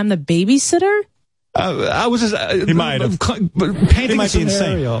I'm the babysitter? I was just he might have painting a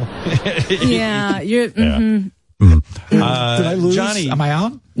scenario. Yeah, you're. Mm-hmm. Did I lose? Johnny, am I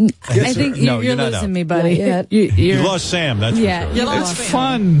on? I think you're losing me, buddy. You lost Sam. That's for sure. It's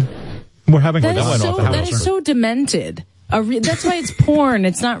fun. We're having that is so demented. That's why it's porn.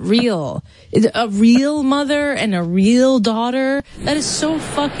 It's not real. A real mother and a real daughter. That is so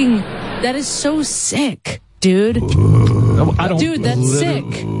sick, dude. Dude, that's sick.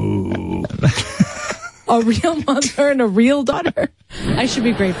 A real mother and a real daughter. I should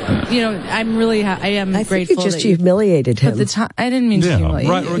be grateful. I am I grateful. Think you just humiliated him. I didn't mean to humiliate.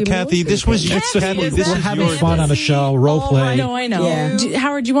 Right, Kathy, this was just Kathy. This is having fun on the show. Role play. I know. Yeah.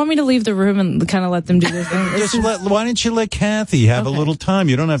 Howard, do you want me to leave the room and kind of let them do their thing? Why don't you let Kathy have a little time?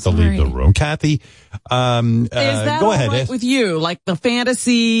 You don't have to leave the room. Kathy, is that go all ahead. Right with you? Like the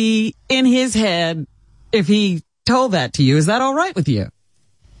fantasy in his head, if he told that to you, is that all right with you?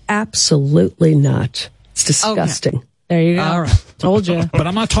 Absolutely not. It's disgusting. Okay. There you go. All right. Told you. But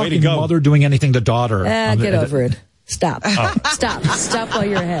I'm not talking mother doing anything to daughter. Get over it. Stop. Stop while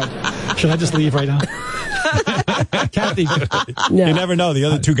you're ahead. Should I just leave right now? Kathy. No. You never know. The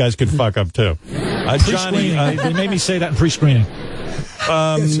other two guys could fuck up too. Johnny, they made me say that in pre-screening.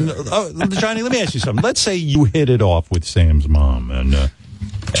 Johnny, let me ask you something. Let's say you hit it off with Sam's mom and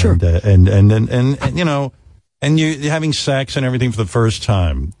sure. and you know, and you're having sex and everything for the first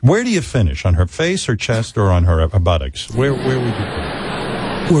time. Where do you finish? On her face, her chest, or on her buttocks? Where would you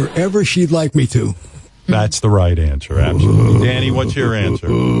finish? Wherever she'd like me to. That's the right answer. Absolutely. Danny, what's your answer?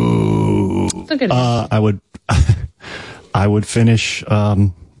 I would finish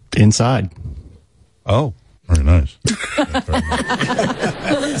inside. Oh, very nice.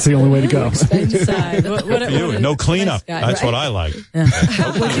 It's the only way to go. Inside. No cleanup. That's what I like. Yeah.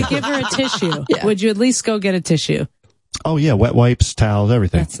 Would you give her a tissue? Yeah. Would you at least go get a tissue? Oh yeah, wet wipes, towels,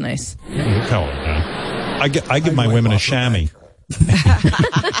 everything. That's nice. I give my women a chamois.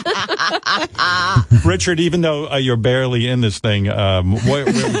 Richard, even though you're barely in this thing, where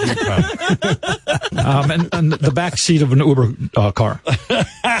would you come? In the back seat of an Uber car.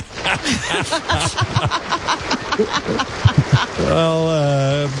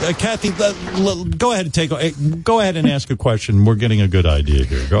 Well, Kathy, go ahead and ask a question. We're getting a good idea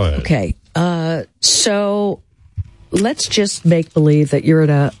here. Go ahead. Okay. So let's just make believe that you're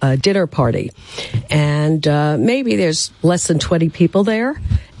at a dinner party, and maybe there's less than 20 people there,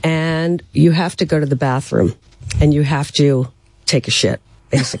 and you have to go to the bathroom, and you have to take a shit,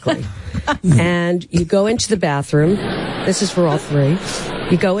 basically. And you go into the bathroom. This is for all three.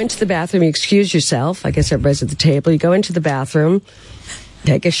 You go into the bathroom, you excuse yourself. I guess everybody's at the table. You go into the bathroom,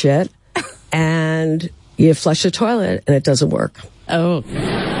 take a shit, and you flush the toilet, and it doesn't work. Oh.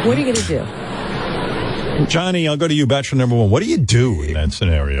 What are you going to do? Johnny, I'll go to you, bachelor number one. What do you do in that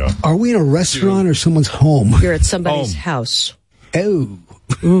scenario? Are we in a restaurant or someone's home? You're at somebody's house. Oh.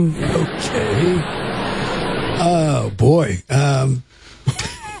 Okay. Oh, boy.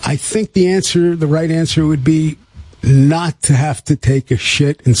 I think the right answer would be not to have to take a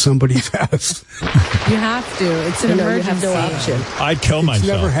shit in somebody's house. You have to. It's an emergency. You have no option. I'd kill myself.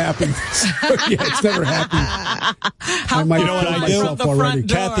 It's never happened. It's never happened. You know what I do?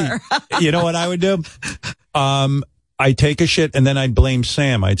 Kathy, you know what I would do? I take a shit and then I'd blame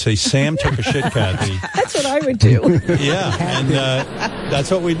Sam. I'd say, Sam took a shit, Kathy. That's what I would do. Yeah, and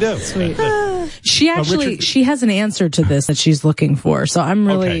that's what we do. Sweet. She has an answer to this that she's looking for. So I'm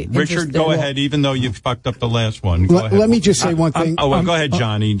really Richard, go ahead. Even though you fucked up the last one, let me just say one thing. Go ahead,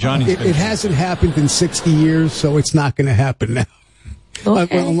 Johnny. It hasn't happened in 60 years, so it's not going to happen now.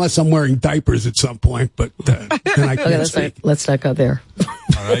 Okay. Well, unless I'm wearing diapers at some point, but then I can't speak. Let's not go there.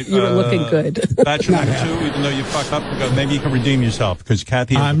 All right. You were looking good. Bachelor number two, even though you fuck up, maybe you can redeem yourself because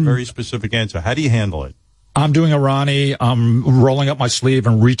Kathy has a very specific answer. How do you handle it? I'm doing a Ronnie. I'm rolling up my sleeve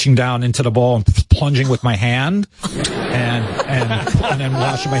and reaching down into the bowl and plunging with my hand, and then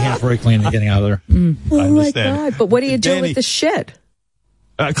washing my hands very clean and getting out of there. Oh my God! But what do you do with the shit?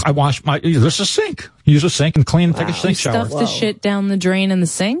 I wash there's a sink. Use a sink and clean and take a sink shower. Stuff the shit down the drain in the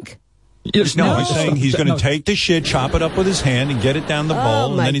sink? He's saying he's going to take the shit, chop it up with his hand, and get it down the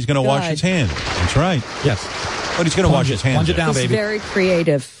bowl, and then he's going to wash his hands. That's right. Yes. But he's going to wash his hands. Plunge it down, baby. He's very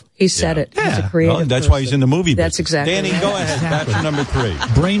creative. He said it. He's a creative that's why he's in the movie business. That's exactly Danny, go ahead. Bachelor number three.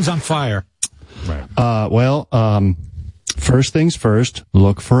 Brains on fire. Right. First things first,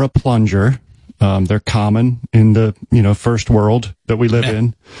 look for a plunger. They're common in the, first world that we live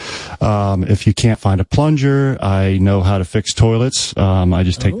in. If you can't find a plunger, I know how to fix toilets. I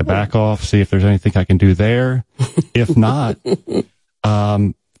just take the back off, see if there's anything I can do there. If not,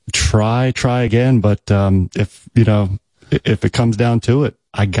 try again. But if it comes down to it,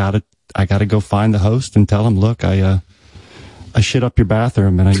 I gotta go find the host and tell him, look, I shit up your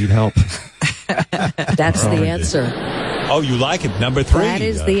bathroom and I need help. That's the answer. Oh, you like it? Number 3. That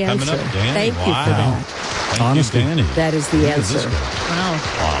is the answer. Coming up, Danny. Thank you for that. Honestly, Danny. That is the answer.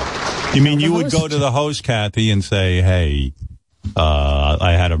 Wow. You mean you would go to the host, Kathy, and say, hey,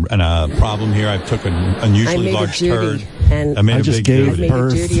 I had a problem here. I took an unusually large turd. And I made a duty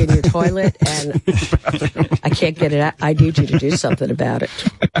in your toilet, and I can't get it out. I need you to do something about it.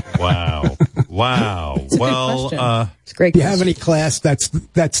 Wow. Well, it's great. If you have any class, that's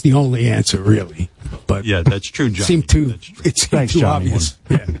the only answer, really. But yeah, that's true, John. It seemed too obvious.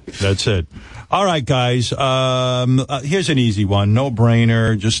 Yeah. That's it. All right, guys. Here's an easy one. No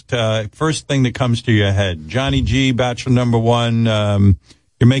brainer. Just first thing that comes to your head. Johnny G, Bachelor number 1.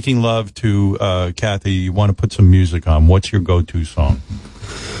 You're making love to Kathy. You want to put some music on. What's your go-to song?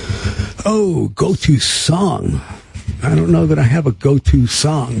 Oh, go-to song. I don't know that I have a go-to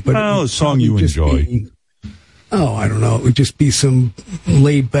song, but a song you enjoy. I don't know. It would just be some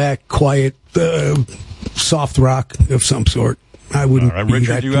laid-back, quiet, soft rock of some sort. I wouldn't. All right,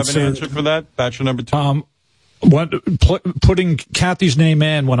 Richard, do you have an answer for that? Bachelor number 2. Putting Kathy's name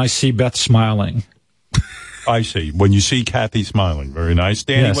in when I see Beth smiling. I see. When you see Kathy smiling. Very nice.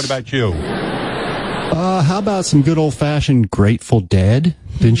 Danny, yes. What about you? How about some good old-fashioned Grateful Dead?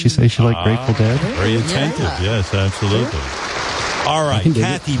 Didn't she say she liked Grateful Dead? Very attentive. Yes, absolutely. All right,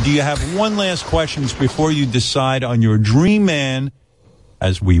 Kathy, do you have one last question before you decide on your dream man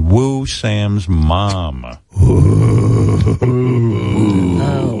as we woo Sam's mom? Oh.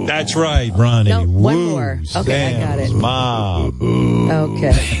 That's right, Ronnie. No, woo one more. Okay, Sam's I got it. Mom.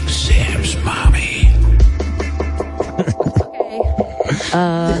 Okay. Thank Sam's mommy.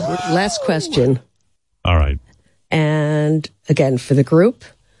 Last question. All right. And again, for the group.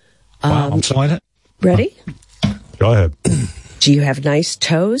 Wow, I'm selling it. Ready? Go ahead. Do you have nice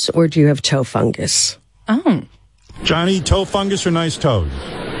toes or do you have toe fungus? Oh. Johnny, toe fungus or nice toes?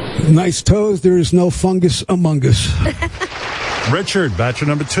 Nice toes. There is no fungus among us. Richard, Bachelor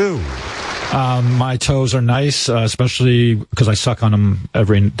number 2. My toes are nice, especially because I suck on them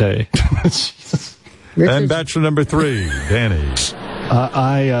every day. And Bachelor number 3, Danny.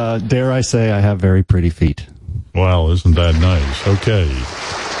 I dare I say I have very pretty feet. Well, isn't that nice? Okay.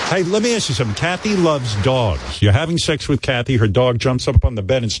 Hey, let me ask you something. Kathy loves dogs. You're having sex with Kathy. Her dog jumps up on the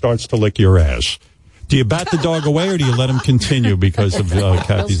bed and starts to lick your ass. Do you bat the dog away or do you let him continue because of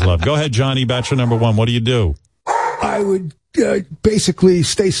Kathy's love? Go ahead, Johnny, Bachelor number 1. What do you do? I would basically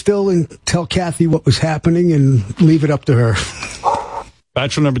stay still and tell Kathy what was happening and leave it up to her.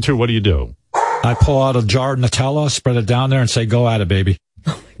 Bachelor number 2, what do you do? I pull out a jar of Nutella, spread it down there, and say, go at it, baby.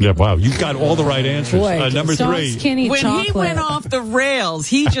 Yeah, wow. You've got all the right answers. Boy, number 3. When he went off the rails,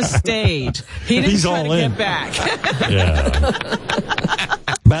 he just stayed. He didn't try to get back. Yeah.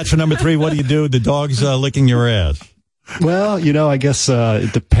 Bachelor number 3, what do you do? The dog's licking your ass. Well, I guess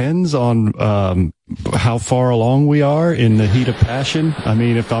it depends on how far along we are in the heat of passion. I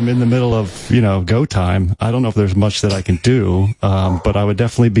mean, if I'm in the middle of, go time, I don't know if there's much that I can do, but I would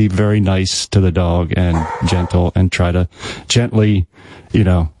definitely be very nice to the dog and gentle and try to gently,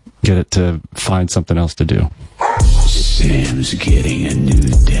 get it to find something else to do. Sam's getting a new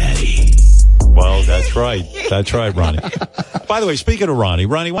daddy. Well, that's right. That's right, Ronnie. By the way, speaking of Ronnie,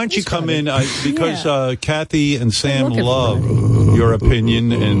 why don't you come in, because Kathy and Sam love your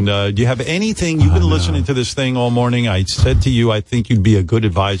opinion, and do you have anything, you've been listening to this thing all morning, I said to you, I think you'd be a good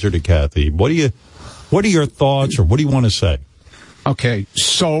advisor to Kathy. What are your thoughts, or what do you want to say? Okay,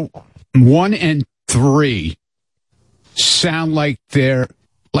 so 1 and 3 sound like they're,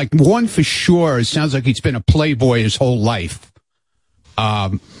 like 1 for sure, it sounds like he's been a playboy his whole life.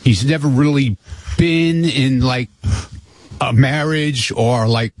 He's never really been in like a marriage or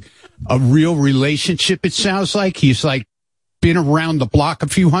like a real relationship. It sounds like he's like been around the block a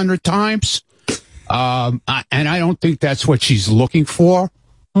few hundred times. And I don't think that's what she's looking for.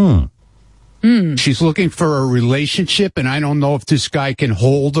 She's looking for a relationship, and I don't know if this guy can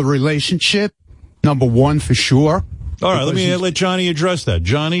hold a relationship. Number 1 for sure. All right, let Johnny address that.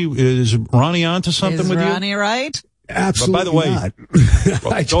 Johnny, is Ronnie onto something with you? Is Ronnie right? Absolutely by the way, not.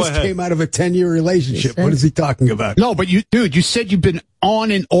 I just came out of a 10-year relationship. What is he talking about? No, but you said you've been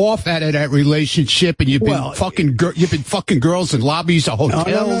on and off out of that relationship, and you've been fucking girls in lobbies of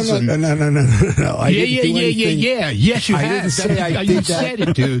hotels. No. Yeah. Yes, you have. I didn't say I did that. You said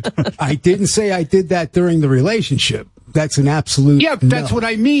it, dude. I didn't say I did that during the relationship. That's an absolute. Yeah, that's what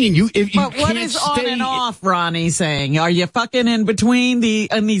I mean. But what is on and off, Ronnie saying? Are you fucking in between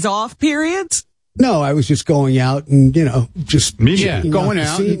these off periods? No, I was just going out and, just going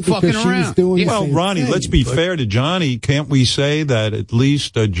out and fucking around. Well, Ronnie, let's be fair to Johnny. Can't we say that at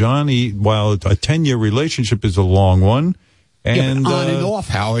least Johnny, while a 10-year relationship is a long one, and on and off,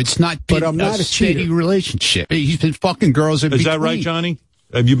 Howard, it's not been I'm not a steady relationship. He's been fucking girls in between. Is that right, Johnny?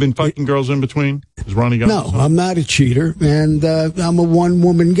 Have you been fucking girls in between? Has Ronnie got No, I'm not a cheater, and I'm a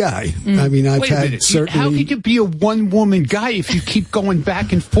one-woman guy. I mean, I've had certainly... How could you be a one-woman guy if you keep going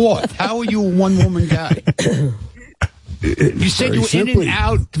back and forth? How are you a one-woman guy? You said you were in and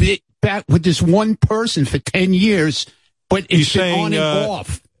out back with this one person for 10 years, but it's been on and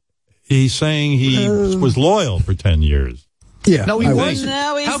off. He's saying he was loyal for 10 years. Yeah. No, he wasn't.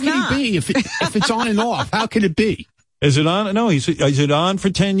 No, he's How can not. he be if it's on and off? How can it be? Is it on? No, is it on for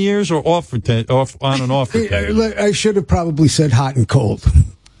 10 years or off for 10? On and off for 10 years? I should have probably said hot and cold.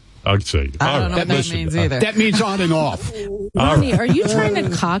 I'd say. I don't know what that means either. That means on and off. Ronnie, are you trying to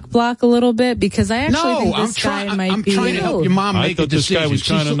cock block a little bit? Because I actually think this guy might be. I'm trying to help your mom make a decision. I thought this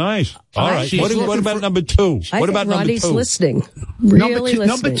guy was kind of nice. All right. What about number two? What about number two? Ronnie's listening.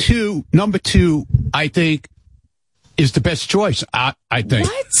 Number two, I think, is the best choice. I think.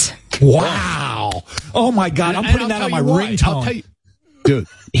 What? Wow. Oh, my God. I'm putting that on my ringtone. I'll tell you, dude,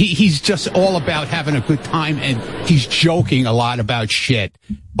 he's just all about having a good time, and he's joking a lot about shit.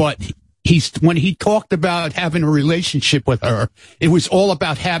 But when he talked about having a relationship with her, it was all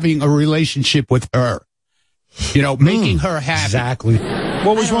about having a relationship with her. Making her happy. Exactly.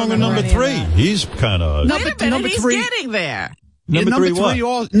 What was wrong with number three? He's kind of... Number three, he's getting there.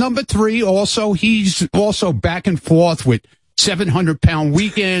 Number three, also, he's also back and forth with 700-pound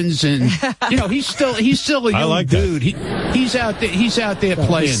weekends, and he's still a young dude. He's out there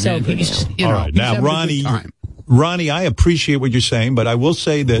playing. All right, now Ronnie, I appreciate what you're saying, but I will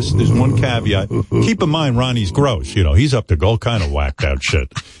say this: there's one caveat. Keep in mind, Ronnie's gross. He's up to all kind of whacked out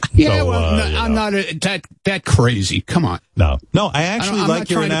shit. Yeah, so, I'm not that crazy. Come on. No, I actually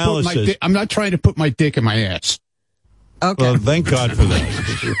like your analysis. I'm not trying to put my dick in my ass. Okay. Well, thank God for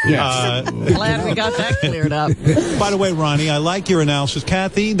that. Glad we got that cleared up. By the way, Ronnie, I like your analysis.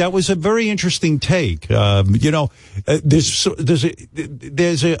 Kathy, that was a very interesting take. There's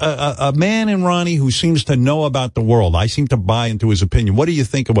a man in Ronnie who seems to know about the world. I seem to buy into his opinion. What do you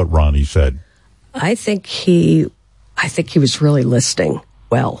think of what Ronnie said? I think he was really listening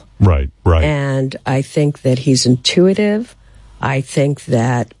well. Right. And I think that he's intuitive. I think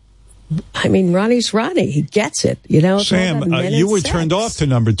that, Ronnie's Ronnie. He gets it. Sam, you were turned off to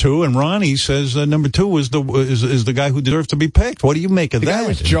number two, and Ronnie says number two is the guy who deserves to be picked. What do you make of that? The guy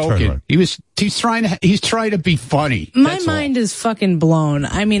was joking. He's trying to be funny. My mind is fucking blown.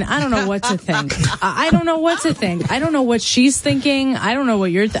 I don't know what to think. I don't know what to think. I don't know what she's thinking. I don't know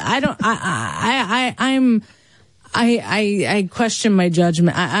what you're. I question my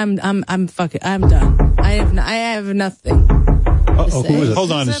judgment. I'm done. I have nothing.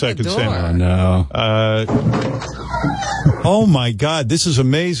 Hold on a second, Sam. No. Oh my God, this is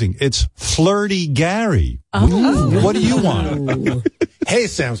amazing. It's Flirty Gary. What do you want? Hey,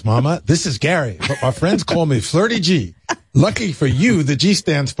 Sam's mama, this is Gary, but my friends call me Flirty G. Lucky for you, the G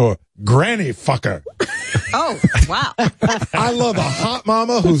stands for Granny Fucker. Oh, wow. I love a hot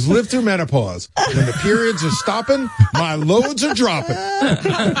mama who's lived through menopause. When the periods are stopping, my loads are dropping.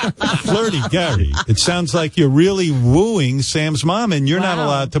 Flirty Gary, it sounds like you're really wooing Sam's mom, and you're not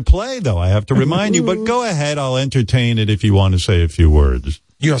allowed to play, though. I have to remind you, but go ahead. I'll entertain it if you want to say a few words.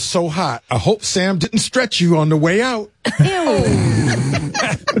 You're so hot. I hope Sam didn't stretch you on the way out.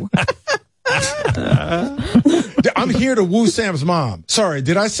 I'm here to woo Sam's mom. Sorry,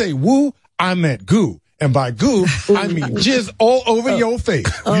 did I say woo? I meant goo. And by goo, I mean jizz all over your face.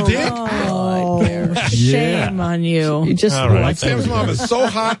 You dig? Shame on you. You just right, Sam's mom is so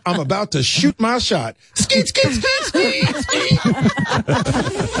hot, I'm about to shoot my shot. Skeet, skeet, skeet, skeet, skeet.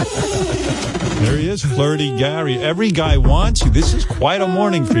 There he is, Flirty Gary. Every guy wants you. This is quite a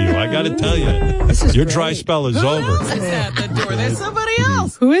morning for you. I got to tell you. Your dry spell is over. Who else is at the door? There's somebody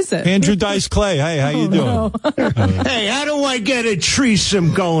else. Who is it? Andrew Dice Clay. Hey, how you doing? No. Hey, how do I get a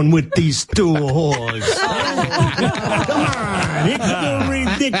threesome going with these two whores? Come on, hickory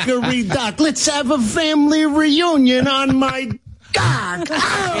dickory dock. Let's have a family reunion on my God.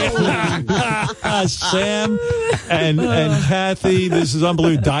 Sam and Kathy, this is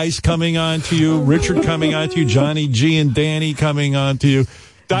unbelievable. Dice coming on to you, Richard coming on to you, Johnny G and Danny coming on to you.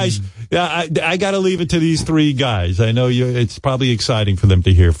 Dice, I got to leave it to these three guys. I know it's probably exciting for them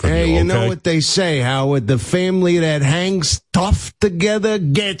to hear from you. Hey, you know what they say, Howard? The family that hangs tough together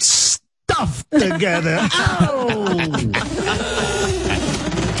gets stuff together. Oh!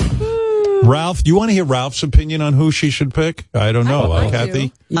 Ralph, do you want to hear Ralph's opinion on who she should pick? I don't know.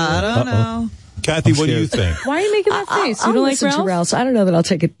 Kathy? I don't know. Kathy, what do you think? Why are you making that face? I'll You don't like listen Ralph? to Ralph's. I don't know that I'll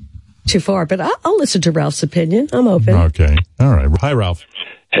take it too far, but I'll listen to Ralph's opinion. I'm open. Okay. All right. Hi, Ralph.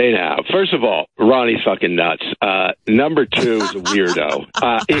 Hey now, first of all, Ronnie's fucking nuts. Number 2 is a weirdo.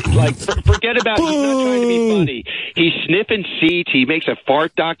 Forget about, he's not trying to be funny. He's sniffing seats. He makes a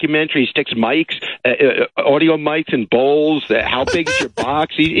fart documentary. He sticks mics, audio mics in bowls. How big is your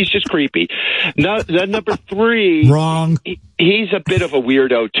box? He's just creepy. Number 3. Wrong. He's a bit of a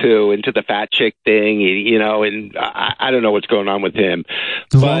weirdo too, into the fat chick thing, and I don't know what's going on with him.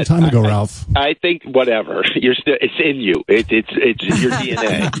 It was a long time ago, Ralph. I think whatever. It's in you. It's your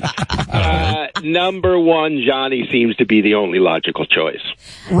DNA. Number 1, Johnny seems to be the only logical choice.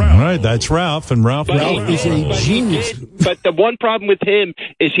 All right, that's Ralph, and Ralph is a genius. But the one problem with him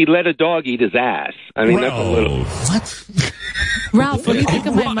is he let a dog eat his ass. I mean, that's a little. What? Ralph, what do you think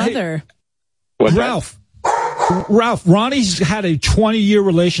of my mother? What's Ralph, Ronnie's had a 20-year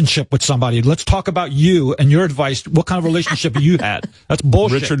relationship with somebody. Let's talk about you and your advice. What kind of relationship you had? That's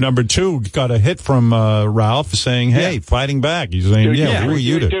bullshit. Richard, number 2, got a hit from Ralph saying, hey, fighting back. He's saying, who are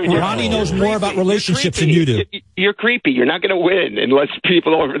you to? Ronnie knows more about relationships than you do. You're creepy. You're not going to win unless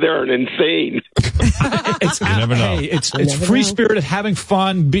people over there are insane. You never know. Hey, it's free-spirited, having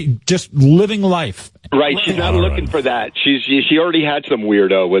fun, just living life. Right. She's not looking for that. She already had some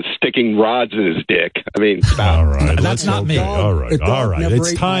weirdo with sticking rods in his dick. I mean, all right. That's not me. All right.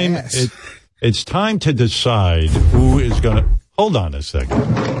 It's time. It's time to decide who is going to. Hold on a second.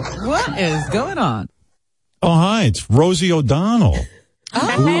 What is going on? Oh, hi. It's Rosie O'Donnell.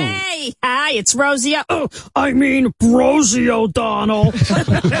 Oh. Hey, hi, it's Rosie. Rosie O'Donnell.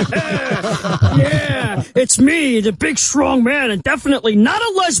 Yeah, it's me, the big strong man, and definitely not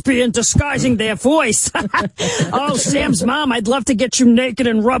a lesbian disguising their voice. Oh, Sam's mom, I'd love to get you naked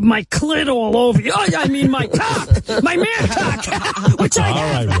and rub my clit all over you. I mean my cock, my man cock. Which I all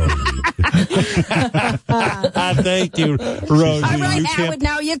right, Rosie. Thank you, Rosie. All right, Howard,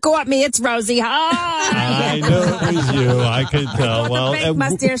 now you got me. It's Rosie. Hi. I knew it was you. I could tell. Well, fake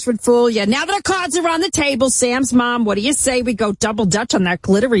mustache would fool you. Now that the cards are on the table, Sam's mom, what do you say we go double dutch on that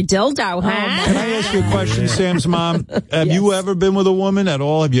glittery dildo, huh? Can I ask you a question, Sam's mom? Have you ever been with a woman at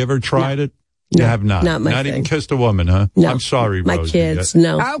all? Have you ever tried it? You have not. Not even kissed a woman, huh? No. I'm sorry, my Rosie. kids,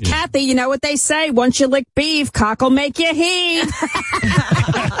 no. Oh, Kathy, you know what they say. Once you lick beef, cock will make you heave.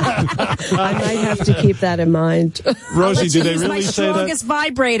 I might have to keep that in mind. Rosie, do they really say that? My strongest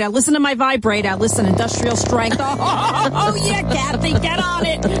vibrator. Listen to my vibrator. Listen, industrial strength. Oh, yeah, Kathy, get on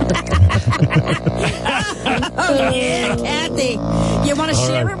it. Oh, yeah, Kathy. You want to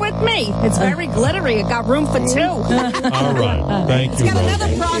share it with me? It's very glittery. It got room for 2. All right. Thank you, It's got Rosie.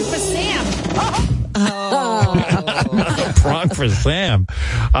 another prong for Sam. Prong for Sam.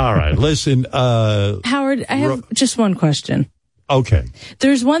 All right. Listen, Howard, I have just one question. Okay.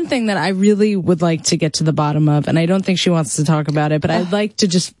 There's one thing that I really would like to get to the bottom of, and I don't think she wants to talk about it, but I'd like to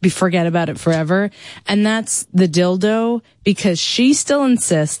just forget about it forever. And that's the dildo, because she still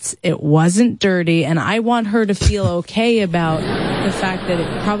insists it wasn't dirty, and I want her to feel okay about the fact that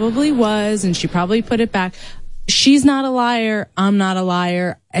it probably was, and she probably put it back. She's not a liar. I'm not a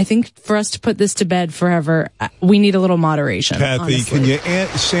liar. I think for us to put this to bed forever, we need a little moderation. Kathy, honestly. can you,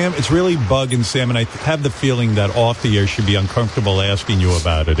 Sam, it's really bugging Sam, and I have the feeling that off the air she'd be uncomfortable asking you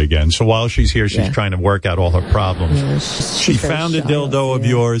about it again. So while she's here, she's trying to work out all her problems. Yeah, she found a dildo of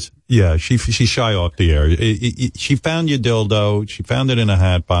yours. Yeah, she's shy off the air. She found your dildo. She found it in a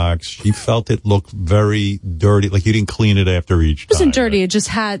hat box. She felt it looked very dirty, like you didn't clean it after each time. It wasn't dirty. It just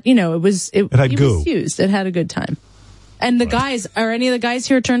had, it had goo. Was used. It had a good time. And the guys, are any of the guys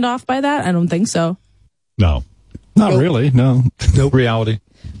here turned off by that? I don't think so. No. Not really. No. Reality.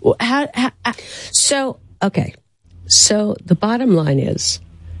 Well, So the bottom line is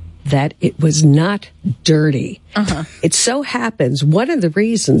that it was not dirty. Uh-huh. It so happens, one of the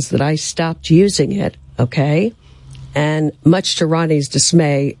reasons that I stopped using it, and much to Ronnie's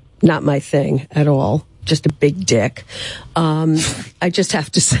dismay, not my thing at all, just a big dick. I just have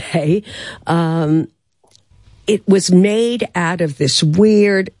to say, it was made out of this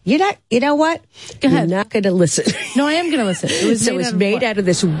weird, you know what? Go ahead. You're not going to listen. No, I am going to listen. It was made out of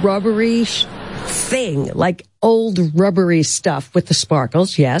this rubbery thing, like old rubbery stuff with the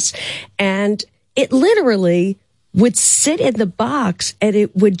sparkles, yes. And it literally would sit in the box and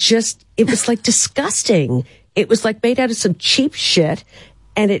it was like disgusting. It was like made out of some cheap shit,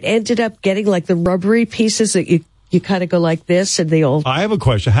 and it ended up getting like the rubbery pieces that you kind of go like this, and the old. I have a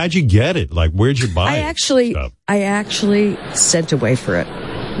question. How'd you get it? Like, where'd you buy it? I actually sent away for it.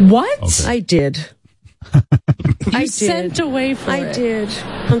 What? Okay. I did. You sent away for it. I did.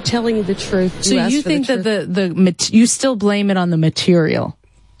 I'm telling you the truth. So you think that you still blame it on the material?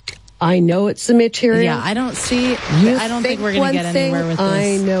 I know it's the material. Yeah, I don't think we're going to get anywhere with this.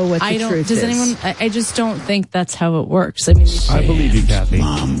 I know what the truth is. Anyone? I just don't think that's how it works. I mean, I believe you, Kathy.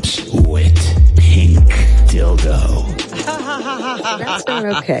 Mom's wet pink dildo. That's not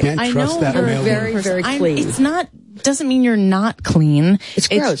okay. Can't trust that you're mailman. very, very clean. It's not. Doesn't mean you're not clean. It's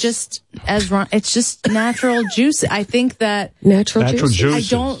gross. It's just natural juice. I think that natural juice. I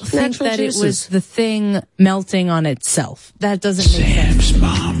don't think that it was the thing melting on itself. That doesn't make sense. Sam's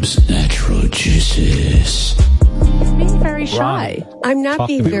mom's natural juices. I'm being very shy. I'm not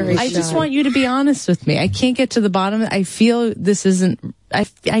being very shy. I just want you to be honest with me. I can't get to the bottom of it. I feel this isn't.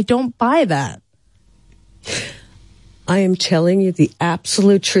 I don't buy that. I am telling you the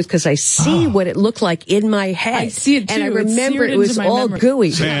absolute truth because I see what it looked like in my head. I see it too. And I remember it was all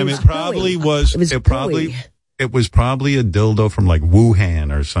gooey. Sam, it probably was. It was probably a dildo from like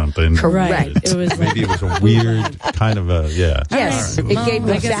Wuhan or something. Correct. Maybe it was a weird kind of a Yes, it gave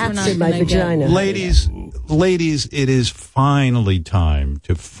me zaps in my vagina. Ladies, it is finally time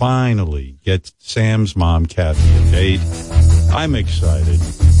to get Sam's mom, Kathy, a date. I'm excited.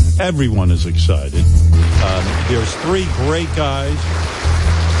 Everyone is excited. There's 3 great guys.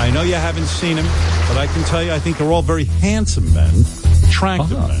 I know you haven't seen them, but I can tell you, I think they're all very handsome men,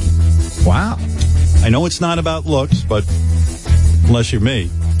 attractive men. Wow. I know it's not about looks, but unless you're me,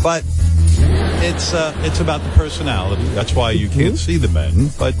 but it's about the personality. That's why you can't see the men.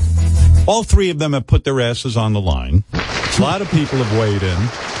 But all 3 of them have put their asses on the line. A lot of people have weighed in.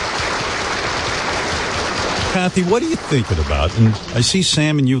 Kathy, what are you thinking about? And I see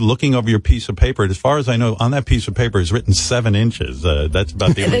Sam and you looking over your piece of paper. As far as I know, on that piece of paper is written 7 inches. That's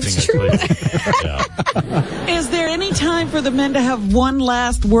about the only thing I see. Yeah. Is there any time for the men to have one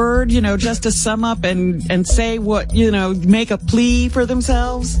last word, just to sum up and say what, make a plea for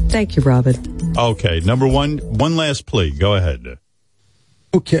themselves? Thank you, Robin. Okay, number one last plea. Go ahead.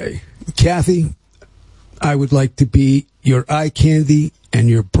 Okay, Kathy, I would like to be your eye candy and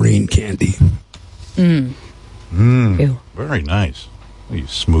your brain candy. Very nice. You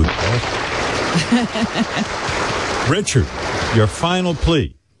smooth bastard. Richard, your final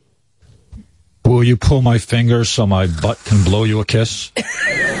plea. Will you pull my finger so my butt can blow you a kiss?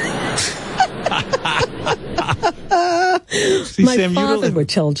 See, my Sam, father would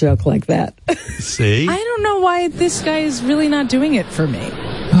tell a joke like that. See? I don't know why this guy is really not doing it for me.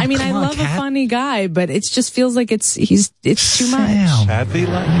 I mean, I love a funny guy, but it just feels like it's too much.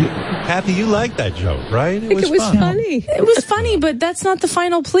 Kathy, you like that joke, right? It was funny. It was funny, but that's not the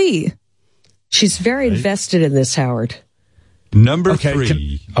final plea. She's very invested in this, Howard. Number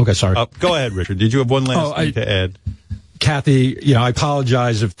 3. Sorry. Go ahead, Richard. Did you have one last thing to add? Kathy, I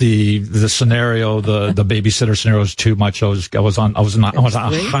apologize if the scenario, the babysitter scenario is too much. I was on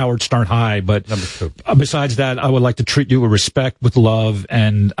Howard Stern High, but besides that, I would like to treat you with respect, with love,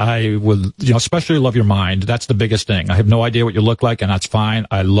 and I would, especially love your mind. That's the biggest thing. I have no idea what you look like, and that's fine.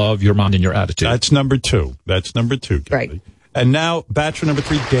 I love your mind and your attitude. That's number 2. Kathy. Right. And now, bachelor number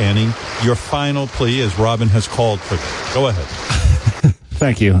 3, Danny, your final plea as Robin has called for you. Go ahead.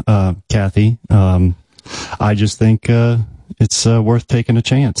 Thank you, Kathy. I just think it's worth taking a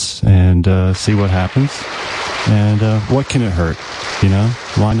chance and see what happens. And what can it hurt?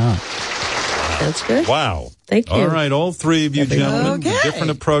 Why not? That's good. Wow. Thank you. All right, all 3 of you gentlemen, different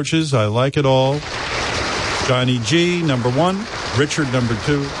approaches. I like it all. Johnny G, number 1. Richard, number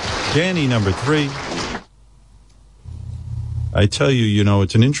 2. Danny, number 3. I tell you,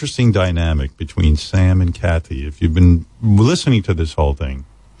 it's an interesting dynamic between Sam and Kathy. If you've been listening to this whole thing,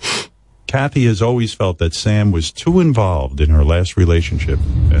 Kathy has always felt that Sam was too involved in her last relationship,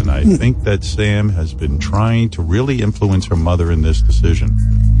 and I think that Sam has been trying to really influence her mother in this decision.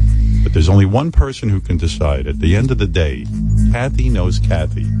 But there's only one person who can decide. At the end of the day, Kathy knows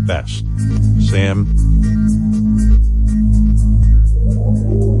Kathy best. Sam...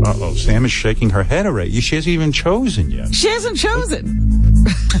 Uh-oh, Sam is shaking her head already. She hasn't even chosen yet. She hasn't chosen.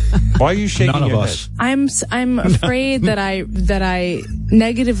 Why are you shaking None of your us. head? I'm afraid that I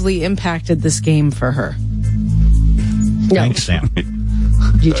negatively impacted this game for her. No. Thanks, Sam.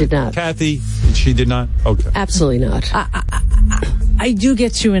 You did not. Kathy, she did not? Okay. Absolutely not. I do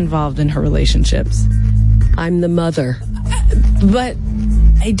get too involved in her relationships. I'm the mother. But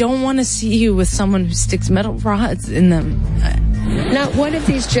I don't want to see you with someone who sticks metal rods in them. Now, one of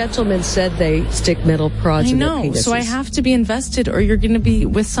these gentlemen said they stick metal prods in their penises. So I have to be invested, or you're going to be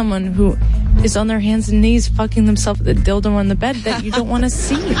with someone who is on their hands and knees fucking themselves with a dildo on the bed that you don't want to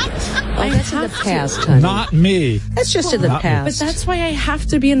see. That's in the past, honey. Not me. That's just in the past. But that's why I have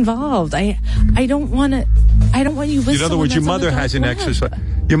to be involved. I don't want to. I don't want you with. In other words, your mother hasn't exercised.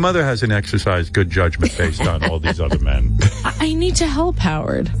 Your mother hasn't exercised good judgment based on all these other men. I need to help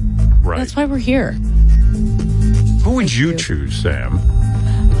Howard. Right. That's why we're here. Who would you choose, Sam?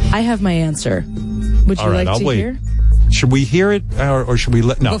 I have my answer. Would you like to hear? Should we hear it, or should we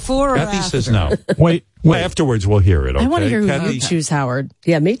let? No. Before or Kathy after? says no. Wait. Afterwards, we'll hear it. Okay? I want to hear who Kathy? you choose, Howard.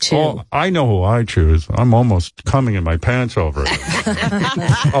 Yeah, me too. Oh, I know who I choose. I'm almost coming in my pants over it.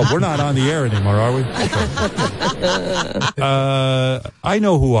 Oh, we're not on the air anymore, are we? I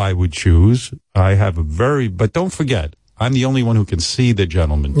know who I would choose. I have but don't forget, I'm the only one who can see the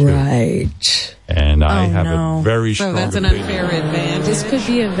gentleman too. Right. And I have a very strong that's an opinion. unfair advantage. This could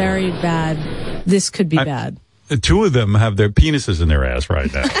be bad. This could be bad. The two of them have their penises in their ass right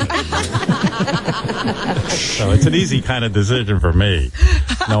now. So it's an easy kind of decision for me,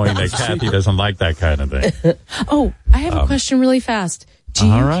 knowing that Kathy doesn't like that kind of thing. Oh, I have a question really fast. Do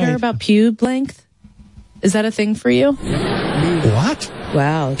you care about pube length? Is that a thing for you? What?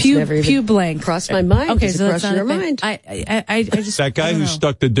 Wow. Pube length. Crossed my mind. Okay, It's so that's crossed not your a thing. mind. I just That guy who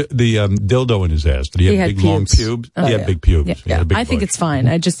stuck the dildo in his ass, did he have had big long pubes. pubes? Oh, he had big pubes. Yeah, He had a big I think bush. it's fine.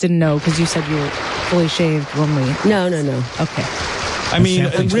 I just didn't know because you said you were fully shaved when we. No. Okay. I mean,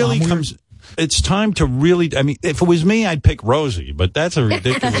 it really comes. It's time to really. I mean, if it was me, I'd pick Rosie, but that's a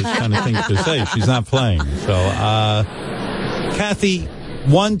ridiculous kind of thing to say. She's not playing. So, Kathy,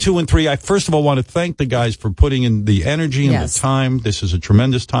 1, 2, and 3. I first of all want to thank the guys for putting in the energy and the time. This is a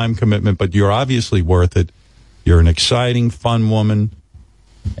tremendous time commitment, but you're obviously worth it. You're an exciting, fun woman.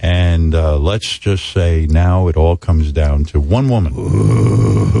 And let's just say now it all comes down to one woman.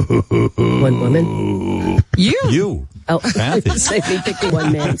 One woman? You. Oh, Kathy. say me picking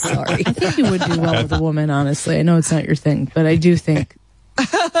one man, sorry. I think you would do well with a woman, honestly. I know it's not your thing, but I do think.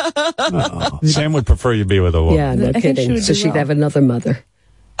 Sam would prefer you be with a woman. Yeah, no kidding. So she'd have another mother.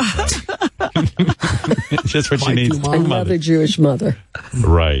 Just what she needs. Another Jewish mother.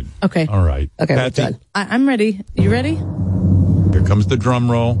 Right. Okay. All right. Okay, we're Kathy, done. I'm ready. You ready? here comes the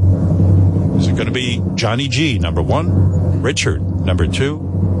drum roll. Is it going to be Johnny G, number 1, Richard, number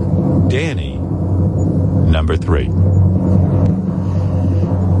 2, Danny, number 3?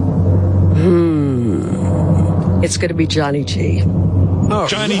 It's going to be Johnny G.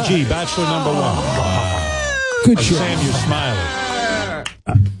 Johnny G, Bachelor number 1. Good Sam, job. you're smiling.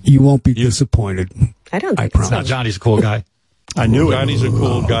 You won't be disappointed. I don't think promise. No, Johnny's a cool guy. I knew Johnny's a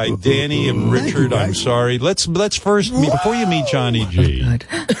cool guy. Danny and Richard, I'm sorry. Let's first meet, before you meet Johnny G.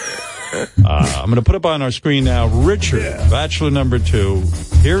 I'm going to put up on our screen now Richard, Bachelor number 2.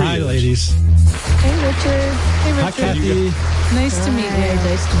 Here he is. Hi, ladies. Hey, Richard. Hey, Richard. Hi, Kathy. Nice to meet you.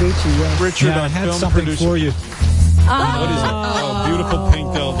 Nice to meet you. Yes. Richard, Yeah, I on had film something producer. for you. What is it? Oh, beautiful pink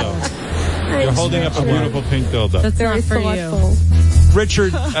dildo. You're holding up a beautiful pink dildo. That's not for thoughtful. you.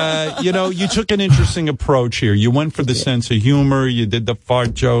 Richard, you took an interesting approach here. You went for the sense of humor. You did the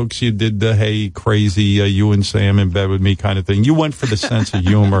fart jokes. You did the, hey, crazy, you and Sam in bed with me kind of thing. You went for the sense of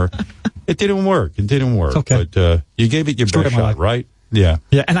humor. It didn't work. Okay. But you gave it your best shot, right? Yeah.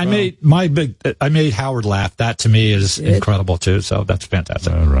 Yeah, and I made Howard laugh. That to me is incredible too. So that's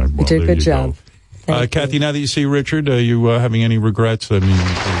fantastic. All right. You Well, did a there good you job. go. Kathy, now that you see Richard, are you having any regrets? I mean,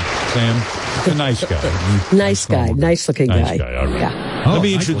 Sam, he's a nice guy. Nice guy. Nice looking Nice guy. guy, all right. Yeah. Let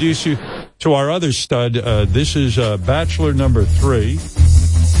me introduce you to our other stud. This is Bachelor number 3.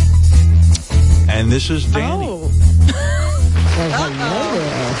 And this is Danny.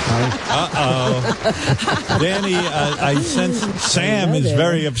 Uh-oh. Danny, I sense Sam is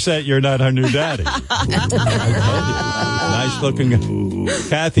very upset you're not her new daddy. Nice looking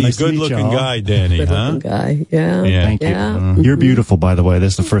Kathy, Nice to good meet looking y'all. guy, Danny, Good huh? looking guy. Yeah. Yeah. Thank you. Yeah. You're beautiful, by the way.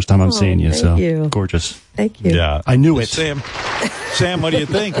 This is the first time I'm seeing you, thank so you. gorgeous. Thank you. Yeah. I knew it. Sam, what do you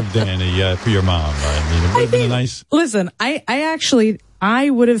think of Danny for your mom? I mean, it would have been a nice... Listen, I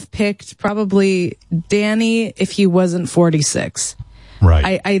would have picked probably Danny if he wasn't 46.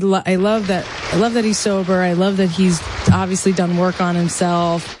 Right. I love that. I love that he's sober. I love that he's obviously done work on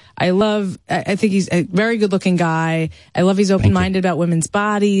himself. I think he's a very good looking guy. I love he's open minded about women's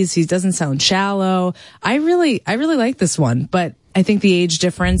bodies. He doesn't sound shallow. I really like this one, but I think the age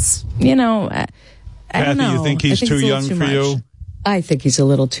difference, I don't Kathy, know. you think he's too it's a little young too for much. you? I think he's a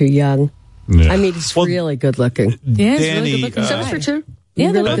little too young. Yeah. I mean, he's really good looking. Yeah, he's Danny, really good looking. So is guy. Richard.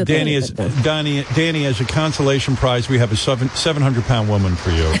 Yeah, they're Really both good Danny looking. is Danny as a consolation prize. We have a 700-pound woman for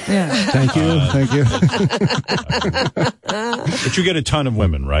you. Yeah. Thank you. But you get a ton of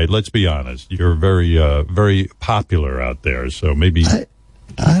women, right? Let's be honest. You're very, very popular out there. So maybe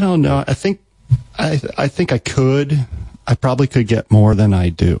I don't know. I think I could. I probably could get more than I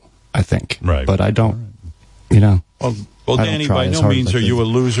do. I think. Right. But I don't. You know. Well, Danny, by no means are you a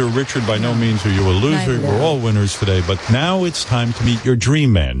loser. Richard, by no means are you a loser. We're all winners today. But now it's time to meet your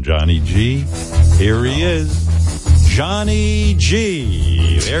dream man, Johnny G. Here he is. Johnny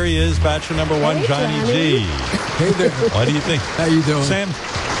G. There he is, bachelor number one, hey, Johnny G. Hey there. What do you think? How you doing? Sam?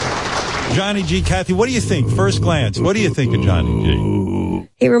 Johnny G. Kathy, what do you think? First glance, what do you think of Johnny G?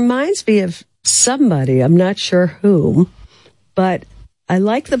 He reminds me of somebody. I'm not sure whom, but I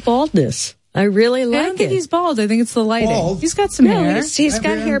like the baldness. I really like it. I don't think he's bald. I think it's the lighting. Bald. He's got some hair. He's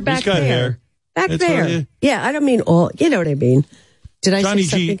got hair back he's got there. Hair. Back That's there. Yeah, I don't mean all. You know what I mean. Did I Johnny say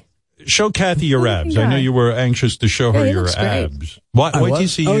something? G, show Kathy your abs. I know you were anxious to show her your abs. Wait till you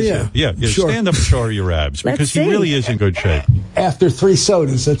see you. Yeah. Sure. Stand up and show her your abs because he really is in good shape. After 3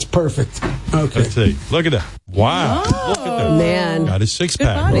 sodas, that's perfect. Okay. Let's see. Look at that. Wow. Look at that. Man. Got a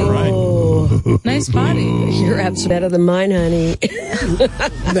six-pack, all right? Oh. Nice body. Your abs better than mine, honey.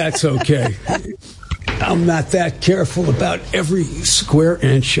 That's okay. I'm not that careful about every square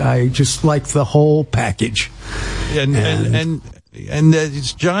inch. I just like the whole package. And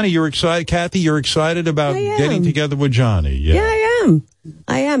it's Johnny, you're excited. Kathy, you're excited about getting together with Johnny. Yeah,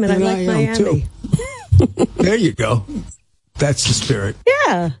 I am. And I like Miami. Too. There you go. That's the spirit.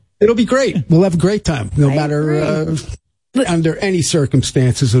 Yeah. It'll be great. We'll have a great time. No matter under any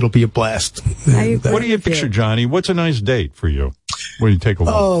circumstances, it'll be a blast. What do you picture, Johnny? What's a nice date for you? When you take a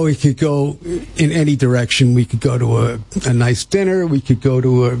walk? Oh, we could go in any direction. We could go to a nice dinner. We could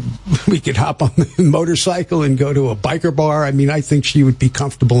hop on the motorcycle and go to a biker bar. I mean, I think she would be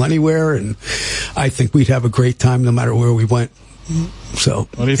comfortable anywhere, and I think we'd have a great time no matter where we went. So,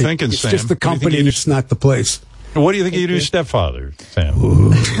 what are you thinking, Sam? It's just the company. It's not the place. What do you think of your new stepfather, Sam?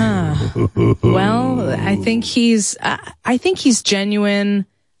 Well, I think he's genuine.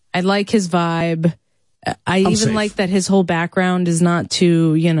 I like his vibe. I even like that his whole background is not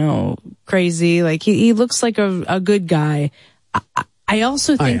too, crazy. Like he looks like a good guy. I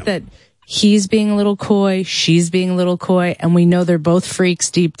also think that he's being a little coy, she's being a little coy, and we know they're both freaks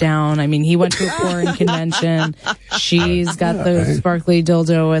deep down. I mean, he went to a porn convention. She's got the sparkly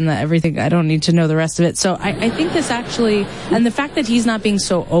dildo and the everything. I don't need to know the rest of it. So I think this actually, and the fact that he's not being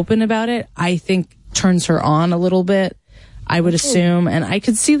so open about it, I think turns her on a little bit. I would assume, and I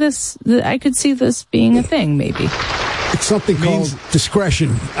could see this being a thing, maybe. It's something called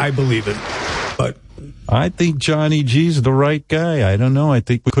discretion, I believe in. But I think Johnny G's the right guy. I don't know. I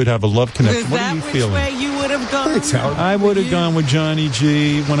think we could have a love connection. What are you feeling? Way you would have gone? I would have gone with Johnny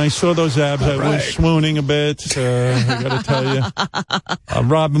G. When I saw those abs, I was swooning a bit. I got to tell you,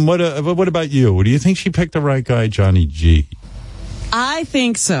 Robin. What about you? Do you think she picked the right guy, Johnny G? I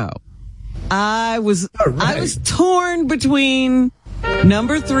think so. I was torn between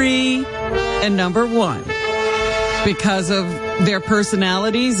number 3 and number 1 because of their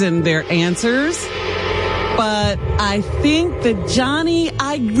personalities and their answers. But I think that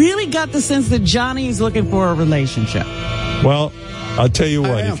I really got the sense that Johnny is looking for a relationship. Well, I'll tell you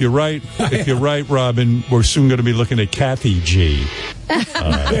what, if you're right, Robin, we're soon going to be looking at Kathy G.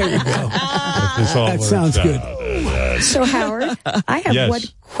 There you go. That sounds good. So, Howard, I have one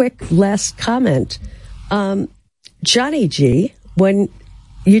quick last comment. Johnny G, when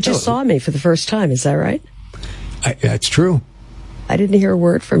you just saw me for the first time, is that right? That's true. I didn't hear a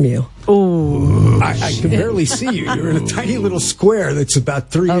word from you. Oh, I can barely see you. You're in a tiny little square that's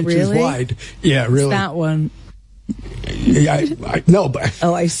about 3 inches wide. Yeah, really. It's that one. No, but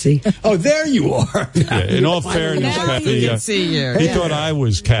I see. Oh, there you are. In all fairness, Kathy, he thought I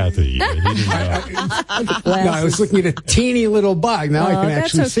was Kathy. He didn't know. No, I was looking at a teeny little bug. Now I can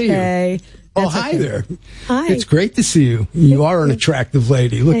actually see you. Oh, hi there. Hi. It's great to see you. You are an attractive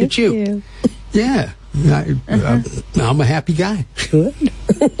lady. Look at you. Yeah. I'm a happy guy. Good.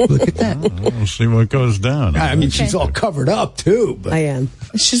 Look at that. We'll see what goes down. I mean, she's all covered up, too. But. I am.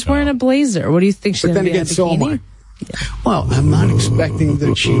 She's wearing a blazer. What do you think she's going to be in a bikini? So am I. Well, I'm not expecting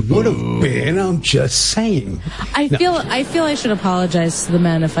that she would have been. I'm just saying. I feel I should apologize to the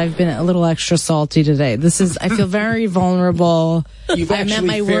men if I've been a little extra salty today. I feel very vulnerable. You've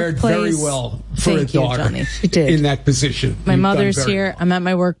actually fared very well for a daughter in that position. My mother's here. I'm at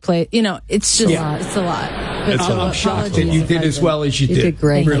my workplace. It's just it's a lot. But I'm shocked that you did as well as you did. You did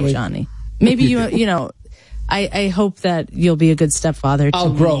great, really. Johnny. Maybe you know. I hope that you'll be a good stepfather.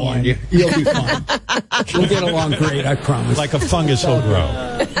 I'll grow on you. You'll be fine. We'll get along great, I promise. Like a fungus, he'll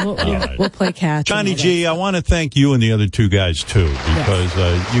grow. We'll play catch. Johnny G, I want to thank you and the other two guys, too, because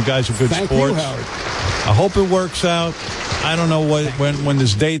you guys are good sports. You, Howard. I hope it works out. I don't know when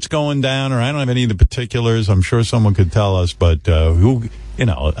this date's going down, or I don't have any of the particulars. I'm sure someone could tell us, but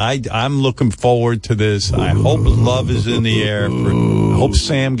I'm looking forward to this. I hope love is in the air. I hope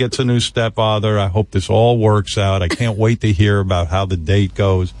Sam gets a new stepfather. I hope this all works out. I can't wait to hear about how the date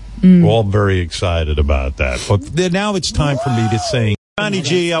goes. We're all very excited about that. But now it's time for me to sing. Johnny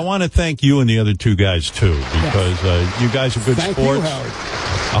G, I want to thank you and the other two guys, too, because you guys are good sports. You, Howard.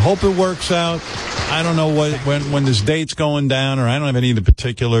 I hope it works out. I don't know when this date's going down, or I don't have any of the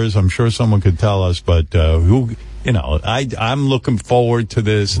particulars. I'm sure someone could tell us, but I'm looking forward to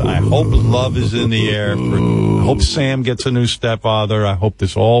this. I hope love is in the air. I hope Sam gets a new stepfather. I hope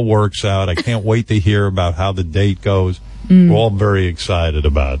this all works out. I can't wait to hear about how the date goes. We're all very excited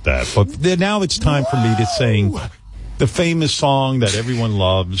about that. But now it's time for me to sing the famous song that everyone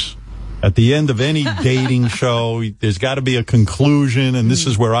loves. At the end of any dating show, there's got to be a conclusion, and this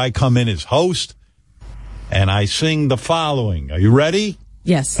is where I come in as host, and I sing the following. Are you ready?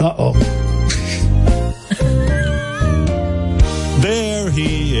 Yes. Uh-oh. There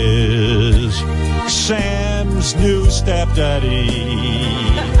he is, Sam's new stepdaddy.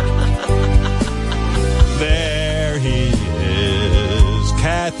 There he is,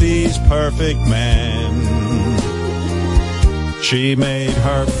 Kathy's perfect man. She made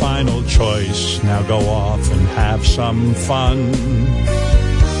her final choice. Now go off and have some fun.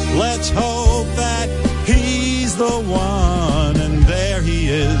 Let's hope that he's the one. And there he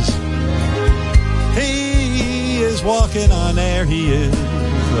is. He is walking on air. He is.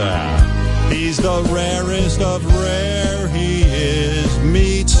 He's the rarest of rare. He is.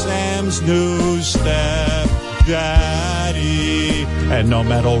 Meet Sam's new stepdaddy. And no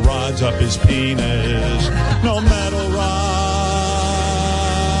metal rods up his penis. No metal rods.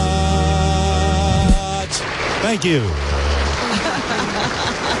 Thank you.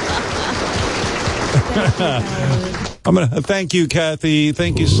 I'm going to thank you, Kathy.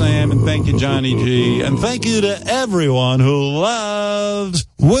 Thank you, Sam. And thank you, Johnny G. And thank you to everyone who loves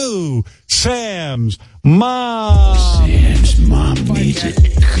Sam's mom. Sam's mom needs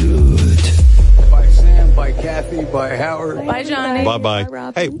it good. By Sam, by Kathy, by Howard. Bye, Johnny.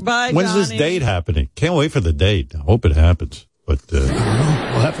 Bye-bye. Hey, bye, when's this date happening? Can't wait for the date. I hope it happens. But we'll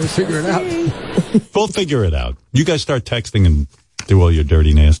have to figure it out. We'll figure it out. You guys start texting and do all your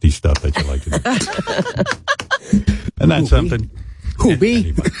dirty, nasty stuff that you like to do. And that's something. Who,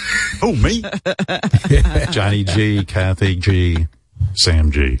 me? Who, me? Johnny G, Kathy G,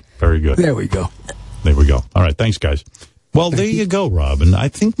 Sam G. Very good. There we go. There we go. All right. Thanks, guys. Well, there you go, Robin. I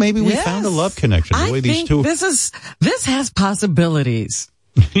think maybe we found a love connection. The way these two. This has possibilities.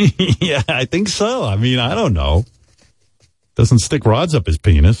 Yeah, I think so. I mean, I don't know. Doesn't stick rods up his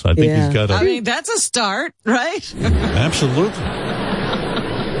penis. I think he's got a... I mean, that's a start, right? Absolutely.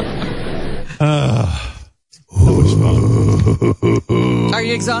 That was fun. Are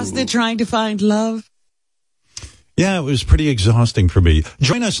you exhausted trying to find love? Yeah, it was pretty exhausting for me.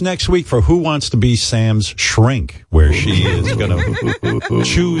 Join us next week for Who Wants to Be Sam's Shrink, where she is going to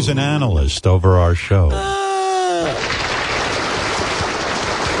choose an analyst over our show.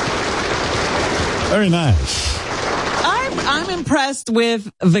 Very nice. I'm impressed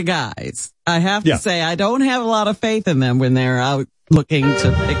with the guys. I have to say, I don't have a lot of faith in them when they're out looking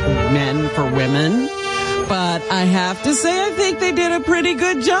to pick men for women. But I have to say, I think they did a pretty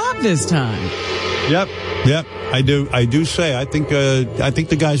good job this time. Yep. I do say, I think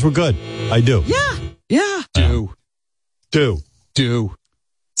the guys were good. I do. Yeah. Do.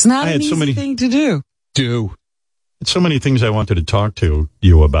 It's not an easy thing to do. So many things I wanted to talk to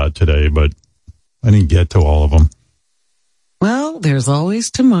you about today, but I didn't get to all of them. Well, there's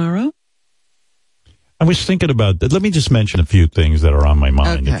always tomorrow. I was thinking about that. Let me just mention a few things that are on my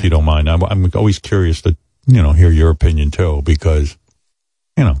mind, if you don't mind. I'm always curious to, hear your opinion too, because,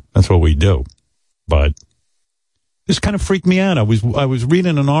 that's what we do. But this kind of freaked me out. I was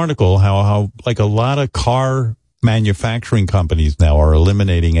reading an article how like a lot of car manufacturing companies now are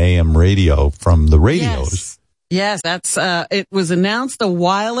eliminating AM radio from the radios. Yes, that's it was announced a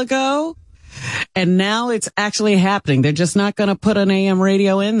while ago. And now it's actually happening. They're just not going to put an AM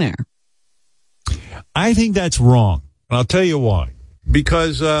radio in there. I think that's wrong. And I'll tell you why.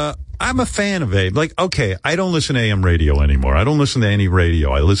 Because I'm a fan of AM. Like, okay, I don't listen to AM radio anymore. I don't listen to any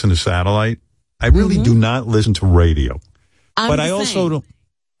radio. I listen to satellite. I really do not listen to radio. But I also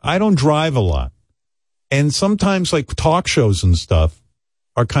don't drive a lot. And sometimes like talk shows and stuff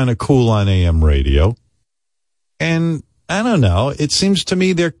are kind of cool on AM radio. And I don't know. It seems to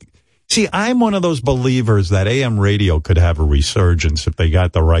me See, I'm one of those believers that AM radio could have a resurgence if they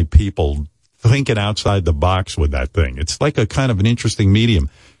got the right people thinking outside the box with that thing. It's like a kind of an interesting medium.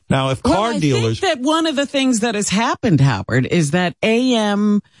 Now, if car dealers... I think that one of the things that has happened, Howard, is that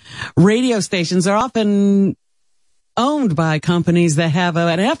AM radio stations are often owned by companies that have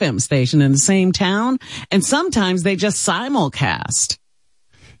an FM station in the same town, and sometimes they just simulcast.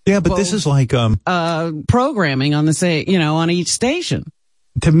 Yeah, but this is like programming on on each station.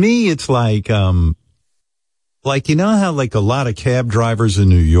 To me, it's like you know how like a lot of cab drivers in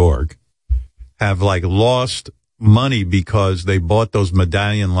New York have like lost money because they bought those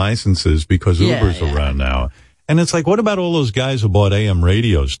medallion licenses because Uber's around now. And it's like, what about all those guys who bought AM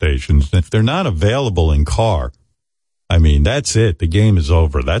radio stations? If they're not available in car, I mean, that's it. The game is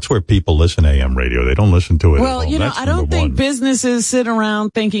over. That's where people listen to AM radio. They don't listen to it Well, at home. That's I don't think businesses sit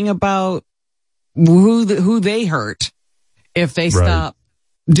around thinking about who they hurt if they stop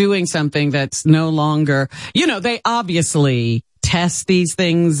doing something that's no longer, they obviously test these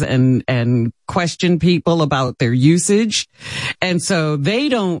things and question people about their usage. And so they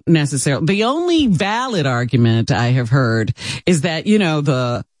don't necessarily, the only valid argument I have heard is that,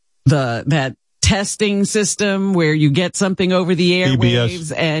 that testing system where you get something over the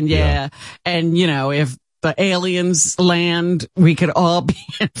airwaves and if the aliens land, we could all be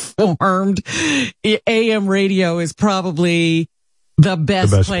informed. AM radio is probably the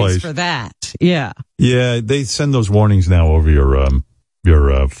best place for that. Yeah. Yeah, they send those warnings now over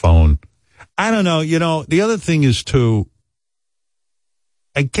your phone. I don't know. The other thing is too,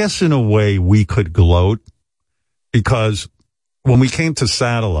 I guess in a way we could gloat because when we came to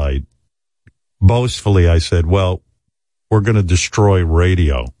satellite, boastfully I said, well, we're going to destroy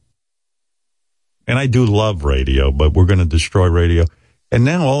radio. And I do love radio, but we're going to destroy radio. And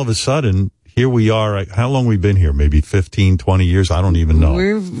now all of a sudden, here we are. How long we been here? Maybe 15, 20 years? I don't even know.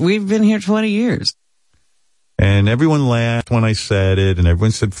 We've been here 20 years. And everyone laughed when I said it, and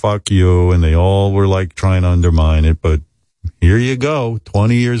everyone said, fuck you, and they all were like trying to undermine it. But here you go.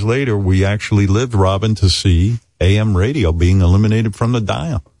 20 years later, we actually lived, Robin, to see AM radio being eliminated from the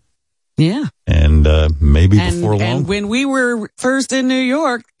dial. Yeah. And maybe before long. And when we were first in New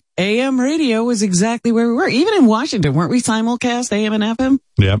York, AM radio was exactly where we were. Even in Washington, weren't we simulcast AM and FM?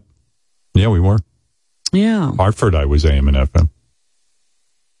 Yep. Yeah, we were. Yeah. Hartford, I was AM and FM.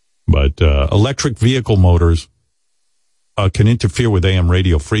 But electric vehicle motors can interfere with AM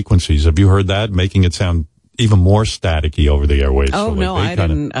radio frequencies. Have you heard that? Making it sound even more staticky over the airwaves. Oh, so no, I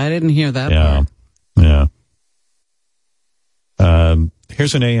didn't hear that part. Yeah.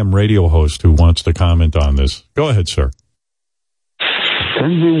 Here's an AM radio host who wants to comment on this. Go ahead, sir.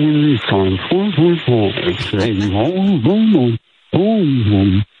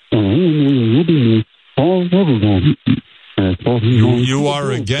 You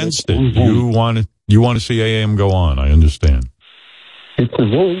are against it. You want to see AM go on. I understand.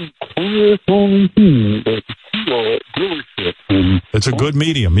 It's a good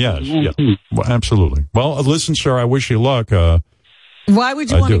medium, yes. Yeah. Well, absolutely. Well, listen, sir, I wish you luck. Why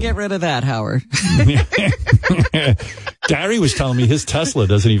would you want to get rid of that, Howard? Gary was telling me his Tesla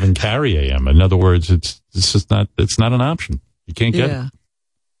doesn't even carry AM. In other words, it's not an option. You can't get it.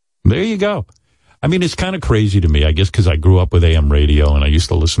 There you go. I mean, it's kind of crazy to me, I guess, because I grew up with AM radio and I used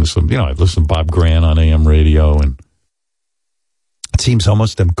to listen to I've listened to Bob Grant on AM radio, and it seems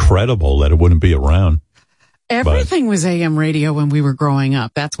almost incredible that it wouldn't be around. Everything was AM radio when we were growing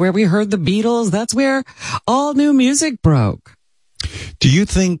up. That's where we heard the Beatles. That's where all new music broke. Do you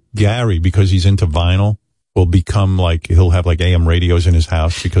think Gary, because he's into vinyl, will become like, he'll have like AM radios in his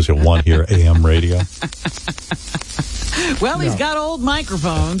house because he'll want to hear AM radio? Well, he's got old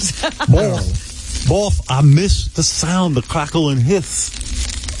microphones. Boff, I miss the sound, the crackle and hiss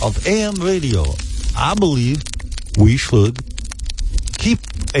of AM radio. I believe we should keep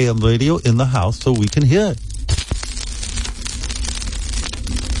AM radio in the house so we can hear it.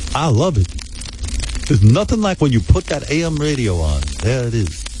 I love it. There's nothing like when you put that AM radio on. There it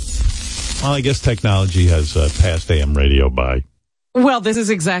is. Well, I guess technology has passed AM radio by. Well, this is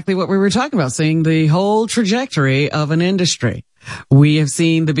exactly what we were talking about, seeing the whole trajectory of an industry. We have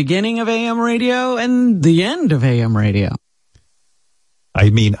seen the beginning of AM radio and the end of AM radio. I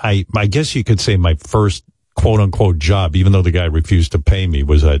mean, I guess you could say my first quote-unquote job, even though the guy refused to pay me,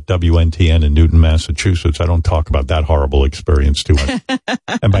 was at WNTN in Newton, Massachusetts. I don't talk about that horrible experience too much.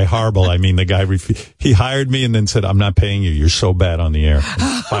 And by horrible, I mean the guy he hired me and then said, I'm not paying you. You're so bad on the air.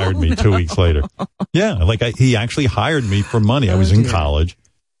 And fired me 2 weeks later. Yeah, he actually hired me for money. I was in college,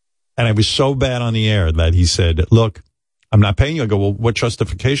 and I was so bad on the air that he said, look, I'm not paying you. I go, well, what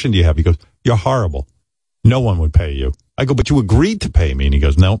justification do you have? He goes, you're horrible. No one would pay you. I go, but you agreed to pay me. And he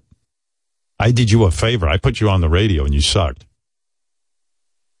goes, no. I did you a favor. I put you on the radio and you sucked.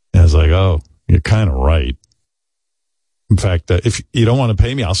 And I was like, oh, you're kind of right. In fact, if you don't want to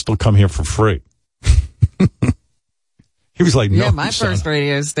pay me, I'll still come here for free. He was like, no. Yeah, my first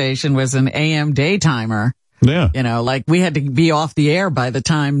radio station was an AM daytimer. Yeah. You know, like we had to be off the air by the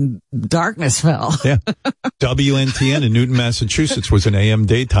time darkness fell. Yeah. WNTN in Newton, Massachusetts was an AM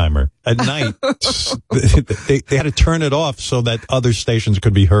daytimer. At night, they had to turn it off so that other stations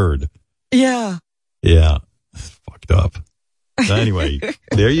could be heard. Yeah. Yeah. Fucked up. So anyway,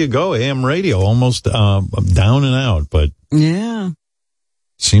 there you go. AM radio almost down and out, but yeah,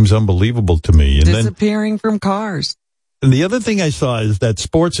 seems unbelievable to me. And disappearing from cars. And the other thing I saw is that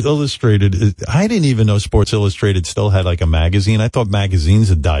Sports Illustrated, I didn't even know Sports Illustrated still had like a magazine. I thought magazines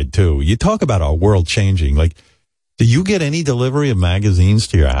had died too. You talk about our world changing. Like, do you get any delivery of magazines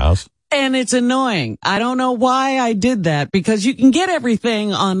to your house? And it's annoying. I don't know why I did that, because you can get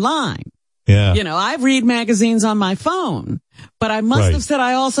everything online. Yeah. You know, I read magazines on my phone, but I must have said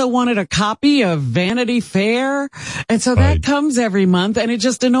I also wanted a copy of Vanity Fair. And so that comes every month, and it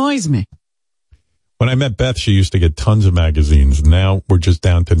just annoys me. When I met Beth, she used to get tons of magazines. Now we're just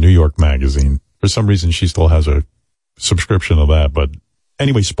down to New York Magazine. For some reason, she still has a subscription of that. But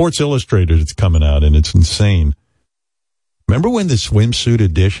anyway, Sports Illustrated, it's coming out, and it's insane. Remember when the swimsuit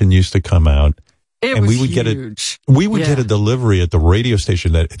edition used to come out? And we would huge. Get a delivery at the radio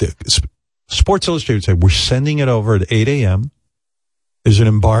station that Sports Illustrated would say, we're sending it over at 8 a.m. There's an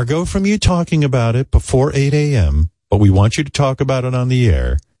embargo from you talking about it before 8 a.m., but we want you to talk about it on the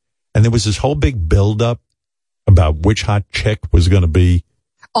air. And there was this whole big build-up about which hot chick was going to be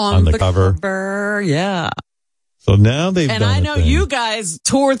on the cover. Yeah. So now they've and done I know you guys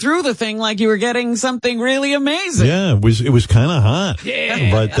tore through the thing like you were getting something really amazing. Yeah, it was kind of hot.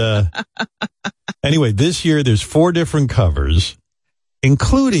 Yeah. But anyway, this year there's 4 different covers,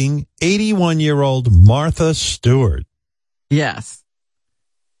 including 81-year-old Martha Stewart. Yes.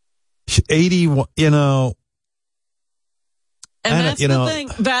 81, you know. And that's the thing.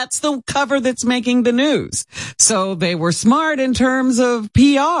 That's the cover that's making the news. So they were smart in terms of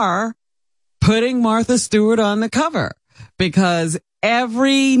PR, putting Martha Stewart on the cover, because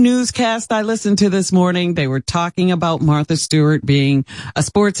every newscast I listened to this morning, they were talking about Martha Stewart being a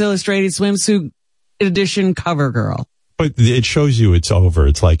Sports Illustrated swimsuit edition cover girl. But it shows you it's over.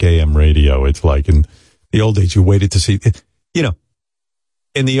 It's like AM radio. It's like in the old days, you waited to see, you know,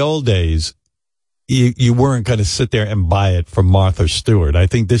 in the old days, you weren't going to sit there and buy it from Martha Stewart. I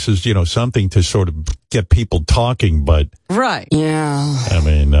think this is, you know, something to sort of get people talking, but. Right. Yeah. I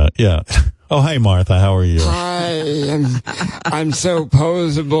mean, yeah. Oh, hey, Martha. How are you? Hi. I'm so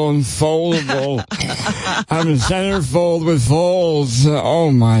posable and foldable. I'm a centerfold with folds.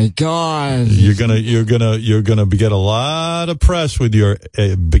 Oh my God. You're gonna get a lot of press with your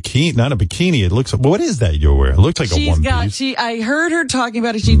bikini. Not a bikini. It looks. What is that you're wearing? It looks like a one piece. I heard her talking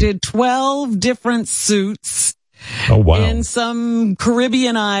about it. She did 12 different suits. Oh wow. In some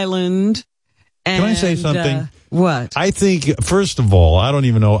Caribbean island. Can I say something? What? I think, first of all, I don't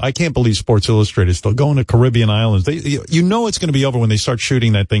even know. I can't believe Sports Illustrated is still going to Caribbean islands. You know it's going to be over when they start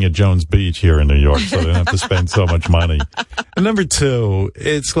shooting that thing at Jones Beach here in New York, so they don't have to spend so much money. And number 2,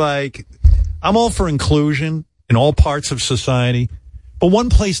 it's like, I'm all for inclusion in all parts of society, but one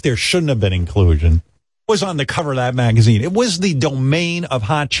place there shouldn't have been inclusion was on the cover of that magazine. It was the domain of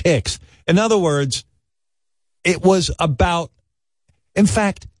hot chicks. In other words, it was about, in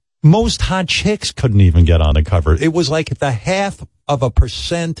fact, most hot chicks couldn't even get on the cover. It was like the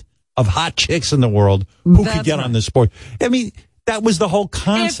 0.5% of hot chicks in the world who could get on the sport. I mean, that was the whole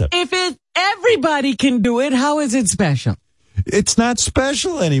concept. If everybody can do it, how is it special? It's not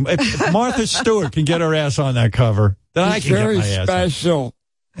special anymore. If Martha Stewart can get her ass on that cover, then I can get my ass. Very special.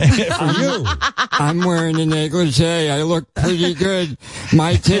 For you. I'm wearing a negligee. I look pretty good.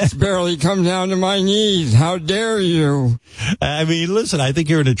 My tits barely come down to my knees. How dare you? I mean, listen, I think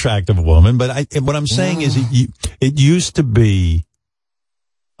you're an attractive woman, but what I'm saying is it used to be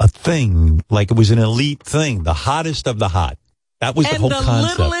a thing, like it was an elite thing, the hottest of the hot. That was the whole concept. And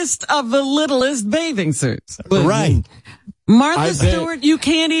the littlest of the littlest bathing suits. Right. Martha Stewart, you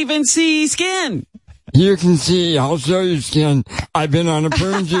can't even see skin. You can see. I'll show you skin. I've been on a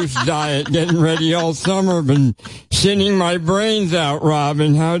prune juice diet, getting ready all summer, been shitting my brains out,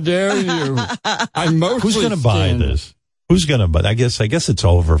 Robin. How dare you? I'm mostly Who's going to buy this? Who's going to buy? I guess it's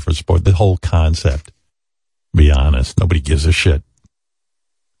over for sport. The whole concept. Be honest, nobody gives a shit.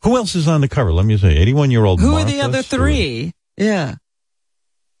 Who else is on the cover? Let me say, 81-year-old. Who are the other 3? Yeah.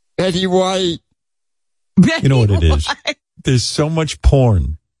 Betty White. You know what it is? There's so much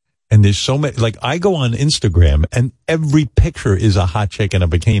porn. And there's so many, like I go on Instagram and every picture is a hot chick in a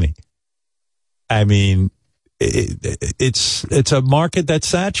bikini. I mean, it's a market that's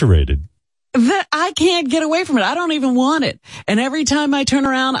saturated. that I can't get away from it. I don't even want it. And every time I turn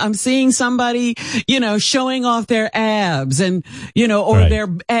around, I'm seeing somebody, showing off their abs and, or their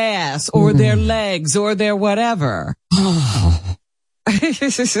ass or their legs or their whatever.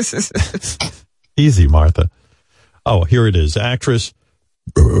 Easy, Martha. Oh, here it is. Actress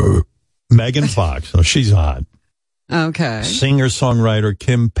Megan Fox. Oh, she's hot. Okay. Singer-songwriter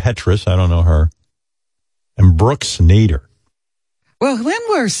Kim Petras. I don't know her. And Brooke Snyder. Well, when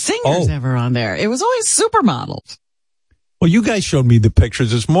were singers ever on there? It was always supermodels. Well, you guys showed me the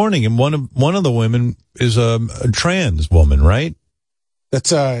pictures this morning, and one of the women is a trans woman, right? That's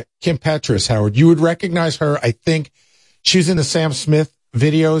Kim Petras, Howard. You would recognize her. I think she was in the Sam Smith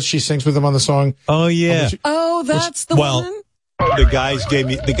videos. She sings with him on the song. Oh, yeah. That's the one? The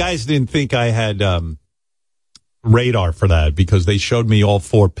guys didn't think I had radar for that because they showed me all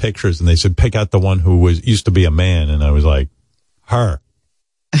 4 pictures, and they said, pick out the one who used to be a man, and I was like, her.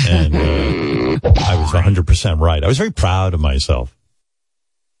 And I was 100% right. I was very proud of myself.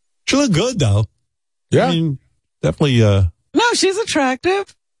 She looked good, though. Yeah. I mean, definitely. No, she's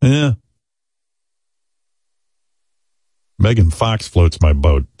attractive. Yeah. Megan Fox floats my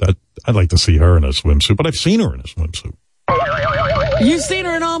boat. I'd like to see her in a swimsuit, but I've seen her in a swimsuit. You've seen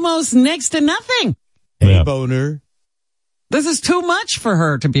her in almost next to nothing. Hey, boner. This is too much for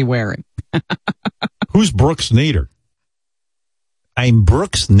her to be wearing. Who's Brooke Snyder? I'm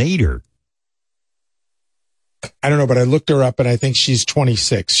Brooke Snyder. I don't know, but I looked her up, and I think she's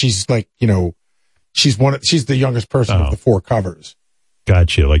 26. She's like, she's the youngest person of the 4 covers.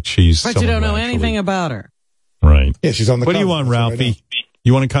 Gotcha. Like she's. But you don't know anything about her. Right. Yeah, she's on the What cover. do you want, Ralphie?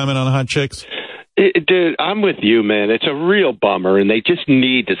 You want to comment on the hot chicks? Dude, I'm with you, man. It's a real bummer, and they just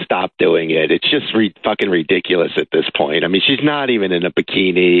need to stop doing it. It's just fucking ridiculous at this point. I mean, she's not even in a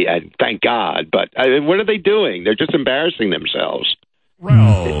bikini, and thank God. But what are they doing? They're just embarrassing themselves.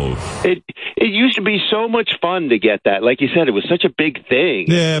 Ralph. It used to be so much fun to get that. Like you said, it was such a big thing.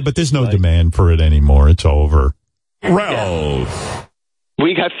 Yeah, but there's no demand for it anymore. It's over. Ralph.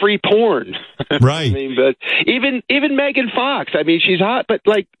 We got free porn. Right. I mean, but even Megan Fox, I mean, she's hot, but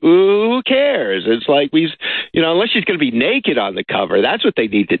like, who cares? It's like unless she's going to be naked on the cover, that's what they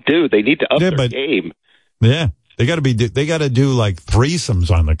need to do. They need to up their game. Yeah. They got to do like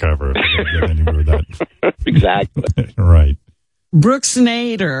threesomes on the cover if they're going to get anywhere with that. Exactly. Right. Brooke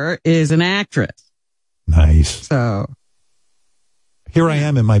Snyder is an actress. Nice. So here I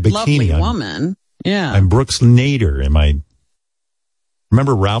am in my bikini. Lovely woman. Yeah. I'm Brooke Snyder.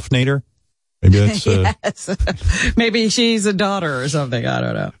 Remember Ralph Nader? Maybe that's. Yes. Maybe she's a daughter or something. I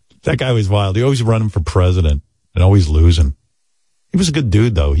don't know. That guy was wild. He always running for president and always losing. He was a good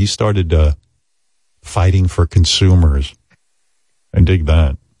dude, though. He started fighting for consumers. I dig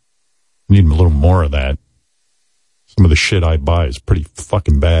that. Need a little more of that. Some of the shit I buy is pretty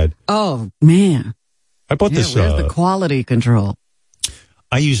fucking bad. Oh, man. I bought this. Where's the quality control?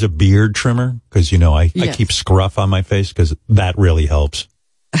 I use a beard trimmer because, I keep scruff on my face because that really helps.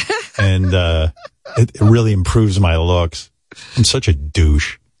 And it really improves my looks. I'm such a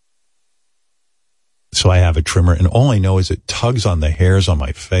douche. So I have a trimmer, and all I know is it tugs on the hairs on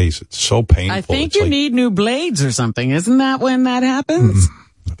my face. It's so painful. I think you need new blades or something. Isn't that when that happens?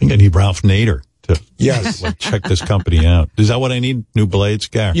 I think I need Ralph Nader to check this company out. Is that what I need? New blades,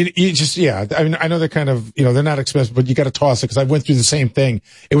 Gary? You just, I mean, I know they're kind of, they're not expensive, but you got to toss it because I went through the same thing.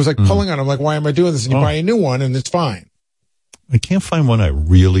 It was like pulling on them. Like, why am I doing this? And you buy a new one and it's fine. I can't find one I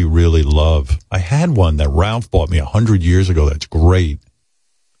really, really love. I had one that Ralph bought me 100 years ago. That's great.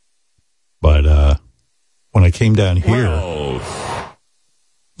 But when I came down here, I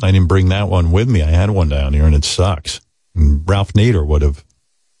didn't bring that one with me. I had one down here and it sucks. And Ralph Nader would have.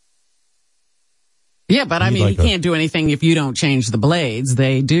 Yeah, but I mean, you can't do anything if you don't change the blades.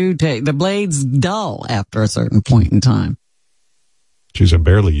 They do take the blades dull after a certain point in time. Jeez, I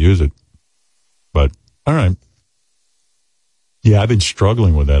barely use it. But all right. Yeah, I've been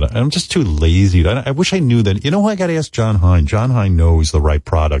struggling with that. I'm just too lazy. I wish I knew that. You know, I got to ask John Hine. John Hine knows the right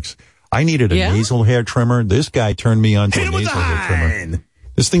products. I needed a nasal hair trimmer. This guy turned me on to a nasal hair trimmer.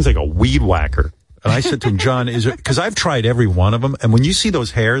 This thing's like a weed whacker. And I said to him, John, is it, because I've tried every one of them. And when you see those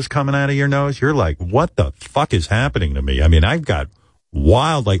hairs coming out of your nose, you're like, what the fuck is happening to me? I mean, I've got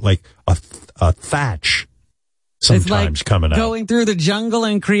wild, like a thatch sometimes coming out. Going through the jungle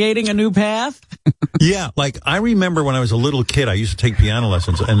and creating a new path? Yeah, like I remember when I was a little kid, I used to take piano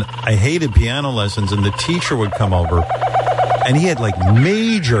lessons, and I hated piano lessons, and the teacher would come over, and he had like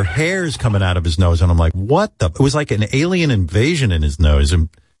major hairs coming out of his nose, and I'm like, what the? It was like an alien invasion in his nose, and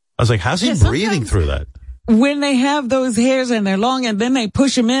I was like, how's he breathing through that? When they have those hairs and they're long and then they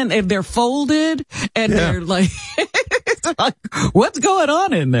push them in and they're folded and they're like, it's like, what's going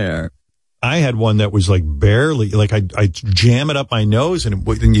on in there? I had one that was like barely, like I jam it up my nose and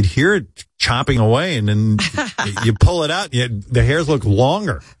you'd hear it chopping away, and then you pull it out and the hairs look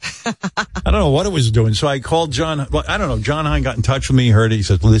longer. I don't know what it was doing. So I called John. Well, I don't know. John Hine got in touch with me, heard it. He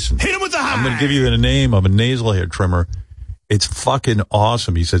said, listen, hit him with the high. I'm going to give you the name of a nasal hair trimmer. It's fucking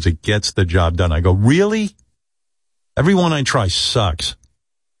awesome. He says it gets the job done. I go, really? Everyone I try sucks.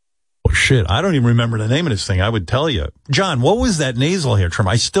 Well, shit, I don't even remember the name of this thing. I would tell you. John, what was that nasal hair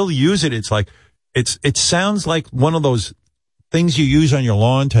trimmer? I still use it. It's like, it sounds like one of those things you use on your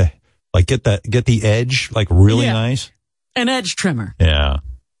lawn to like get the edge like really nice. An edge trimmer. Yeah.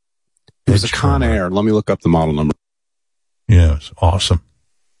 It was a Conair. Let me look up the model number. Yeah, it's awesome.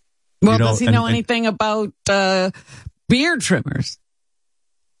 Well, does he know anything about beard trimmers?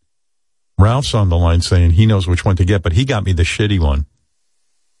 Ralph's on the line saying he knows which one to get, but he got me the shitty one.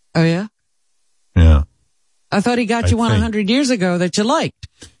 Oh, yeah? Yeah. I thought he got you one 100 years ago that you liked.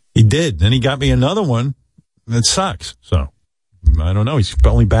 He did. Then he got me another one that sucks. So, I don't know. He's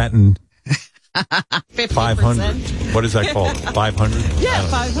only batting 500. What is that called? 500? Yeah,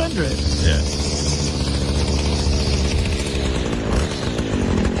 500. Yeah.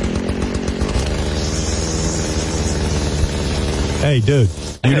 Hey, dude.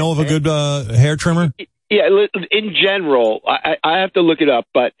 You know of a good hair trimmer? Yeah, in general, I have to look it up,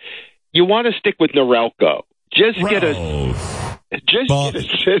 but you want to stick with Norelco. Just get a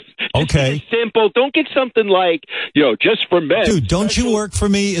simple. Don't get something like, just for men. Dude, don't you work for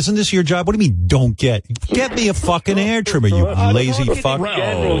me? Isn't this your job? What do you mean don't get? Get me a fucking hair trimmer, you lazy fuck. In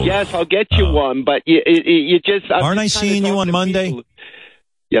general, yes, I'll get you one, but you just... Aren't I seeing you on Monday?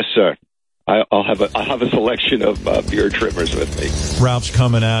 Yes, sir. I'll have a selection of beard trimmers with me. Ralph's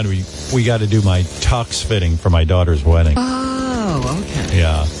coming out. We got to do my tux fitting for my daughter's wedding. Oh, okay.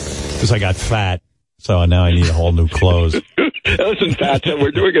 Yeah, because I got fat, so now I need a whole new clothes. Listen, Pat,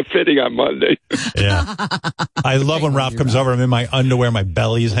 we're doing a fitting on Monday. Yeah, I love when Ralph comes over. I'm in my underwear, my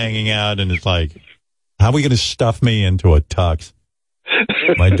belly's hanging out, and it's like, how are we going to stuff me into a tux?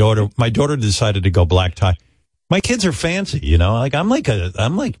 My daughter decided to go black tie. My kids are fancy, like I'm like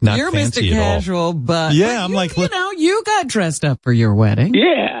not You're fancy Mr. at all. Casual, but yeah, I'm like, you got dressed up for your wedding.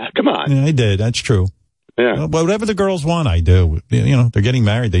 Yeah, come on. Yeah, I did. That's true. Yeah. Well, whatever the girls want, I do. They're getting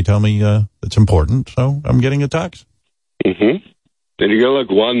married. They tell me it's important, so I'm getting a tux. Mm-hmm. And you're gonna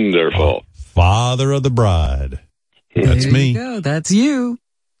look wonderful. Father of the bride. That's there me. You go. That's you.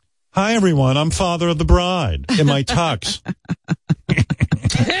 Hi, everyone. I'm father of the bride in my tux.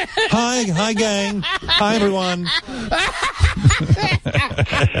 Hi, gang. Hi, everyone.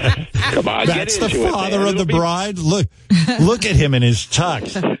 Come on, that's the father of the bride. Look at him in his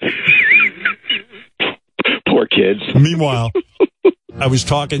tux. Poor kids. Meanwhile, I was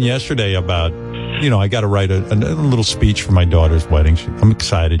talking yesterday about, I got to write a little speech for my daughter's wedding. I'm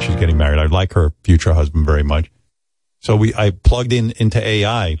excited. She's getting married. I like her future husband very much. So I plugged into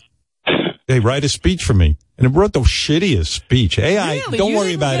AI. They write a speech for me, and it wrote the shittiest speech. AI, really? Don't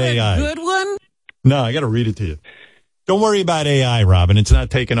worry about AI. Good one? No, I got to read it to you. Don't worry about AI, Robin. It's not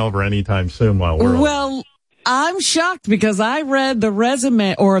taking over anytime soon while we're Well, I'm shocked because I read the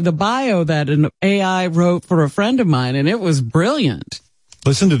resume or the bio that an AI wrote for a friend of mine, and it was brilliant.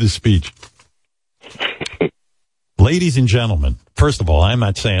 Listen to this speech. Ladies and gentlemen, first of all, I'm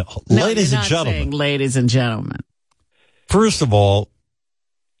not saying ladies and gentlemen. Ladies and gentlemen. First of all,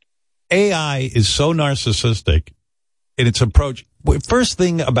 AI is so narcissistic in its approach. First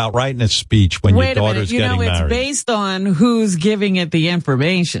thing about writing a speech when your daughter's getting married. It's based on who's giving it the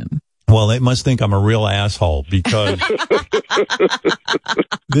information. Well, they must think I'm a real asshole because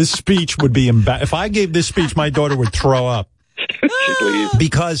this speech would be if I gave this speech, my daughter would throw up.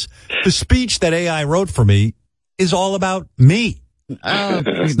 Because the speech that AI wrote for me is all about me.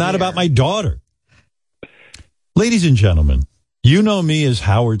 It's not about my daughter. Ladies and gentlemen, you know me as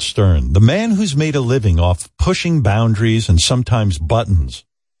Howard Stern, the man who's made a living off pushing boundaries and sometimes buttons.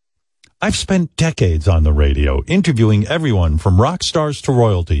 I've spent decades on the radio interviewing everyone from rock stars to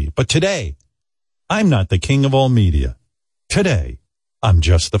royalty, but today, I'm not the king of all media. Today, I'm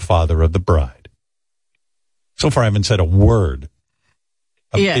just the father of the bride. So far, I haven't said a word.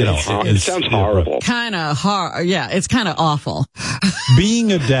 Yeah, it sounds horrible. Kind of hard. Yeah, it's kind of awful.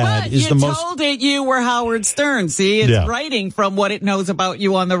 Being a dad is the most. You told it you were Howard Stern. See, it's writing from what it knows about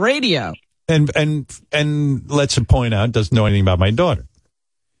you on the radio. And let's point out, doesn't know anything about my daughter.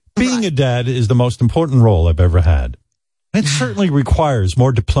 Being a dad is the most important role I've ever had. It certainly requires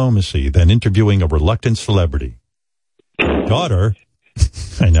more diplomacy than interviewing a reluctant celebrity. Daughter,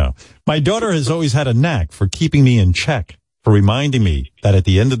 I know. My daughter has always had a knack for keeping me in check, for reminding me that at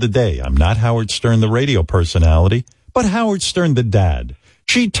the end of the day, I'm not Howard Stern, the radio personality, but Howard Stern, the dad.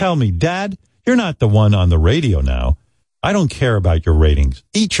 She'd tell me, Dad, you're not the one on the radio now. I don't care about your ratings.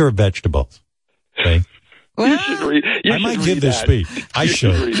 Eat your vegetables. Okay? You should read. I might give this speech. I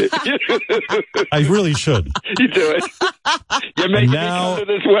should. I really should. You do it. You're making me come to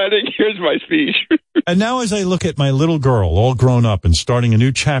this wedding. Here's my speech. And now as I look at my little girl, all grown up and starting a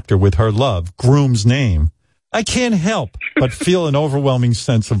new chapter with her love, Groom's name, I can't help but feel an overwhelming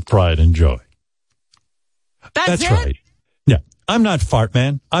sense of pride and joy. That's right. Yeah. I'm not Fart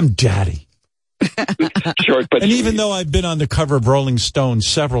Man. I'm Daddy. Short, but and even though I've been on the cover of Rolling Stone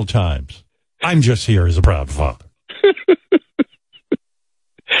several times, I'm just here as a proud father.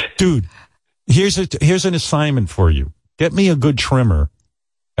 Dude, here's an assignment for you. Get me a good trimmer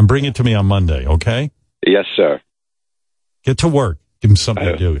and bring it to me on Monday, okay? Yes, sir. Get to work. Give him something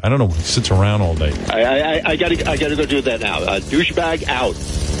to do. I don't know. He sits around all day. I gotta go do that now. Douchebag out.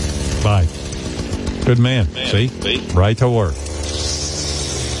 Bye. Good man. See? Right to work.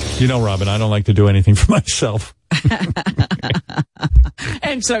 You know, Robin, I don't like to do anything for myself.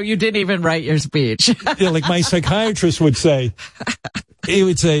 And so you didn't even write your speech. Yeah, like my psychiatrist would say, he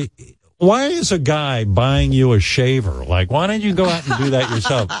would say, why is a guy buying you a shaver? Like, why don't you go out and do that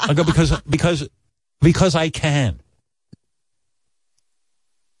yourself? I go, because I can.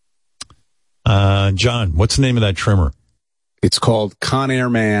 John, what's the name of that trimmer? It's called Conair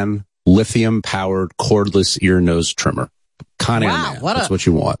Man lithium-powered cordless ear nose trimmer. Conair Man. That's what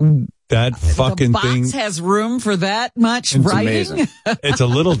you want. That fucking the box thing has room for that much writing. Amazing. It's a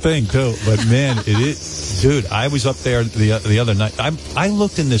little thing too, but man, it is, dude. I was up there the other night. I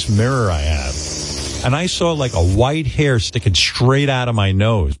looked in this mirror I have, and I saw like a white hair sticking straight out of my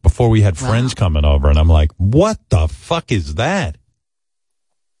nose before we had friends coming over, and I'm like, what the fuck is that?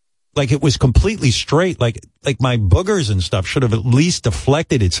 Like it was completely straight, like my boogers and stuff should have at least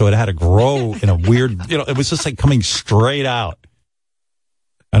deflected it so it had to grow in a weird, it was just like coming straight out.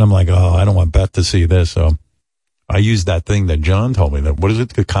 And I'm like, oh, I don't want Beth to see this. So I used that thing that John told me. What is it,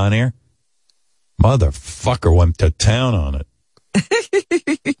 the Conair? Motherfucker went to town on it.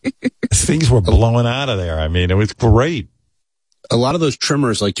 Things were blowing out of there. I mean, it was great. A lot of those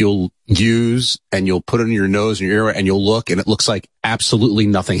trimmers, like you'll use and you'll put it in your nose and your ear and you'll look and it looks like absolutely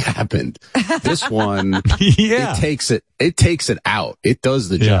nothing happened. This one, yeah. it takes it out. It does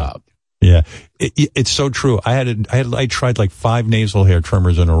the job. Yeah. It's so true. I tried like 5 nasal hair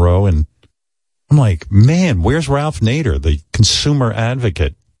trimmers in a row and I'm like, man, where's Ralph Nader, the consumer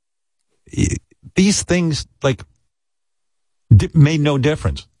advocate? These things like made no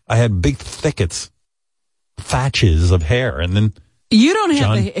difference. I had big thickets. Thatches of hair, and then you don't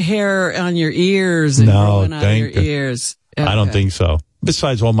have the hair on your ears and growing out of your ears. Okay. I don't think so.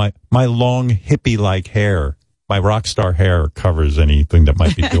 Besides, all my long hippie like hair, my rock star hair covers anything that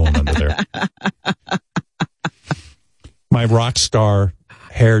might be doing under there. My rock star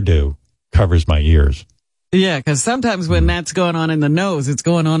hairdo covers my ears. Yeah, because sometimes when that's going on in the nose, it's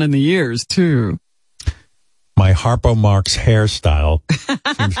going on in the ears too. My Harpo Marx hairstyle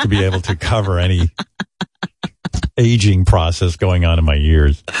seems to be able to cover any aging process going on in my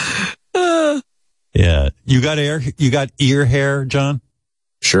ears. Yeah. You got ear hair, John?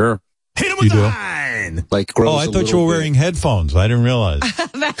 Sure. Hit him with the line. Like grows I thought you were wearing headphones. I didn't realize.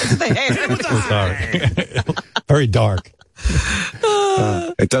 That's the hair. Very dark.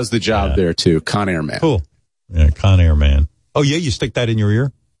 It does the job there too. Conair Man. Cool. Yeah, Conair Man. Oh yeah, you stick that in your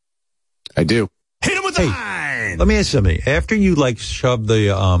ear? I do. Hit him with the line. Let me ask you something. After you like shove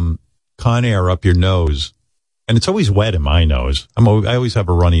the Conair up your nose, and it's always wet in my nose. I always have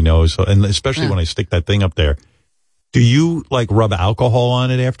a runny nose, and especially when I stick that thing up there. Do you like rub alcohol on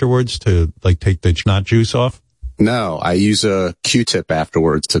it afterwards to like take the snot juice off? No, I use a Q-tip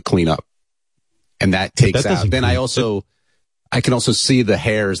afterwards to clean up, and that takes out. Then I can also see the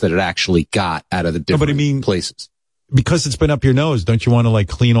hairs that it actually got out of the different places. Because it's been up your nose, don't you want to like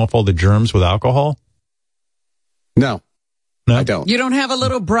clean off all the germs with alcohol? No, I don't. You don't have a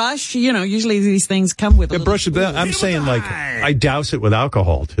little brush? Usually these things come with a brush. I'm saying like I douse it with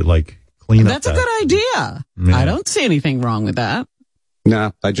alcohol to like clean up. That's a good idea. Yeah. I don't see anything wrong with that.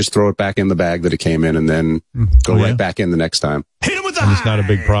 No, I just throw it back in the bag that it came in and then go right back in the next time. Hit him with the and it's not a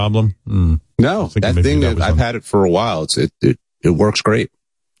big problem? No, that thing that I've had it for a while. It works great.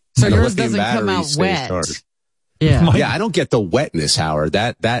 So yours doesn't come out wet. Started. Yeah. Yeah, I don't get the wetness, Howard.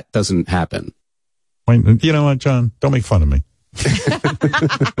 That doesn't happen. You know what, John? Don't make fun of me. Just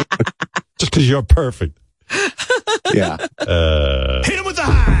because you're perfect. Yeah. Hit him with the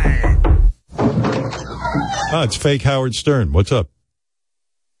high. Oh, it's fake Howard Stern. What's up?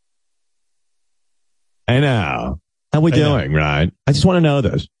 And now, How we doing, right? I just want to know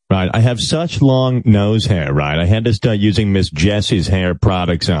this, right? I have such long nose hair, right? I had to start using Miss Jessie's hair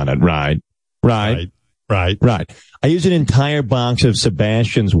products on it, right? Right. I use an entire box of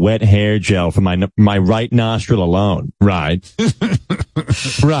Sebastian's wet hair gel for my right nostril alone, right?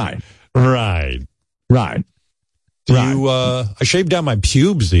 Right. I shaved down my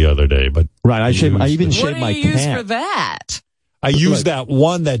pubes the other day, but I even shaved my cat. What do you use for that? I used that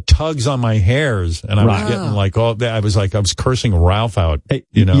one that tugs on my hairs, and I was getting like all that. I was cursing Ralph out. Hey,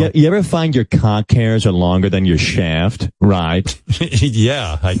 you You ever find your cock hairs are longer than your shaft? Right.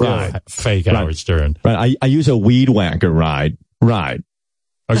 Yeah, I do. Fake Howard Stern. Right. I use a weed whacker. Right.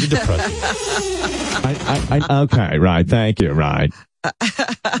 Are you depressing? Okay. Right. Thank you. Right.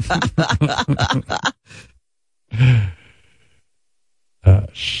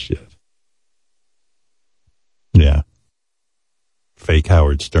 Shit. Yeah. Fake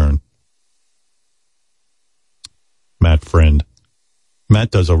Howard Stern. Matt Friend.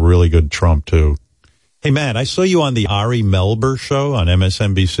 Matt does a really good Trump, too. Hey, Matt, I saw you on the Ari Melber show on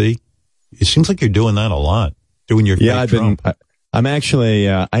MSNBC. It seems like you're doing that a lot. Doing your fake Trump. I'm actually,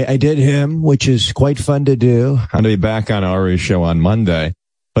 I did him, which is quite fun to do. I'm going to be back on Ari's show on Monday.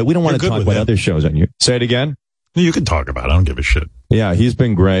 But we don't want to talk about other shows on you. Say it again? You can talk about it. I don't give a shit. Yeah, he's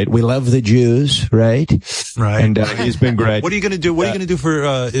been great. We love the Jews, right? Right. And he's been great. What are you going to do? What are you going to do for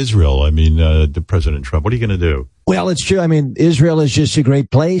Israel? I mean, President Trump. What are you going to do? Well, it's true. I mean, Israel is just a great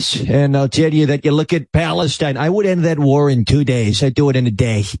place. And I'll tell you that you look at Palestine. I would end that war in 2 days. I'd do it in a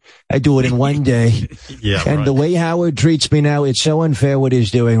day. I'd do it in 1 day. Yeah. And the way Howard treats me now, it's so unfair what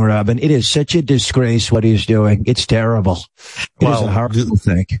he's doing, Robin. It is such a disgrace what he's doing. It's terrible. It is a horrible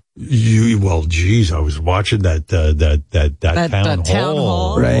thing. Geez, I was watching that town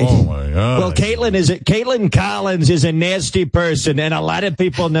hall. Right. Oh my God. Well, Caitlin Collins is a nasty person, and a lot of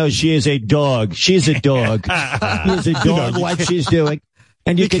people know she is a dog. She's a dog. She's a dog. What she's doing.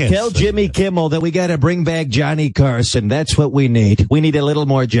 And you can tell Jimmy Kimmel that we got to bring back Johnny Carson. That's what we need. We need a little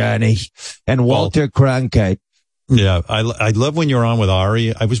more Johnny and Walter Cronkite. Yeah, I love when you're on with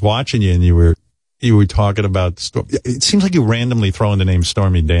Ari. I was watching you, and you were talking about. It seems like you randomly throw in the name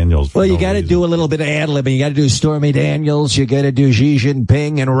Stormy Daniels. Well, you got to do a little bit of ad-libbing. You got to do Stormy Daniels. You got to do Xi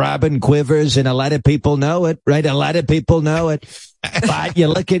Jinping and Robin Quivers, and a lot of people know it, right? A lot of people know it. But you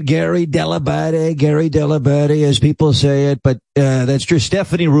look at Gary Delabate, as people say it, but that's true.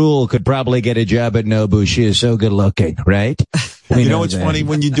 Stephanie Rule could probably get a job at Nobu. She is so good looking, right? You know what's funny?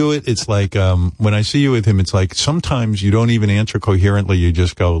 When you do it, it's like when I see you with him, it's like sometimes you don't even answer coherently. You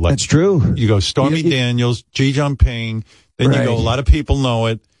just go like, that's true. You go Stormy Daniels, Xi Jinping, then you go, a lot of people know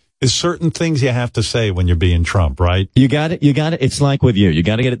it. There's certain things you have to say when you're being Trump, right? You got it. It's like with you. You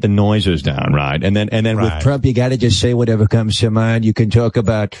got to get the noises down, right? And then with Trump, you got to just say whatever comes to mind. You can talk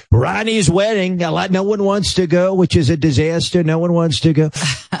about Ronnie's wedding. No one wants to go, which is a disaster. No one wants to go,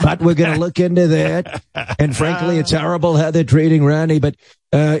 but we're going to look into that. And frankly, it's horrible how they're treating Ronnie. But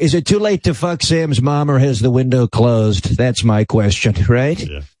is it too late to fuck Sam's mom, or has the window closed? That's my question, right?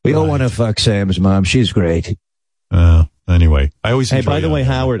 Yeah, we all want to fuck Sam's mom. She's great. Anyway, I always. Hey, by the way,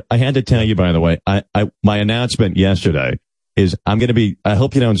 Howard, I had to tell you, by the way, my announcement yesterday is I'm going to be, I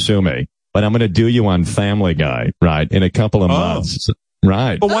hope you don't sue me, but I'm going to do you on Family Guy, right, in a couple of months.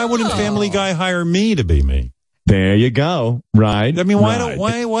 Right. But why wouldn't Family Guy hire me to be me? There you go. Right. I mean,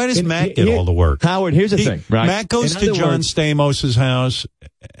 why does Matt get all the work? Howard, here's the thing, right? Matt goes to John Stamos' house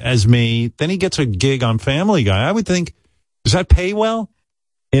as me, then he gets a gig on Family Guy. I would think, does that pay well?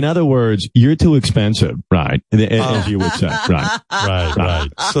 In other words, you're too expensive, right? As you would say, right? Right.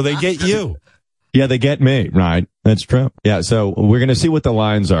 So they get you. Yeah, they get me, right? That's true. Yeah, so we're going to see what the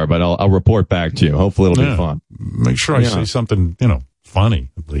lines are, but I'll report back to you. Hopefully it'll be fun. Make sure I say something, funny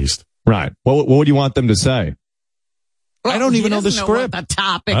at least. Right. What would you want them to say? Well, I don't even know the script. What the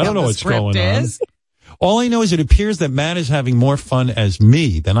topic I don't know of the what's script going is. on. All I know is it appears that Matt is having more fun as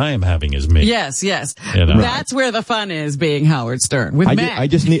me than I am having as me. Yes. That's where the fun is, being Howard Stern with Matt. I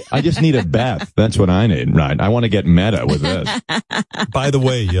just need a Beth. That's what I need, right? I want to get meta with this. By the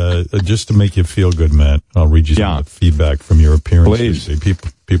way, just to make you feel good, Matt, I'll read you some of the feedback from your appearance. Please.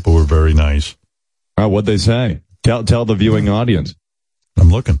 People were very nice. What'd they say? Tell the viewing audience. I'm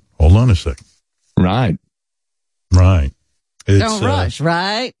looking. Hold on a second. Right. Don't rush,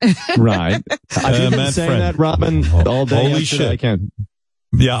 right? Right. I've been saying that, Robin, all day. Holy shit. I can't.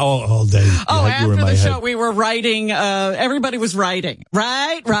 Yeah, all day. After the show, we were writing, everybody was writing.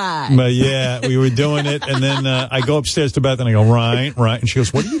 Right. But yeah, we were doing it, and then I go upstairs to Beth, and I go, right, and she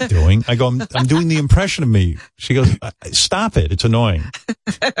goes, what are you doing? I go, I'm doing the impression of me. She goes, stop it, it's annoying.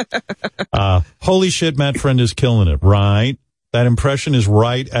 Holy shit, Matt Friend is killing it, right? That impression is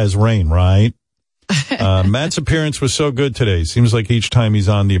right as rain, right? Matt's appearance was so good today. Seems like each time he's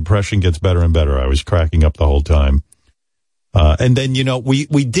on, the impression gets better and better. I was cracking up the whole time. And then,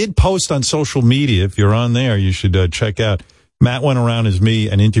 we did post on social media. If you're on there, you should check out. Matt went around as me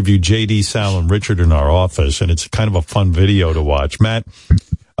and interviewed JD, Sal, and Richard in our office, and it's kind of a fun video to watch. Matt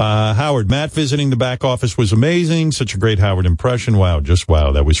visiting the back office was amazing. Such a great Howard impression. Wow, just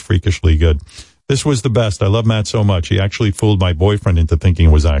wow. That was freakishly good. This was the best. I love Matt so much. He actually fooled my boyfriend into thinking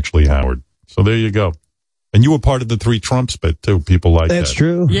it was actually Howard. So there you go. And you were part of the 3 Trumps bit, too. People like that. That's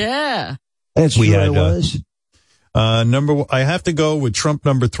true. Yeah. That's true. It was. I have to go with Trump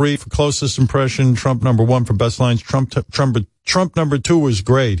number 3 for closest impression. Trump number 1 for best lines. Trump number 2 was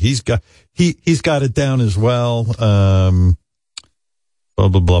great. He's got it down as well. Blah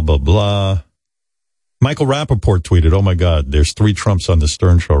blah blah blah blah. Michael Rappaport tweeted, "Oh my God, there's 3 Trumps on the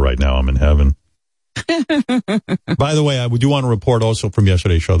Stern Show right now. I'm in heaven." By the way, I do want to report also from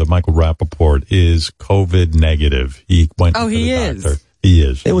yesterday's show that Michael Rappaport is COVID negative. He went to the doctor. He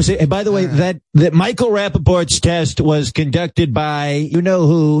is. It was. By the way, that Michael Rappaport's test was conducted by, you know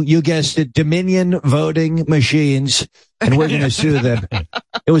who, you guessed it, Dominion Voting Machines, and we're going to sue them.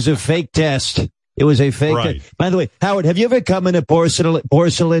 It was a fake test. It was a fake test. By the way, Howard, have you ever come in a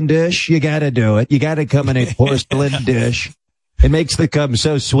porcelain dish? You got to do it. You got to come in a porcelain dish. It makes the cum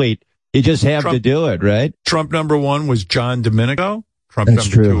so sweet. You just have to do it, right? Trump number 1 was John Domenico. Trump number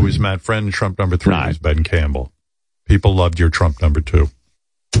 2 was Matt Friend. Trump number 3 was Ben Campbell. People loved your Trump number 2.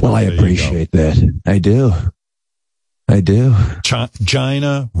 Well, I appreciate that. I do.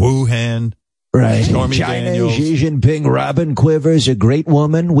 China, Wuhan. Right. Stormy China, Daniels. Xi Jinping, Robin Quivers, a great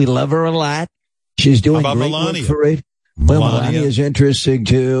woman. We love her a lot. She's doing great Melania? work for it. Well, Melania is interesting,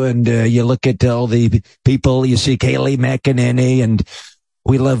 too. And you look at all the people, you see Kayleigh McEnany, and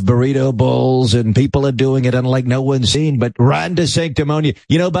we love burrito bowls, and people are doing it unlike no one's seen. But Ron DeSanctimonious,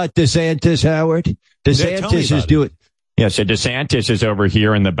 you know about DeSantis, Howard? DeSantis is doing... Yeah, so DeSantis is over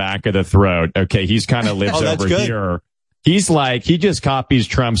here in the back of the throat. Okay, he's kind of lives over here. He's like, he just copies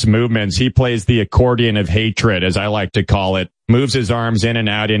Trump's movements. He plays the accordion of hatred, as I like to call it. Moves his arms in and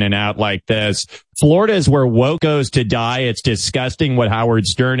out like this. Florida is where woke goes to die. It's disgusting what Howard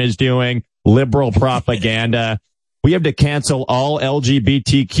Stern is doing. Liberal propaganda. We have to cancel all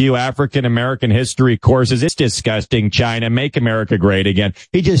LGBTQ African American history courses. It's disgusting. China, make America great again.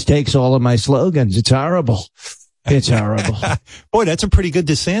 He just takes all of my slogans. It's horrible. It's horrible. Boy, that's a pretty good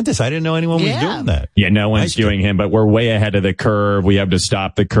DeSantis. I didn't know anyone was doing that. Yeah, no one's doing him, but we're way ahead of the curve. We have to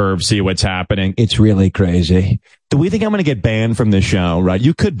stop the curve, see what's happening. It's really crazy. Do we think I'm going to get banned from the show, right?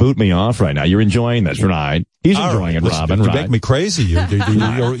 You could boot me off right now. You're enjoying this, right? He's enjoying it, Robin, you right? make me crazy.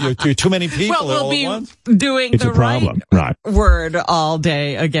 You're too many people we'll all at once. Doing it's the a problem. right word all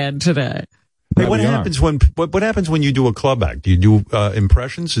day again today. Hey, what happens when you do a club act? Do you do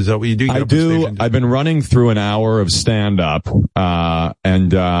impressions? Is that what you do? I do. I've been running through an hour of stand-up,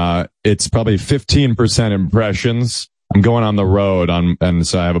 and it's probably 15% impressions. I'm going on the road, and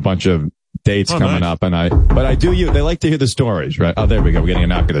so I have a bunch of dates coming up, but I do. They like to hear the stories, right? Oh, there we go. We're getting a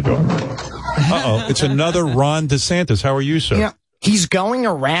knock at the door. It's another Ron DeSantis. How are you, sir? Yeah. He's going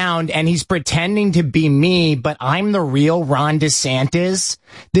around and he's pretending to be me, but I'm the real Ron DeSantis.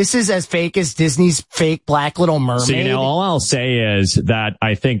 This is as fake as Disney's fake Black Little Mermaid. So, all I'll say is that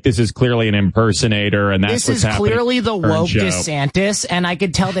I think this is clearly an impersonator, and that's what's happening. This is clearly the woke DeSantis, and I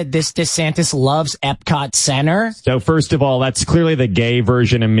could tell that this DeSantis loves Epcot Center. So, first of all, that's clearly the gay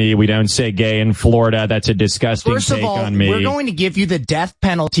version of me. We don't say gay in Florida. That's a disgusting take on me. We're going to give you the death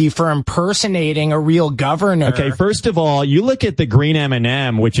penalty for impersonating a real governor. Okay, first of all, you look at the green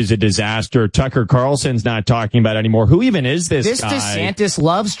M&M, which is a disaster. Tucker Carlson's not talking about it anymore. Who even is this guy? This DeSantis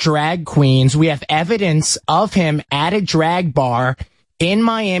loves drag queens. We have evidence of him at a drag bar in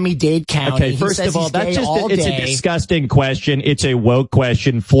Miami-Dade County. Okay, first of all, that's it's a disgusting question. It's a woke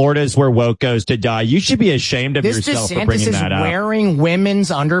question. Florida's where woke goes to die. You should be ashamed of yourself for bringing that up. This DeSantis is wearing women's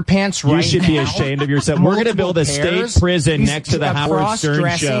underpants right now. You should be ashamed of yourself. We're going to build a state prison next to the Howard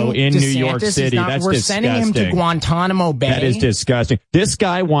Stern show in New York City. That's we're disgusting. Sending him to Guantanamo Bay. That is disgusting. This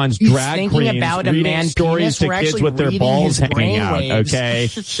guy wants drag queens reading stories to kids with their balls hanging out, okay?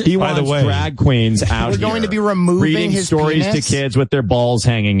 He wants drag queens out here. We're going to be removing his stories to kids with their balls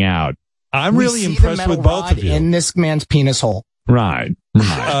hanging out. I'm really impressed with both of you. In this man's penis hole. Right.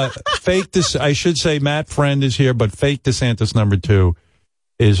 Fake this. I should say Matt Friend is here, but fake DeSantis number 2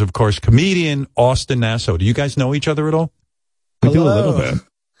 is, of course, comedian Austin Nasso. Do you guys know each other at all? We do a little bit.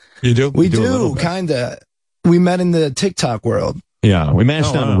 You do? We do, kind of. We met in the TikTok world. Yeah, we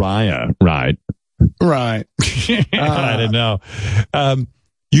matched on Raya, right? Right. I didn't know.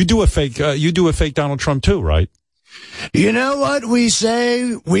 You do a fake Donald Trump too, right? You know what we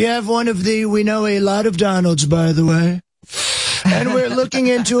say? We have we know a lot of Donalds, by the way. And we're looking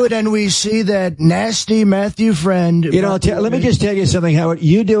into it, and we see that nasty Matthew Friend. You know, let me just tell you something, Howard.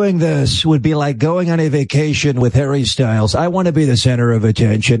 You doing this would be like going on a vacation with Harry Styles. I want to be the center of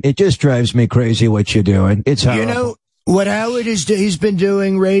attention. It just drives me crazy what you're doing. It's horrible. You know, what Howard he's been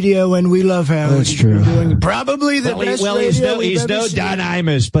doing radio, and we love Howard. That's true. Probably the best radio he's no Don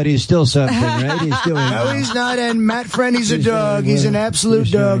Imus, but he's still something, right? He's doing No, he's not. And Matt Friend, he's a dog. He's an absolute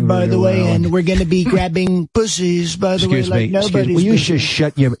dog, by the way. And we're going to be grabbing pussies, by the way, like nobody's. Will you just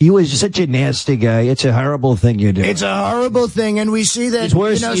shut your... You are such a nasty guy. It's a horrible thing you do. It's a horrible thing, and we see that,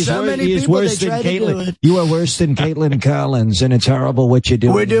 many people, they try to do it. You are worse than Caitlin Collins, and it's horrible what you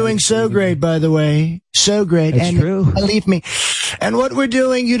do. We're doing so great, by the way. So great. That's true. Believe me. And what we're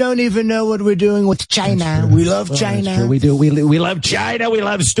doing, you don't even know what we're doing with China. We love China. We do. We love China. We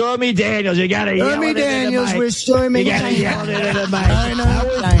love Stormy Daniels. You gotta yell Stormy Daniels, we're storming China. You gotta yell it into the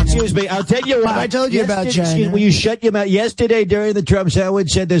mic. Excuse me. I'll tell you what. I told you about China. Excuse me, will you shut your mouth? Yesterday during the Trumps, Howard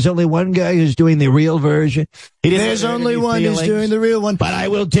said there's only one guy who's doing the real version. There's only one who's doing the real one. But I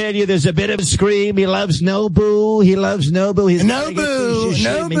will tell you, there's a bit of a scream. He loves Nobu. He loves Nobu.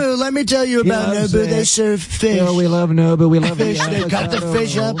 Nobu. Let me tell you about Nobu. They serve fish. Oh, we love Nobu. We love fish. They cut the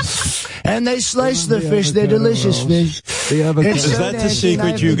fish up, and they slice the fish. They're delicious fish. Is that the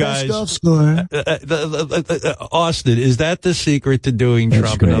secret, you guys? Austin, is that the secret to doing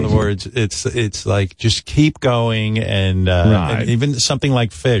Trump? In other words, it's like just keep going, and even something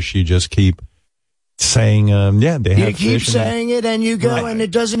like fish, you just keep saying, they have fish. You keep saying it, and you go, and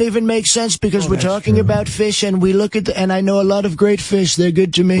it doesn't even make sense because we're talking about fish, and we look at and I know a lot of great fish. They're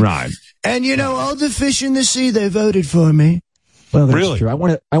good to me. Right. And you know, all the fish in the sea, they voted for me. Well, that's true. I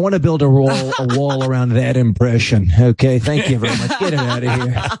want to build a wall around that impression. Okay, thank you very much. Get it out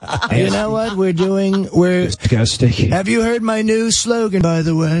of here. You know what we're doing? We're disgusting. Have you heard my new slogan, by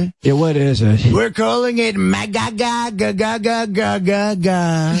the way? Yeah, what is it? We're calling it MAGA ga ga ga ga ga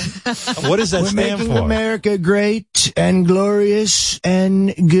ga. What does that stand for? We're making America great and glorious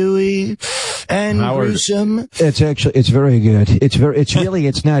and gooey and gruesome. It's very good.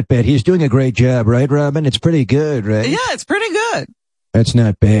 It's not bad. He's doing a great job, right, Robin? It's pretty good, right? Yeah, it's pretty good. That's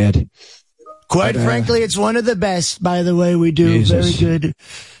not bad. Quite frankly, it's one of the best, by the way. We do very good.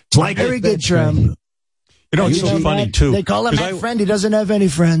 It's like very good Trump. You know, it's so funny, too. They call him Matt Friend. He doesn't have any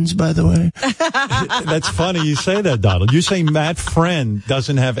friends, by the way. That's funny you say that, Donald. You say Matt Friend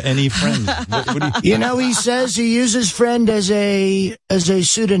doesn't have any friends. You know, he says he uses friend as a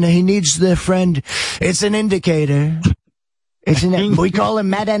pseudonym. He needs the friend. It's an indicator. We call him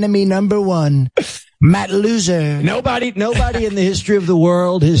Matt Enemy number 1. Matt Loser. Nobody in the history of the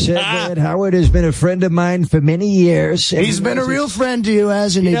world has said that. Howard has been a friend of mine for many years. He's been a real friend to you,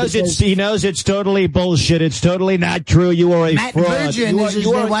 hasn't he? He knows it's totally bullshit. It's totally not true. You are a Matt fraud. Virgin is his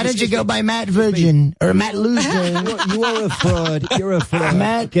name. Why don't you go by Matt Virgin or Matt Loser? You are a fraud. You're a fraud.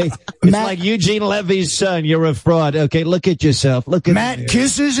 Matt, okay. It's like Eugene Levy's son. You're a fraud. Okay, look at yourself. Look at Matt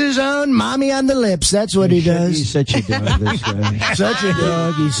kisses his own mommy on the lips. That's what he does. He's such a dog, this guy. Such a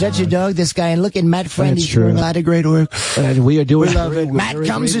dog. He's such a dog, this guy. And look at Matt Friend. That's He's doing a lot of great work. And we are doing. We love it. Matt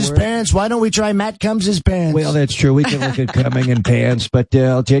Combs' pants. Why don't we try Matt Combs' pants? Well, that's true. We can look at coming in pants, but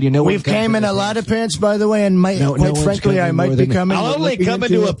I'll tell you, we've came in a lot of pants, by the way, and quite frankly, I might be coming. I'll only come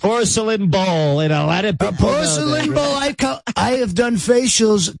into a porcelain bowl and a lot of people. A porcelain bowl. I have done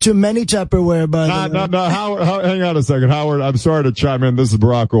facials to many Tupperware, by the way. No, Howard, hang on a second, Howard. I'm sorry to chime in. This is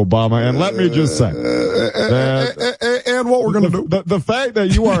Barack Obama, and let me just say, and what we're going to do. The fact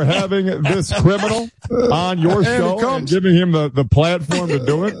that you are having this criminal on your show and giving him the platform to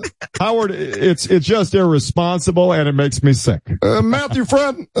do it, Howard, it's just irresponsible, and it makes me sick. Matthew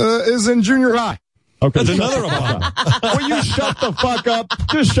Friend is in junior high. Okay, that's another Obama. Will you shut the fuck up?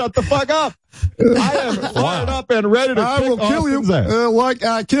 Just shut the fuck up. I am fired up and ready to kill you like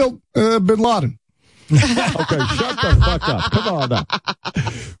I killed Bin Laden. Okay, shut the fuck up. Come on now.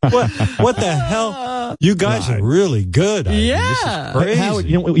 What the hell? You guys are really good. This is crazy. Howard,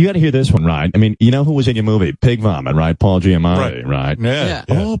 you got to hear this one, right? I mean, you know who was in your movie? Pig Vomit, right? Paul Giamatti, right? Yeah.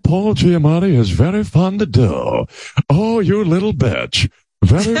 Oh, Paul Giamatti is very fun to do. Oh, you little bitch.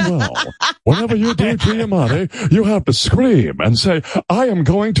 Very well. Whenever you do Giamatti, you have to scream and say, I am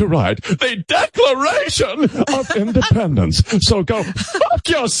going to write the Declaration of Independence. So go fuck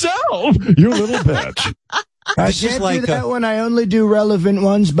yourself, you little bitch. I can't do that one. I only do relevant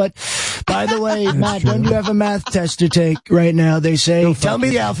ones. But, by the way, Matt, don't you have a math test to take right now? They say, tell me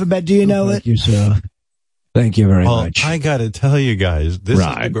the alphabet. Do you know it? Yourself. Thank you very much. I got to tell you guys,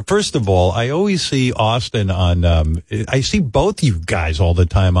 first of all, I always see Austin on, I see both you guys all the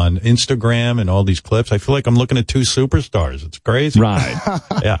time on Instagram and all these clips. I feel like I'm looking at two superstars. It's crazy. Right.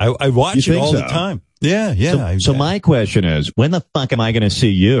 Yeah, I watch it all the time. Yeah. So my question is, when the fuck am I going to see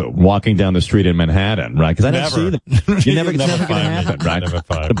you walking down the street in Manhattan, right? Because I don't see them. You're never going to happen, right?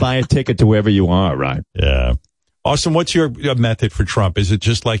 To buy a ticket to wherever you are, right? Yeah. Austin, what's your method for Trump? Is it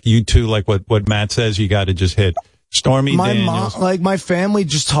just like you two, like what Matt says, you got to just hit Stormy Daniels? My family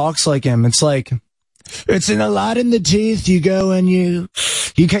just talks like him. It's like, it's a lot in the teeth. You go and you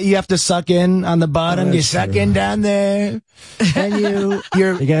have to suck in on the bottom. You suck in down there, and you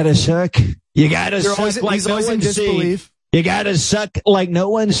gotta suck. You gotta suck like no one's seen. You gotta suck like no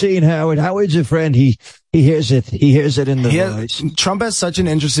one's seen Howard. Howard's a friend. He hears it. He hears it in the voice. Trump has such an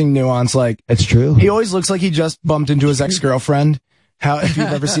interesting nuance. Like, it's true. He always looks like he just bumped into his ex-girlfriend. If you've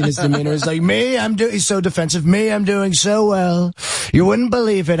ever seen his demeanor, it's like, he's so defensive. I'm doing so well. You wouldn't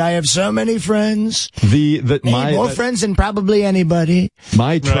believe it. I have so many friends. More friends than probably anybody.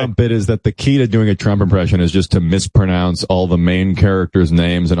 My Trump bit is that the key to doing a Trump impression is just to mispronounce all the main characters'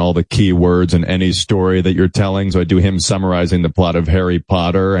 names and all the key words in any story that you're telling. So I do him summarizing the plot of Harry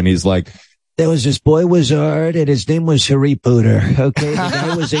Potter, and he's like, there was this boy wizard, and his name was Harry Potter. Okay, the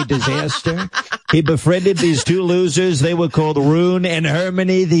guy was a disaster. He befriended these two losers. They were called Rune and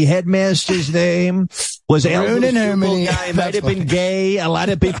Hermione. The headmaster's name was Rune and Hermione. Guy might have been gay. A lot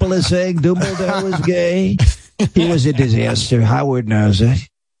of people are saying Dumbledore was gay. He was a disaster. Howard knows it.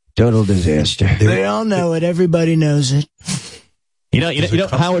 Total disaster. They all know it. Everybody knows it. You know,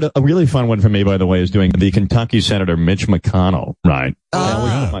 Howard, a really fun one for me, by the way, is doing the Kentucky Senator Mitch McConnell, right?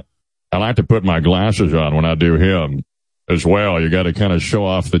 I like to put my glasses on when I do him as well. You got to kind of show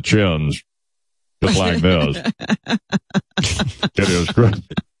off the chins, just like this. It is great.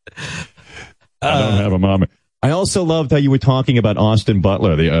 I don't have a mom. I also loved how you were talking about Austin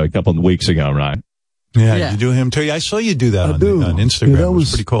Butler a couple of weeks ago, right? Yeah, you do him too. I saw you do that on Instagram. That was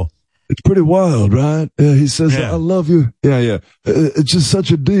pretty cool. It's pretty wild, right? He says, I love you. Yeah. It's just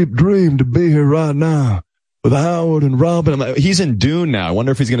such a deep dream to be here right now with Howard and Robin. He's in Dune now. I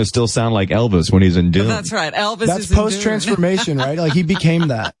wonder if he's going to still sound like Elvis when he's in Dune. That's right. Elvis That's is post-transformation, right? Like, he became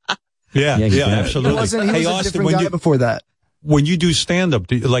that. Yeah, absolutely. He was a different guy before that. When you do stand-up,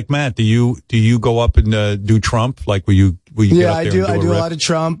 like Matt, do you go up and do Trump? Like, will you get up there I do a lot of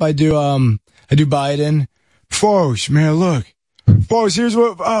Trump. I do Biden. Folks, man, look. Folks, here's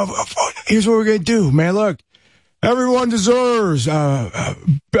what we're going to do, man. Look, everyone deserves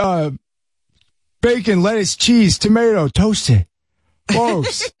bacon, lettuce, cheese, tomato, toasted.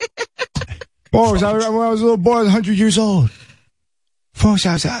 Folks. When I was a little boy, I was 100 years old. Folks,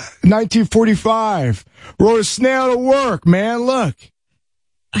 I was 1945. Rode a snail to work, man. Look.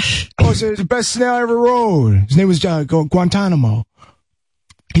 Folks, it was the best snail I ever rode. His name was Guantanamo.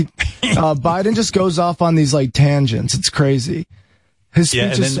 Biden just goes off on these like tangents. It's crazy. His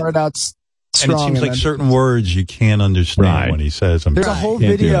speeches start out strong. And it seems like certain words you can't understand when he says them. There's a whole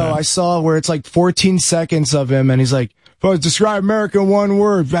video I saw where it's like 14 seconds of him, and he's like, describe America in one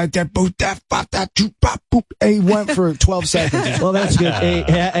word. And he went for 12 seconds. Well, that's good.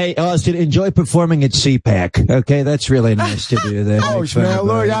 Hey, Austin, enjoy performing at CPAC. Okay, that's really nice to do that. Oh, man,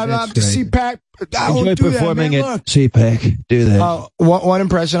 look, I'm at the CPAC. Enjoy performing at CPAC. Do that. One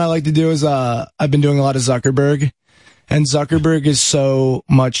impression I like to do is I've been doing a lot of Zuckerberg, and Zuckerberg is so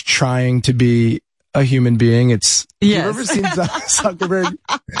much trying to be a human being. You've ever seen Zuckerberg?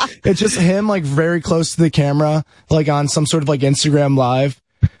 It's just him like very close to the camera, like on some sort of like Instagram live.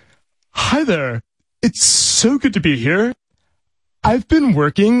 Hi there. It's so good to be here. I've been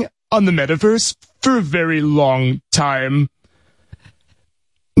working on the metaverse for a very long time.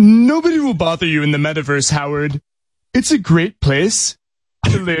 Nobody will bother you in the metaverse, Howard. It's a great place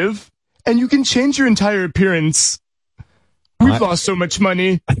to live, and you can change your entire appearance. We've lost so much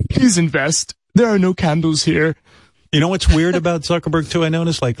money. Please invest. There are no candles here. You know what's weird about Zuckerberg too? I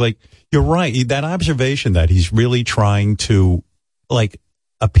noticed like you're right. That observation that he's really trying to like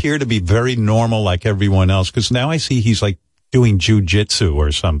appear to be very normal like everyone else. Cause now I see he's like doing jujitsu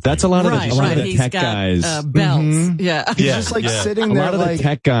or something. That's a lot of the tech guys. Belts. Mm-hmm. Yeah. He's just like sitting there. A lot of the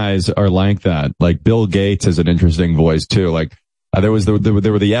tech guys are like that. Like Bill Gates has an interesting voice too. Like there were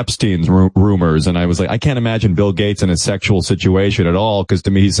the Epstein's rumors, and I was like, I can't imagine Bill Gates in a sexual situation at all, because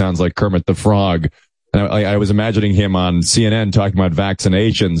to me he sounds like Kermit the Frog And I was imagining him on CNN talking about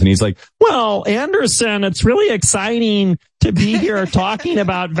vaccinations, and he's like, well, Anderson, it's really exciting to be here talking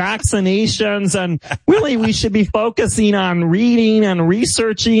about vaccinations, and really we should be focusing on reading and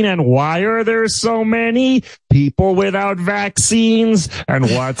researching, and why are there so many people without vaccines, and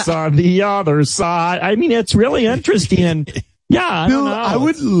what's on the other side? I mean, it's really interesting, and yeah, I don't know. I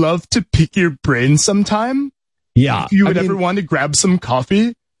would love to pick your brain sometime. Yeah. If you would ever want to grab some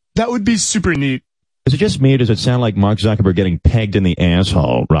coffee, that would be super neat. Is it just me, or does it sound like Mark Zuckerberg getting pegged in the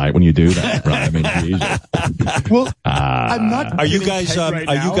asshole, right, when you do that, right? I mean, Jesus. Well, I'm not. Are you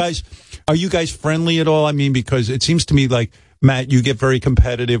guys friendly at all? I mean, because it seems to me like, Matt, you get very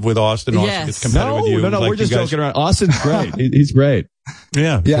competitive with Austin. Yes. Austin gets competitive with you. No, like we're just joking around. Austin's great. He's great.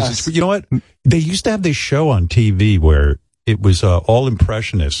 Yeah. Yes. You know what? They used to have this show on TV where it was all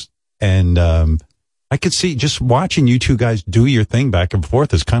impressionists, and I could see just watching you two guys do your thing back and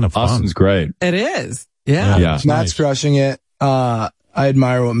forth is kind of fun. Austin's great. It is. Yeah. Matt's nice. Crushing it. I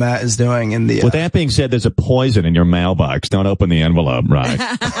admire what Matt is doing in the. With that being said, there's a poison in your mailbox. Don't open the envelope, right?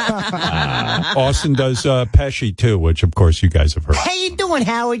 Austin does Pesci too, which of course you guys have heard. How you doing,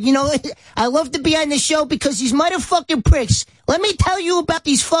 Howard? You know, I love to be on the show because these motherfucking pricks. Let me tell you about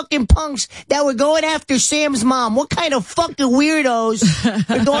these fucking punks that were going after Sam's mom. What kind of fucking weirdos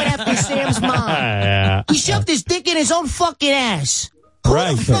are going after Sam's mom? Yeah. He shoved his dick in his own fucking ass. Who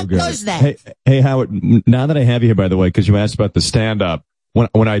the fuck does that? Hey, Howard, now that I have you here, by the way, because you asked about the stand-up,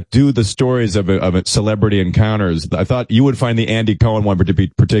 when I do the stories of celebrity encounters, I thought you would find the Andy Cohen one to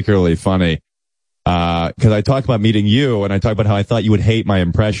be particularly funny. Because I talked about meeting you, and I talked about how I thought you would hate my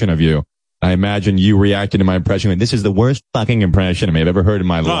impression of you. I imagine you reacting to my impression, and this is the worst fucking impression I've ever heard in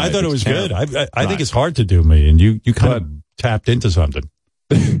my life. No, I thought it was good. I think it's hard to do me, and you kind of tapped into something.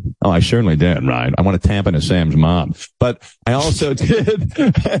 Oh, I certainly did, right? I want to tap into Sam's mom. But I also did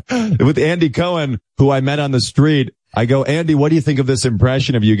with Andy Cohen, who I met on the street. I go, Andy, what do you think of this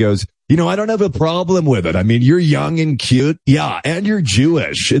impression of you? He goes, I don't have a problem with it. I mean, you're young and cute. Yeah. And you're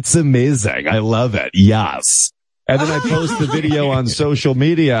Jewish. It's amazing. I love it. Yes. And then I post the video on social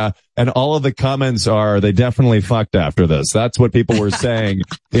media, and all of the comments are, they definitely fucked after this. That's what people were saying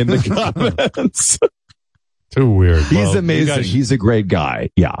in the comments. Too weird. He's amazing. He's a great guy.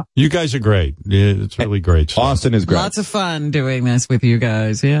 Yeah. You guys are great. Yeah, it's really great stuff. Austin is great. Lots of fun doing this with you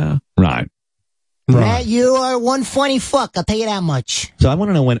guys. Yeah. Right. Matt, you are one funny fuck. I'll tell you that much. So I want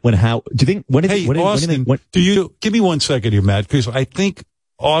to know when how do you think? Austin, do you give me 1 second here, Matt? Because I think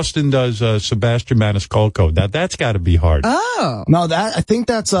Austin does Sebastian Maniscalco. That's got to be hard. Oh no, I think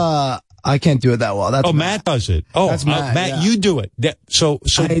that's I can't do it that well. That's Matt does it. Oh, that's Matt, you do it. So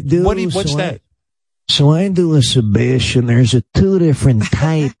what's that? So I do a Sebastian. There's two different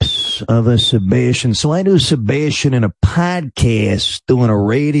types of a Sebastian. So I do Sebastian in a podcast, doing a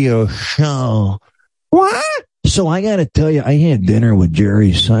radio show. What? So I got to tell you, I had dinner with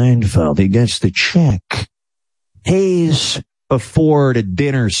Jerry Seinfeld. He gets the check days before the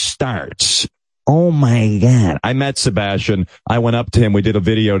dinner starts. Oh my God. I met Sebastian. I went up to him. We did a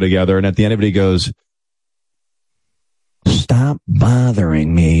video together. And at the end of it, he goes, stop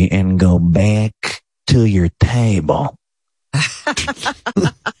bothering me and go back to your table.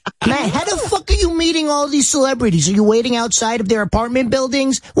 Matt, how the fuck are you meeting all these celebrities? Are you waiting outside of their apartment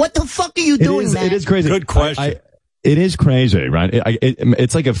buildings? What the fuck are you doing, Matt? It is crazy. Good question. It is crazy, right?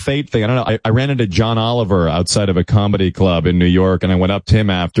 It's like a fate thing. I don't know. I ran into John Oliver outside of a comedy club in New York, and I went up to him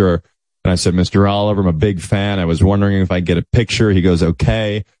after, and I said, Mr. Oliver, I'm a big fan. I was wondering if I could get a picture. He goes,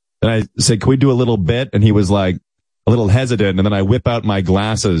 okay. And I said, can we do a little bit? And he was like a little hesitant. And then I whip out my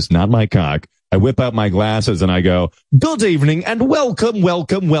glasses, not my cock. I whip out my glasses and I go, good evening and welcome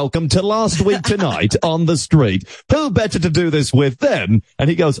to Last Week Tonight on the Street. Who better to do this with then? And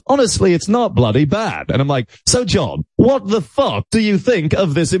he goes, honestly, it's not bloody bad. And I'm like, so John, what the fuck do you think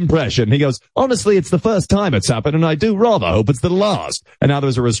of this impression? He goes, honestly, it's the first time it's happened and I do rather hope it's the last. And now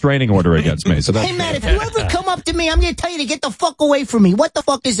there's a restraining order against me. So that's hey, Matt, if you ever come up to me, I'm going to tell you to get the fuck away from me. What the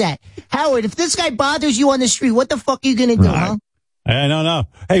fuck is that? Howard, if this guy bothers you on the street, what the fuck are you going to do, huh? I don't know.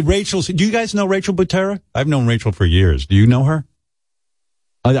 Hey, Rachel, do you guys know Rachel Butera? I've known Rachel for years. Do you know her?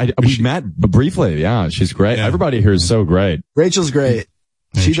 We met briefly. Yeah, she's great. Yeah. Everybody here is so great. Rachel's great.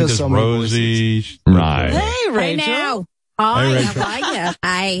 She does so many voices. Right. Hey, Rachel. Hey, now. Hi, Hi, Rachel. how are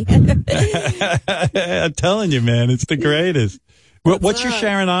you? Hi. I'm telling you, man, it's the greatest. What's your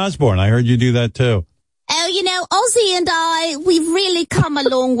Sharon Osbourne? I heard you do that too. Oh, you know, Ozzy and I, we've really come a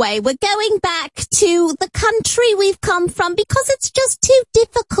long way. We're going back to the country we've come from because it's just too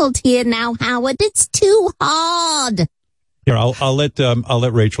difficult here now, Howard. It's too hard. Here, I'll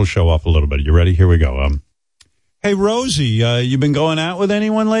let Rachel show off a little bit. You ready? Here we go. Hey, Rosie, you been going out with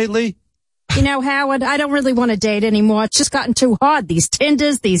anyone lately? You know, Howard, I don't really want to date anymore. It's just gotten too hard. These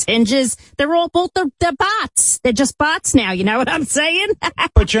Tinders, these Hinges, they're bots. They're just bots now. You know what I'm saying?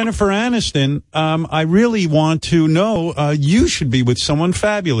 But Jennifer Aniston, I really want to know, you should be with someone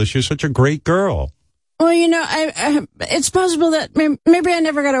fabulous. You're such a great girl. Well, you know, it's possible that maybe I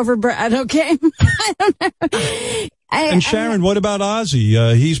never got over Brad, okay? I don't know. And Sharon, what about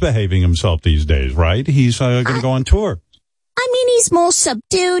Ozzy? He's behaving himself these days, right? He's going to go on tour. I mean, he's more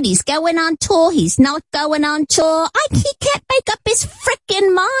subdued. He's going on tour. He's not going on tour. He can't make up his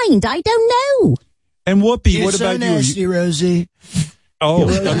frickin' mind. I don't know. And Whoopi, You're what so about nasty, you? Rosie. Oh,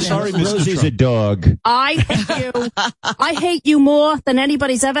 I'm sorry, Mr. Rosie's Trump. a dog. I hate you. I hate you more than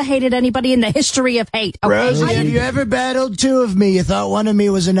anybody's ever hated anybody in the history of hate. Okay? Rosie, have you ever battled two of me? You thought one of me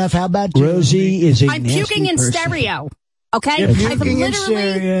was enough. How about two? Rosie is a I'm puking in stereo. Okay? You're I've puking in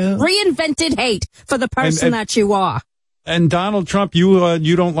literally stereo. reinvented hate for the person that you are. And Donald Trump, you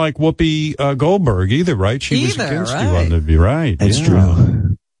don't like Whoopi Goldberg either, right? She was against you on the right. That's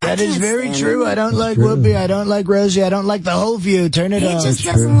true. That is very true. I don't like Whoopi. I don't like Rosie. I don't like the whole view. Turn it off. He just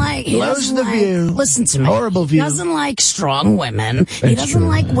doesn't like. He Close doesn't the like, view. Listen to me. Horrible view. He doesn't like strong women. He doesn't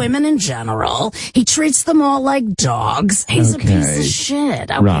like women in general. He treats them all like dogs. He's a piece of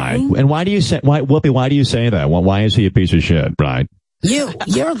shit. Okay? Right. And why do you say, Whoopi, why do you say that? Why is he a piece of shit, right?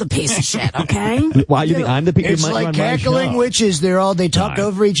 You're the piece of shit, okay? Why you think I'm the piece of shit? It's like cackling witches. They talk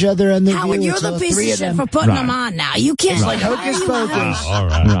over each other on the Howard, view. you're It's the all piece three of of shit them. for putting them on now. You can't. It's like hocus pocus. All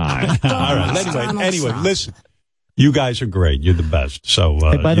right. Anyway, listen. You guys are great. You're the best. So,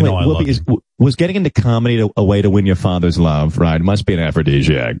 hey, by the way, Whoopi was getting into comedy a way to win your father's love, right? It must be an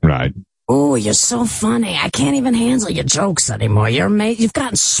aphrodisiac, right? Oh, you're so funny. I can't even handle your jokes anymore. You've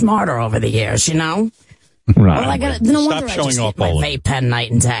gotten smarter over the years, you know? Right. Well, no Stop wonder I showing just off eat my all of vape pen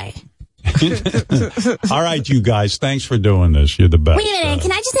night and day. All right, you guys. Thanks for doing this. You're the best. Wait a minute.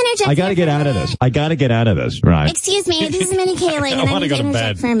 Can I just interject? I got to get out of this. Right. Excuse me. This is Minnie Kaling, and I need to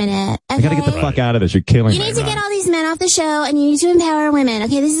interject for a minute. Okay? I got to get the fuck out of this. You're killing me. You need to get all these men off the show, and you need to empower women.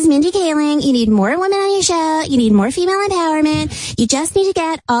 Okay, this is Mindy Kaling. You need more women on your show. You need more female empowerment. You just need to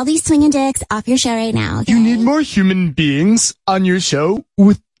get all these swinging dicks off your show right now. Okay? You need more human beings on your show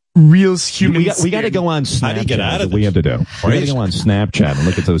with real human. We got to go on Snapchat. How do you get out of this? We have to do. We got to go on Snapchat and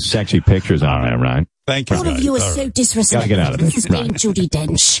look at those sexy pictures on there, right? Thank you. All of you are so disrespectful. Got to get out of This this. is being Judi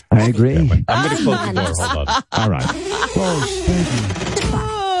Dench. I agree. I'm going to close the door. Hold on. All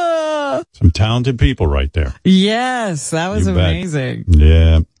right. Some talented people right there. Yes, that was amazing.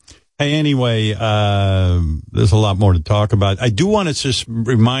 Yeah. Hey, anyway, there's a lot more to talk about. I do want to just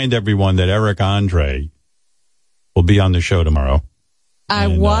remind everyone that Eric Andre will be on the show tomorrow. I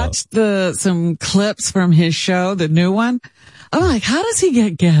watched some clips from his show, the new one. I'm like, how does he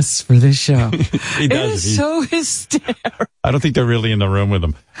get guests for this show? He does. It is so hysterical. I don't think they're really in the room with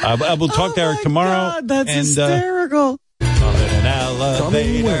him. We'll talk to Eric tomorrow. God, that's hysterical.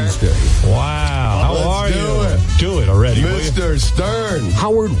 Coming Wednesday. Wow. How are you? Do it already. Mr. Stern.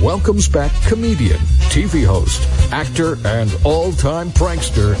 Howard welcomes back comedian, TV host, actor, and all-time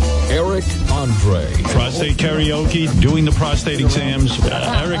prankster, Eric Andre. Prostate karaoke, doing the prostate exams.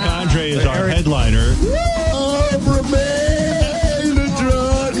 Eric Andre is our headliner.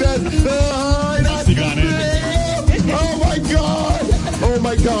 Oh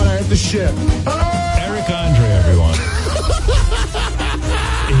my God, I have to shit. Eric Andre, everyone.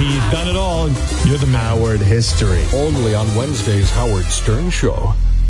 He's done it all. You're the man. Howard history. Only on Wednesday's Howard Stern Show.